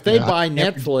everything. Now, if they buy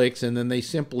Netflix and then they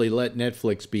simply let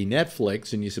Netflix be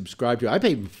Netflix and you subscribe to it,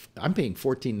 I'm paying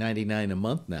 $14.99 a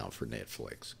month now for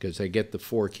Netflix because I get the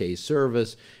 4K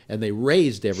service and they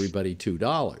raised everybody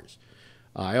 $2.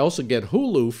 I also get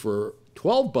Hulu for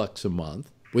 $12 a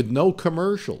month with no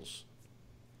commercials.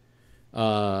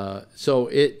 So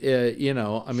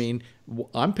I mean,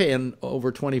 I'm paying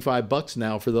over $25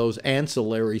 now for those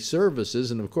ancillary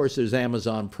services, and of course there's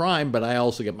Amazon Prime, but I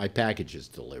also get my packages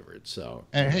delivered. So,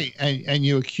 And hey, and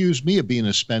you accuse me of being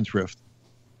a spendthrift.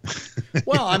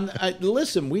 well,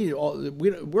 listen, we're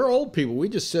old people. We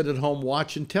just sit at home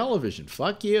watching television.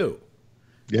 Fuck you.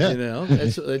 Yeah, You know,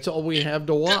 that's all we have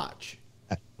to watch.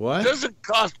 What? Doesn't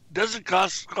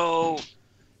Costco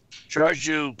charge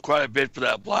you quite a bit for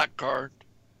that black card?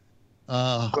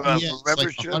 Yeah, it's like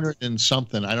membership? 100 and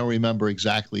something. I don't remember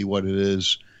exactly what it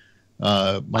is.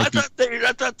 I Might be,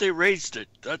 thought they raised it.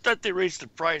 I thought they raised the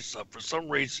price up for some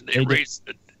reason. They They did. raised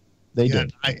it. They yeah,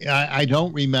 did. I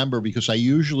don't remember because I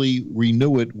usually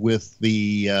renew it with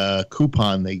the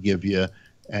coupon they give you,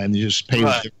 and you just pay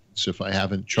Right. the difference if I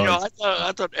haven't You know, charged.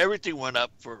 I thought everything went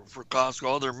up for Costco.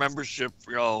 All their membership,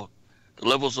 the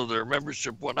levels of their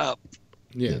membership went up.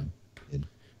 Yeah.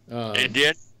 And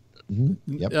then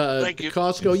Yep. Thank you.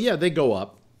 Costco, yeah, they go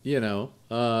up, but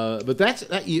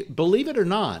believe it or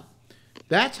not,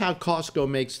 that's how Costco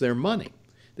makes their money.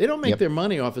 They don't make Yep. their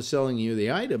money off of selling you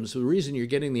the items. The reason you're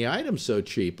getting the items so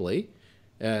cheaply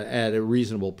at a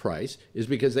reasonable price is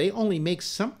because they only make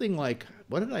something like,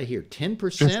 what did I hear,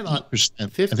 10% on 15%. I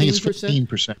think it's 15%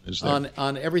 15% is there.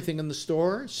 on everything in the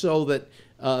store, so that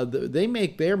they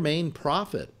make their main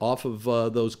profit off of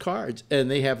those cards, and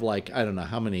they have like, I don't know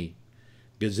how many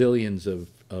gazillions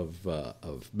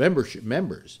of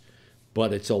members,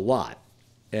 but it's a lot,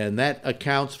 and that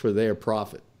accounts for their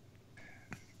profit.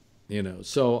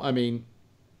 So I mean,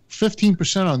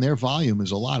 15% on their volume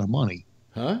is a lot of money.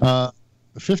 huh?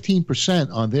 15%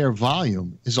 on their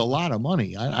volume is a lot of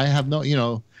money. I have no,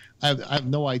 I have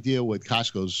no idea what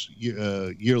Costco's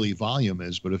yearly volume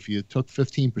is, but if you took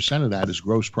 15% of that as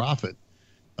gross profit,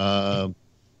 I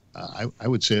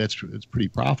would say it's pretty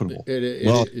profitable. It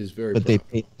is very. But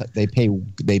profitable.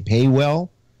 they pay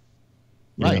well.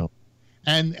 you Right. know.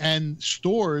 And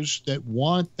stores that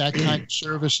want that kind of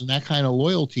service and that kind of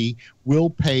loyalty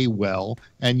will pay well,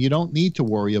 and you don't need to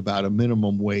worry about a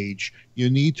minimum wage.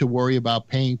 You need to worry about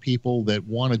paying people that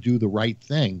want to do the right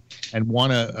thing and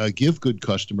want to give good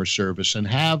customer service and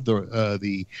have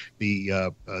the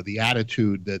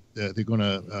attitude that they're going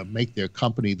to make their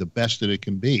company the best that it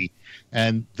can be,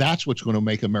 and that's what's going to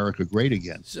make America great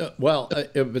again. So,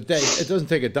 but it doesn't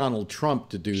take a Donald Trump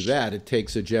to do that. It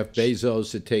takes a Jeff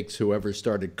Bezos. It takes whoever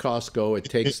started Costco. It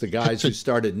takes the guys who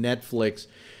started Netflix.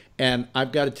 And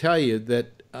I've got to tell you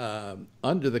that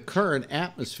under the current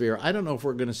atmosphere, I don't know if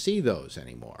we're going to see those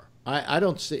anymore. I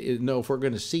don't know if we're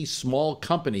going to see small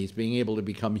companies being able to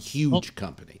become huge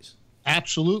companies.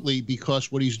 Absolutely,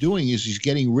 because what he's doing is he's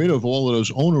getting rid of all of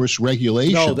those onerous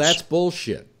regulations. No, that's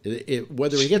bullshit.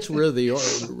 Whether he gets rid of the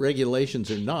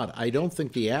regulations or not, I don't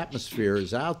think the atmosphere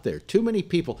is out there. Too many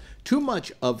people, too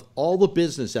much of all the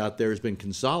business out there has been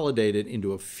consolidated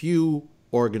into a few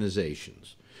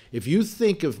organizations. If you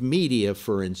think of media,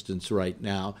 for instance, right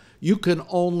now, you can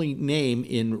only name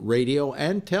in radio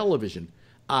and television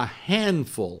a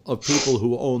handful of people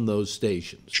who own those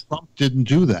stations. Trump didn't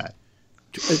do that.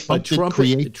 But Trump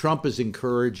is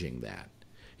encouraging that.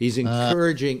 He's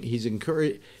encouraging.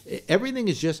 Everything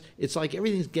is just. It's like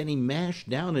everything's getting mashed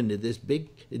down into this big.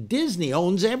 Disney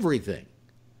owns everything.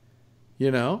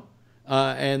 And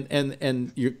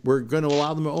we're going to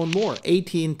allow them to own more.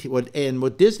 AT&T,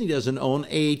 what Disney doesn't own,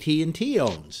 AT&T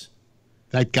owns.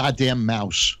 That goddamn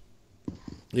mouse.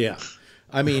 Yeah.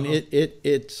 I mean,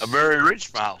 it's a very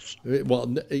rich mouse.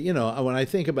 Well, you know, when I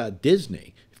think about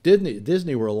Disney, if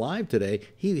Disney were alive today,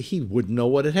 he wouldn't know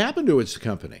what had happened to his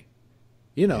company.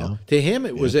 You know, to him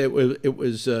it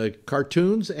was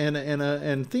cartoons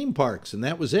and theme parks, and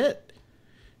that was it.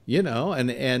 You know, and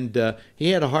he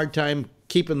had a hard time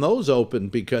keeping those open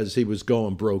because he was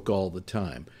going broke all the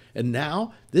time. And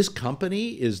now this company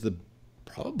is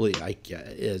probably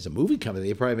as a movie company,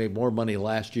 they probably made more money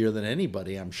last year than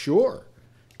anybody, I'm sure.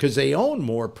 Because they own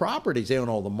more properties. They own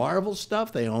all the Marvel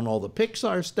stuff. They own all the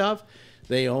Pixar stuff.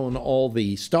 They own all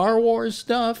the Star Wars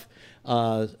stuff.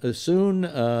 Soon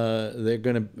they're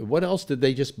going to... What else did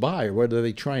they just buy? Or what are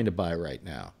they trying to buy right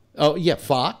now? Oh, yeah,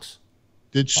 Fox.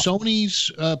 Did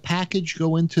Sony's package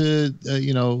go into,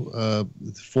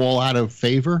 fall out of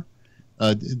favor?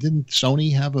 Didn't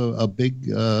Sony have a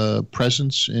big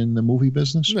presence in the movie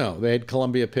business? No, they had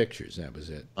Columbia Pictures. That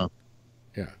was it. Oh.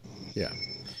 Yeah.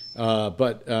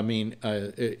 But I mean,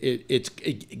 it's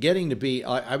getting to be.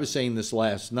 I was saying this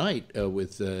last night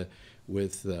with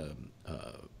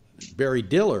Barry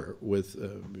Diller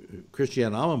with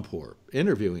Christiane Amanpour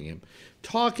interviewing him,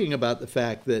 talking about the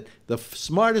fact that the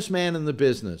smartest man in the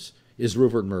business is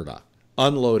Rupert Murdoch,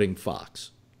 unloading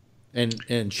Fox,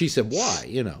 and she said, why?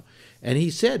 You know, and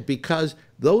he said because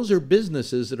those are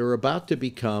businesses that are about to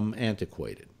become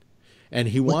antiquated. And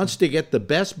he wants to get the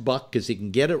best buck because he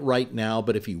can get it right now.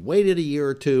 But if he waited a year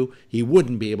or two, he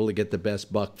wouldn't be able to get the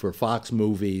best buck for Fox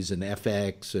Movies and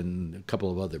FX and a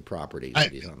couple of other properties.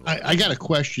 I got a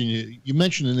question. You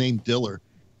mentioned the name Diller.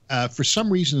 For some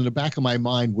reason, in the back of my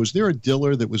mind, was there a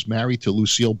Diller that was married to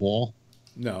Lucille Ball?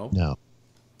 No.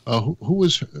 Who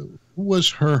was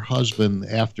her husband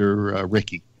after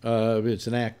Ricky? It's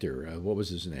an actor. What was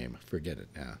his name? I forget it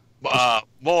now.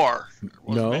 Moore.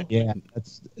 No.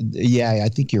 I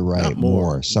think you're right.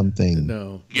 Moore. Something.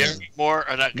 No. Gary Moore,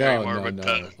 or not Gary Moore,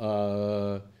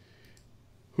 but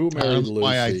who married Lucy?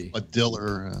 Why I thought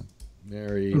Diller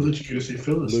married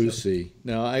Phyllis. Lucy.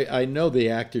 No, I know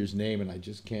the actor's name and I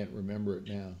just can't remember it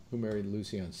now. Who married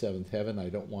Lucy on Seventh Heaven? I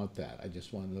don't want that. I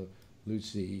just want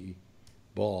Lucy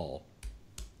Ball.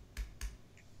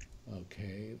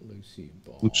 Okay, Lucy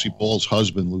Ball. Lucy Ball's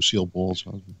husband, Lucille Ball's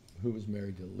husband. Who was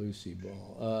married to Lucy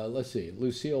Ball? Let's see.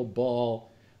 Lucille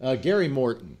Ball. Gary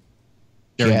Morton.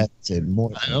 That's it.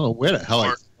 Morton. I don't know where the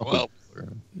hell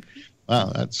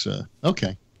Wow, that's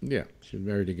okay. Yeah, she was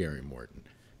married to Gary Morton.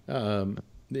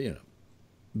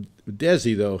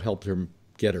 Desi, though, helped her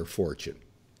get her fortune.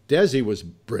 Desi was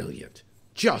brilliant.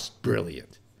 Just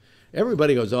brilliant.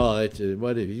 Everybody goes, oh,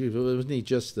 wasn't he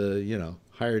just the,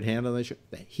 hired hand on the show?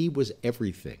 He was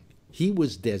everything. He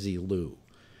was Desi Lou.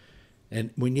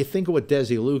 And when you think of what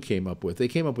Desi Lou came up with, they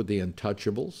came up with the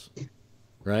Untouchables,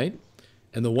 right?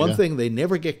 And the one thing they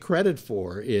never get credit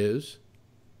for is,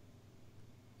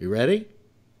 you ready?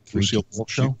 Lucille Ball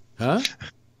Show? Huh?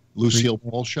 Lucille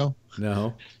Ball Show?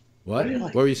 No. What?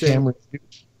 What were you saying?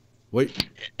 Wait.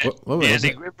 What was Andy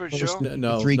it? Griffith Show?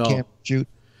 No. Camera shoot.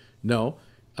 No.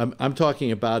 I'm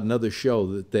talking about another show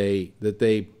that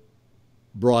they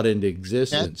brought into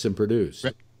existence and produced.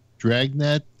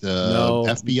 Dragnet, no,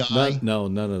 FBI. No,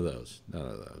 none of those.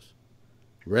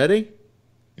 Ready?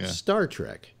 Yeah. Star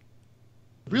Trek.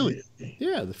 Really?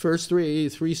 Yeah, the first three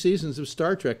seasons of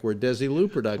Star Trek were Desi Lou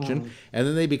production, and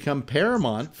then they become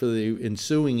Paramount for the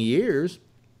ensuing years.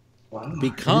 Wow.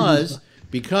 Because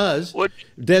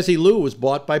Desi Lou was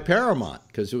bought by Paramount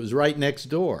because it was right next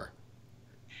door.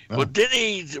 Well, didn't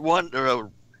he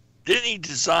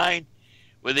design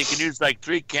where they can use like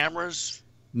 3 cameras?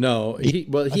 No, he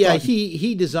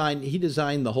designed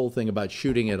the whole thing about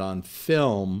shooting it on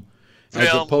film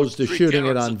as opposed to shooting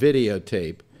it on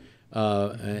videotape.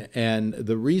 And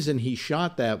the reason he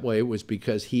shot that way was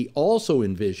because he also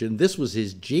envisioned, this was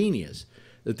his genius,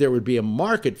 that there would be a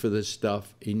market for this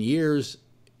stuff in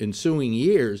ensuing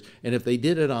years, and if they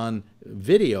did it on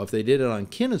video, if they did it on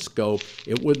kinescope,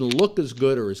 it wouldn't look as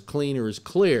good or as clean or as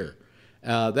clear.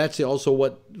 That's also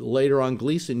what later on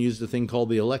Gleason used a thing called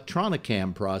the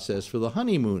electronicam process for the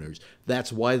Honeymooners.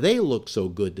 That's why they look so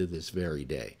good to this very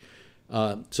day.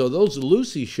 So those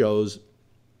Lucy shows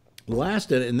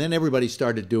lasted, and then everybody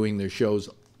started doing their shows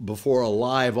before a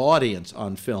live audience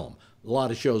on film. A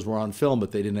lot of shows were on film,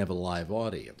 but they didn't have a live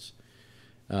audience.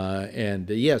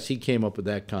 Yes, he came up with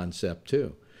that concept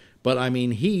too. But I mean,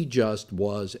 he just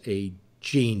was a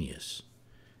genius.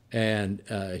 And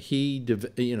Desi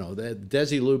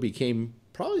Lou became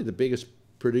probably the biggest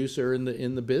producer in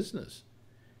the business,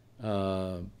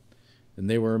 and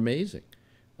they were amazing.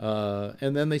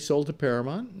 And then they sold to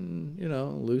Paramount,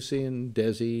 and Lucy and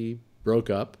Desi broke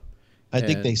up, I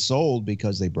think they sold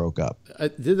because they broke up.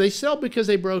 Did they sell because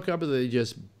they broke up, or did they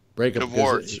just break up?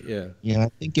 Divorce. Yeah,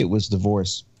 I think it was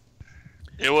divorce.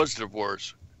 It was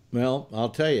divorce. Well, I'll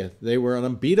tell you, they were an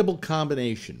unbeatable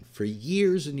combination for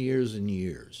years and years and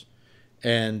years,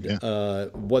 and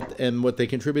what they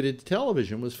contributed to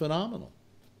television was phenomenal.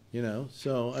 You know,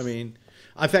 so I mean,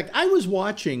 in fact, I was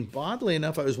watching. Oddly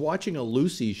enough, I was watching a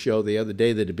Lucy show the other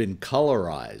day that had been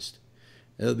colorized.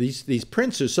 These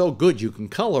prints are so good you can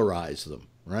colorize them,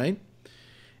 right?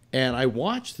 And I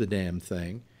watched the damn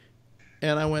thing,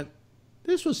 and I went,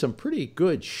 "This was some pretty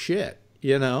good shit."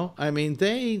 You know, I mean,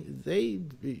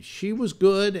 she was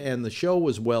good, and the show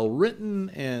was well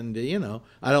written, and you know,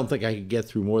 I don't think I could get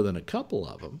through more than a couple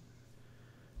of them.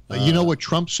 You know what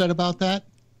Trump said about that?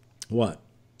 What?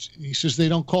 He says they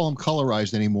don't call them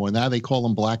colorized anymore. Now they call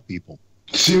them black people.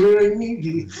 See what I mean?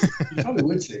 He probably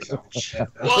would say something.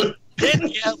 Well,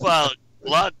 didn't you have a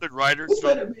lot of good writers?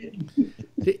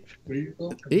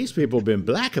 These people have been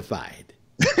blackified.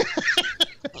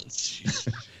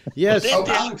 Yes. Oh,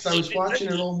 Alex, I was watching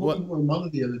an old movie with my mother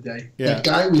the other day. Yeah. That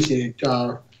guy was in it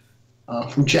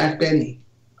from Jack Benny.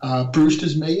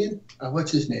 Brewster's Million.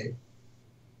 What's his name?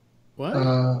 What?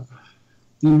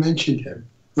 You mentioned him.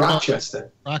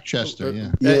 Rochester. Rochester,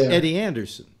 yeah. Eddie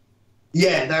Anderson.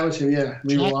 Yeah, that was him, yeah.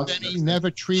 Jack Benny never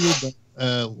treated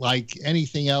them like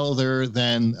anything other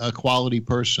than a quality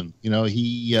person. You know,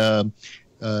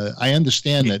 I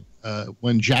understand that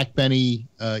when Jack Benny,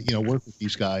 worked with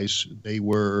these guys, they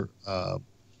were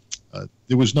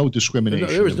there was no discrimination.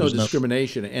 There was no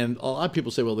discrimination, and a lot of people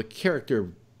say, well, the character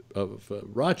of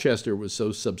Rochester was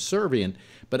so subservient,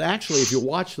 but actually, if you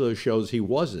watch those shows, he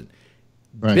wasn't.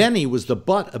 Right. Benny was the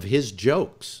butt of his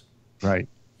jokes. Right.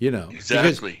 You know,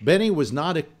 exactly. Because Benny was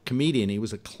not a comedian; he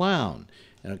was a clown.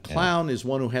 And a clown is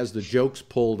one who has the jokes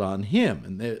pulled on him.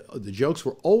 And the jokes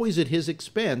were always at his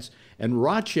expense. And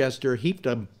Rochester heaped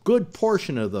a good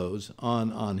portion of those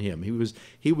on him.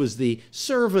 He was the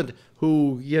servant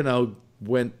who, you know,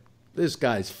 went, this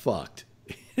guy's fucked.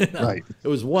 You know? Right. It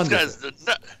was wonderful.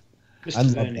 I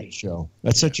love that show.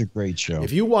 That's such a great show.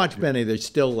 If you watch Benny, they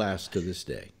still last to this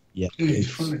day. Yeah.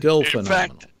 It's still phenomenal.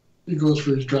 Fact, he goes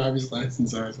for his driver's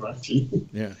license, I was watching.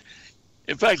 Yeah.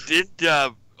 In fact,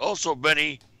 also,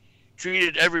 Benny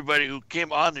treated everybody who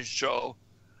came on the show.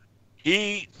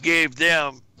 He gave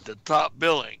them the top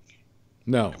billing.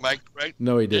 No. Am I correct?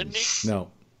 No, he didn't. No.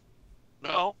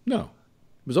 No? No.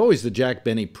 It was always the Jack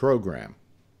Benny program.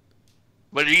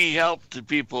 But he helped the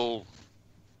people.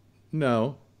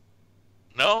 No.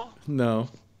 No? No.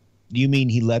 You mean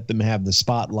he let them have the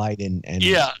spotlight and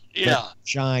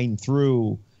shine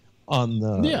through on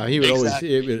the... Yeah, he would always...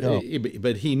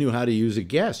 But he knew how to use a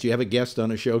guest. You have a guest on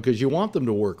a show because you want them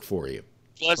to work for you.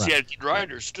 Plus, he had good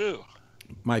writers, too.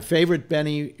 My favorite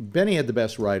Benny had the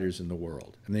best writers in the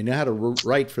world, and they knew how to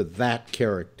write for that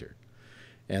character.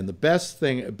 And the best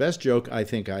joke I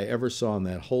think I ever saw in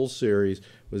that whole series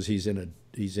was he's in a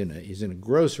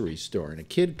grocery store, and a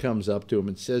kid comes up to him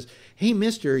and says, "Hey,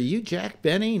 mister, are you Jack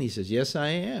Benny?" And he says, "Yes, I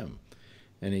am."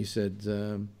 And he said,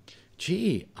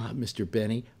 "Gee, Mr.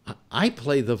 Benny, I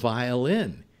play the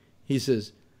violin." He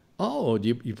says, "Oh,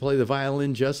 do you play the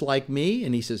violin just like me?"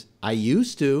 And he says, "I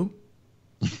used to."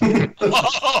 What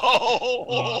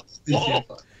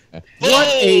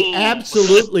a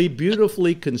absolutely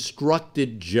beautifully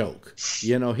constructed joke.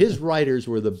 You know, his writers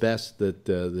were the best that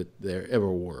there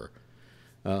ever were.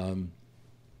 You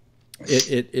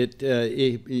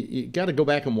got to go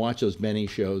back and watch those Benny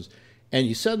shows, and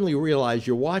you suddenly realize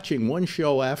you're watching one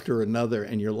show after another,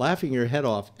 and you're laughing your head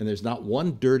off, and there's not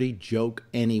one dirty joke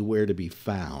anywhere to be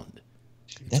found.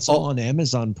 That's all on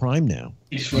Amazon Prime now.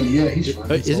 He's funny. Yeah, he's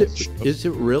funny. Is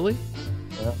it really?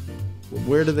 Yeah.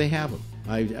 Where do they have them?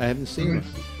 I haven't seen them.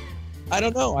 I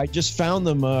don't know. I just found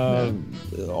them.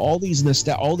 All these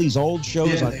old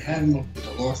shows. Yeah, they had them with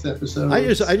the Lost episode.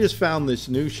 I just found this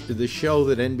the show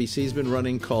that NBC's been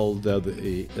running called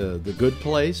the Good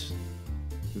Place.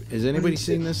 Has anybody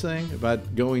seen this thing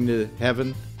about going to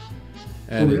heaven?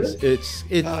 And it's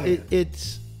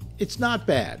not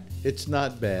bad. It's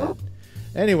not bad.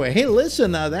 Anyway, hey,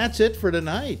 listen, that's it for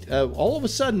tonight. All of a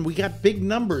sudden, we got big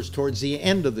numbers towards the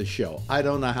end of the show. I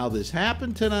don't know how this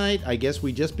happened tonight. I guess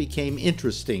we just became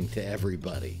interesting to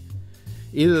everybody.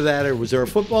 Either that or was there a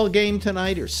football game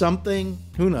tonight or something?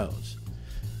 Who knows?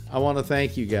 I want to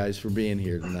thank you guys for being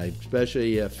here tonight,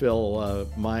 especially Phil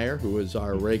Meyer, who is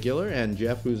our regular, and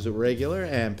Jeff, who's a regular,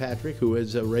 and Patrick, who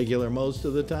is a regular most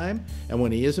of the time. And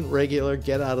when he isn't regular,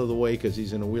 get out of the way because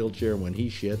he's in a wheelchair. When he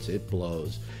shits, it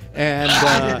blows. And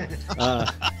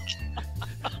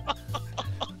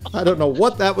I don't know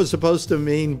what that was supposed to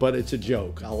mean, but it's a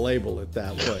joke. I'll label it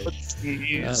that way.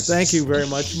 Thank you very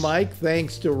much, Mike.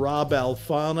 Thanks to Rob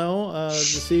Alfano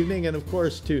this evening, and of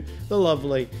course to the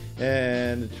lovely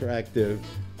and attractive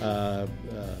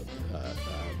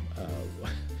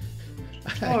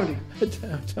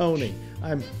Tony.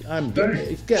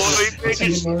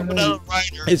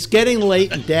 It's getting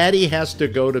late, and Daddy has to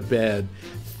go to bed.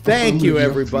 Thank you,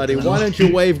 everybody. Why don't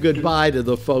you wave goodbye to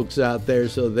the folks out there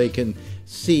so they can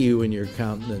see you in your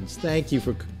countenance? Thank you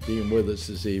for being with us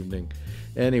this evening.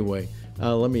 Anyway,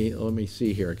 let me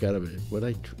see here. I got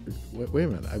wait a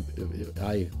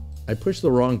minute. I pushed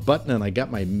the wrong button and I got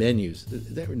my menus.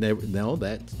 No,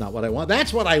 that's not what I want.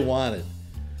 That's what I wanted.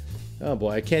 Oh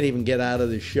boy, I can't even get out of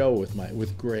the show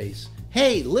with Grace.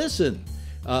 Hey, listen.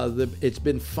 It's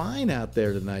been fine out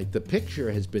there tonight. The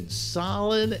picture has been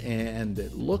solid and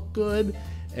it looked good,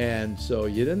 and so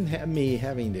you didn't have me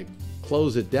having to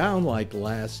close it down like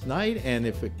last night. And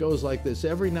if it goes like this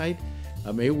every night,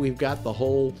 maybe we've got the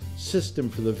whole system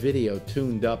for the video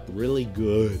tuned up really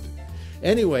good.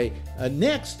 Anyway,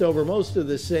 next over most of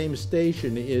the same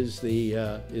station is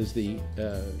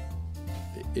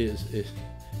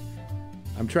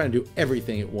I'm trying to do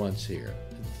everything at once here.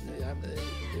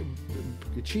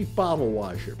 Chief Bottle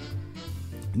Washer.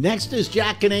 Next is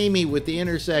Jack and Amy with The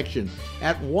Intersection.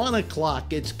 At 1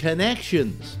 o'clock, it's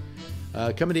Connections.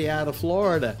 Coming to you out of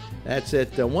Florida. That's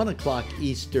at 1 o'clock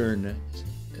Eastern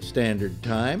Standard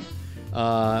Time.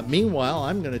 Meanwhile,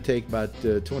 I'm going to take about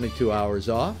 22 hours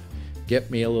off,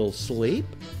 get me a little sleep,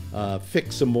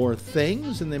 fix some more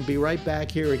things, and then be right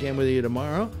back here again with you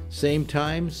tomorrow. Same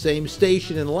time, same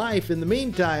station in life. In the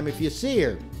meantime, if you see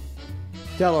her,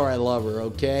 tell her I love her,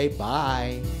 okay?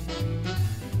 Bye.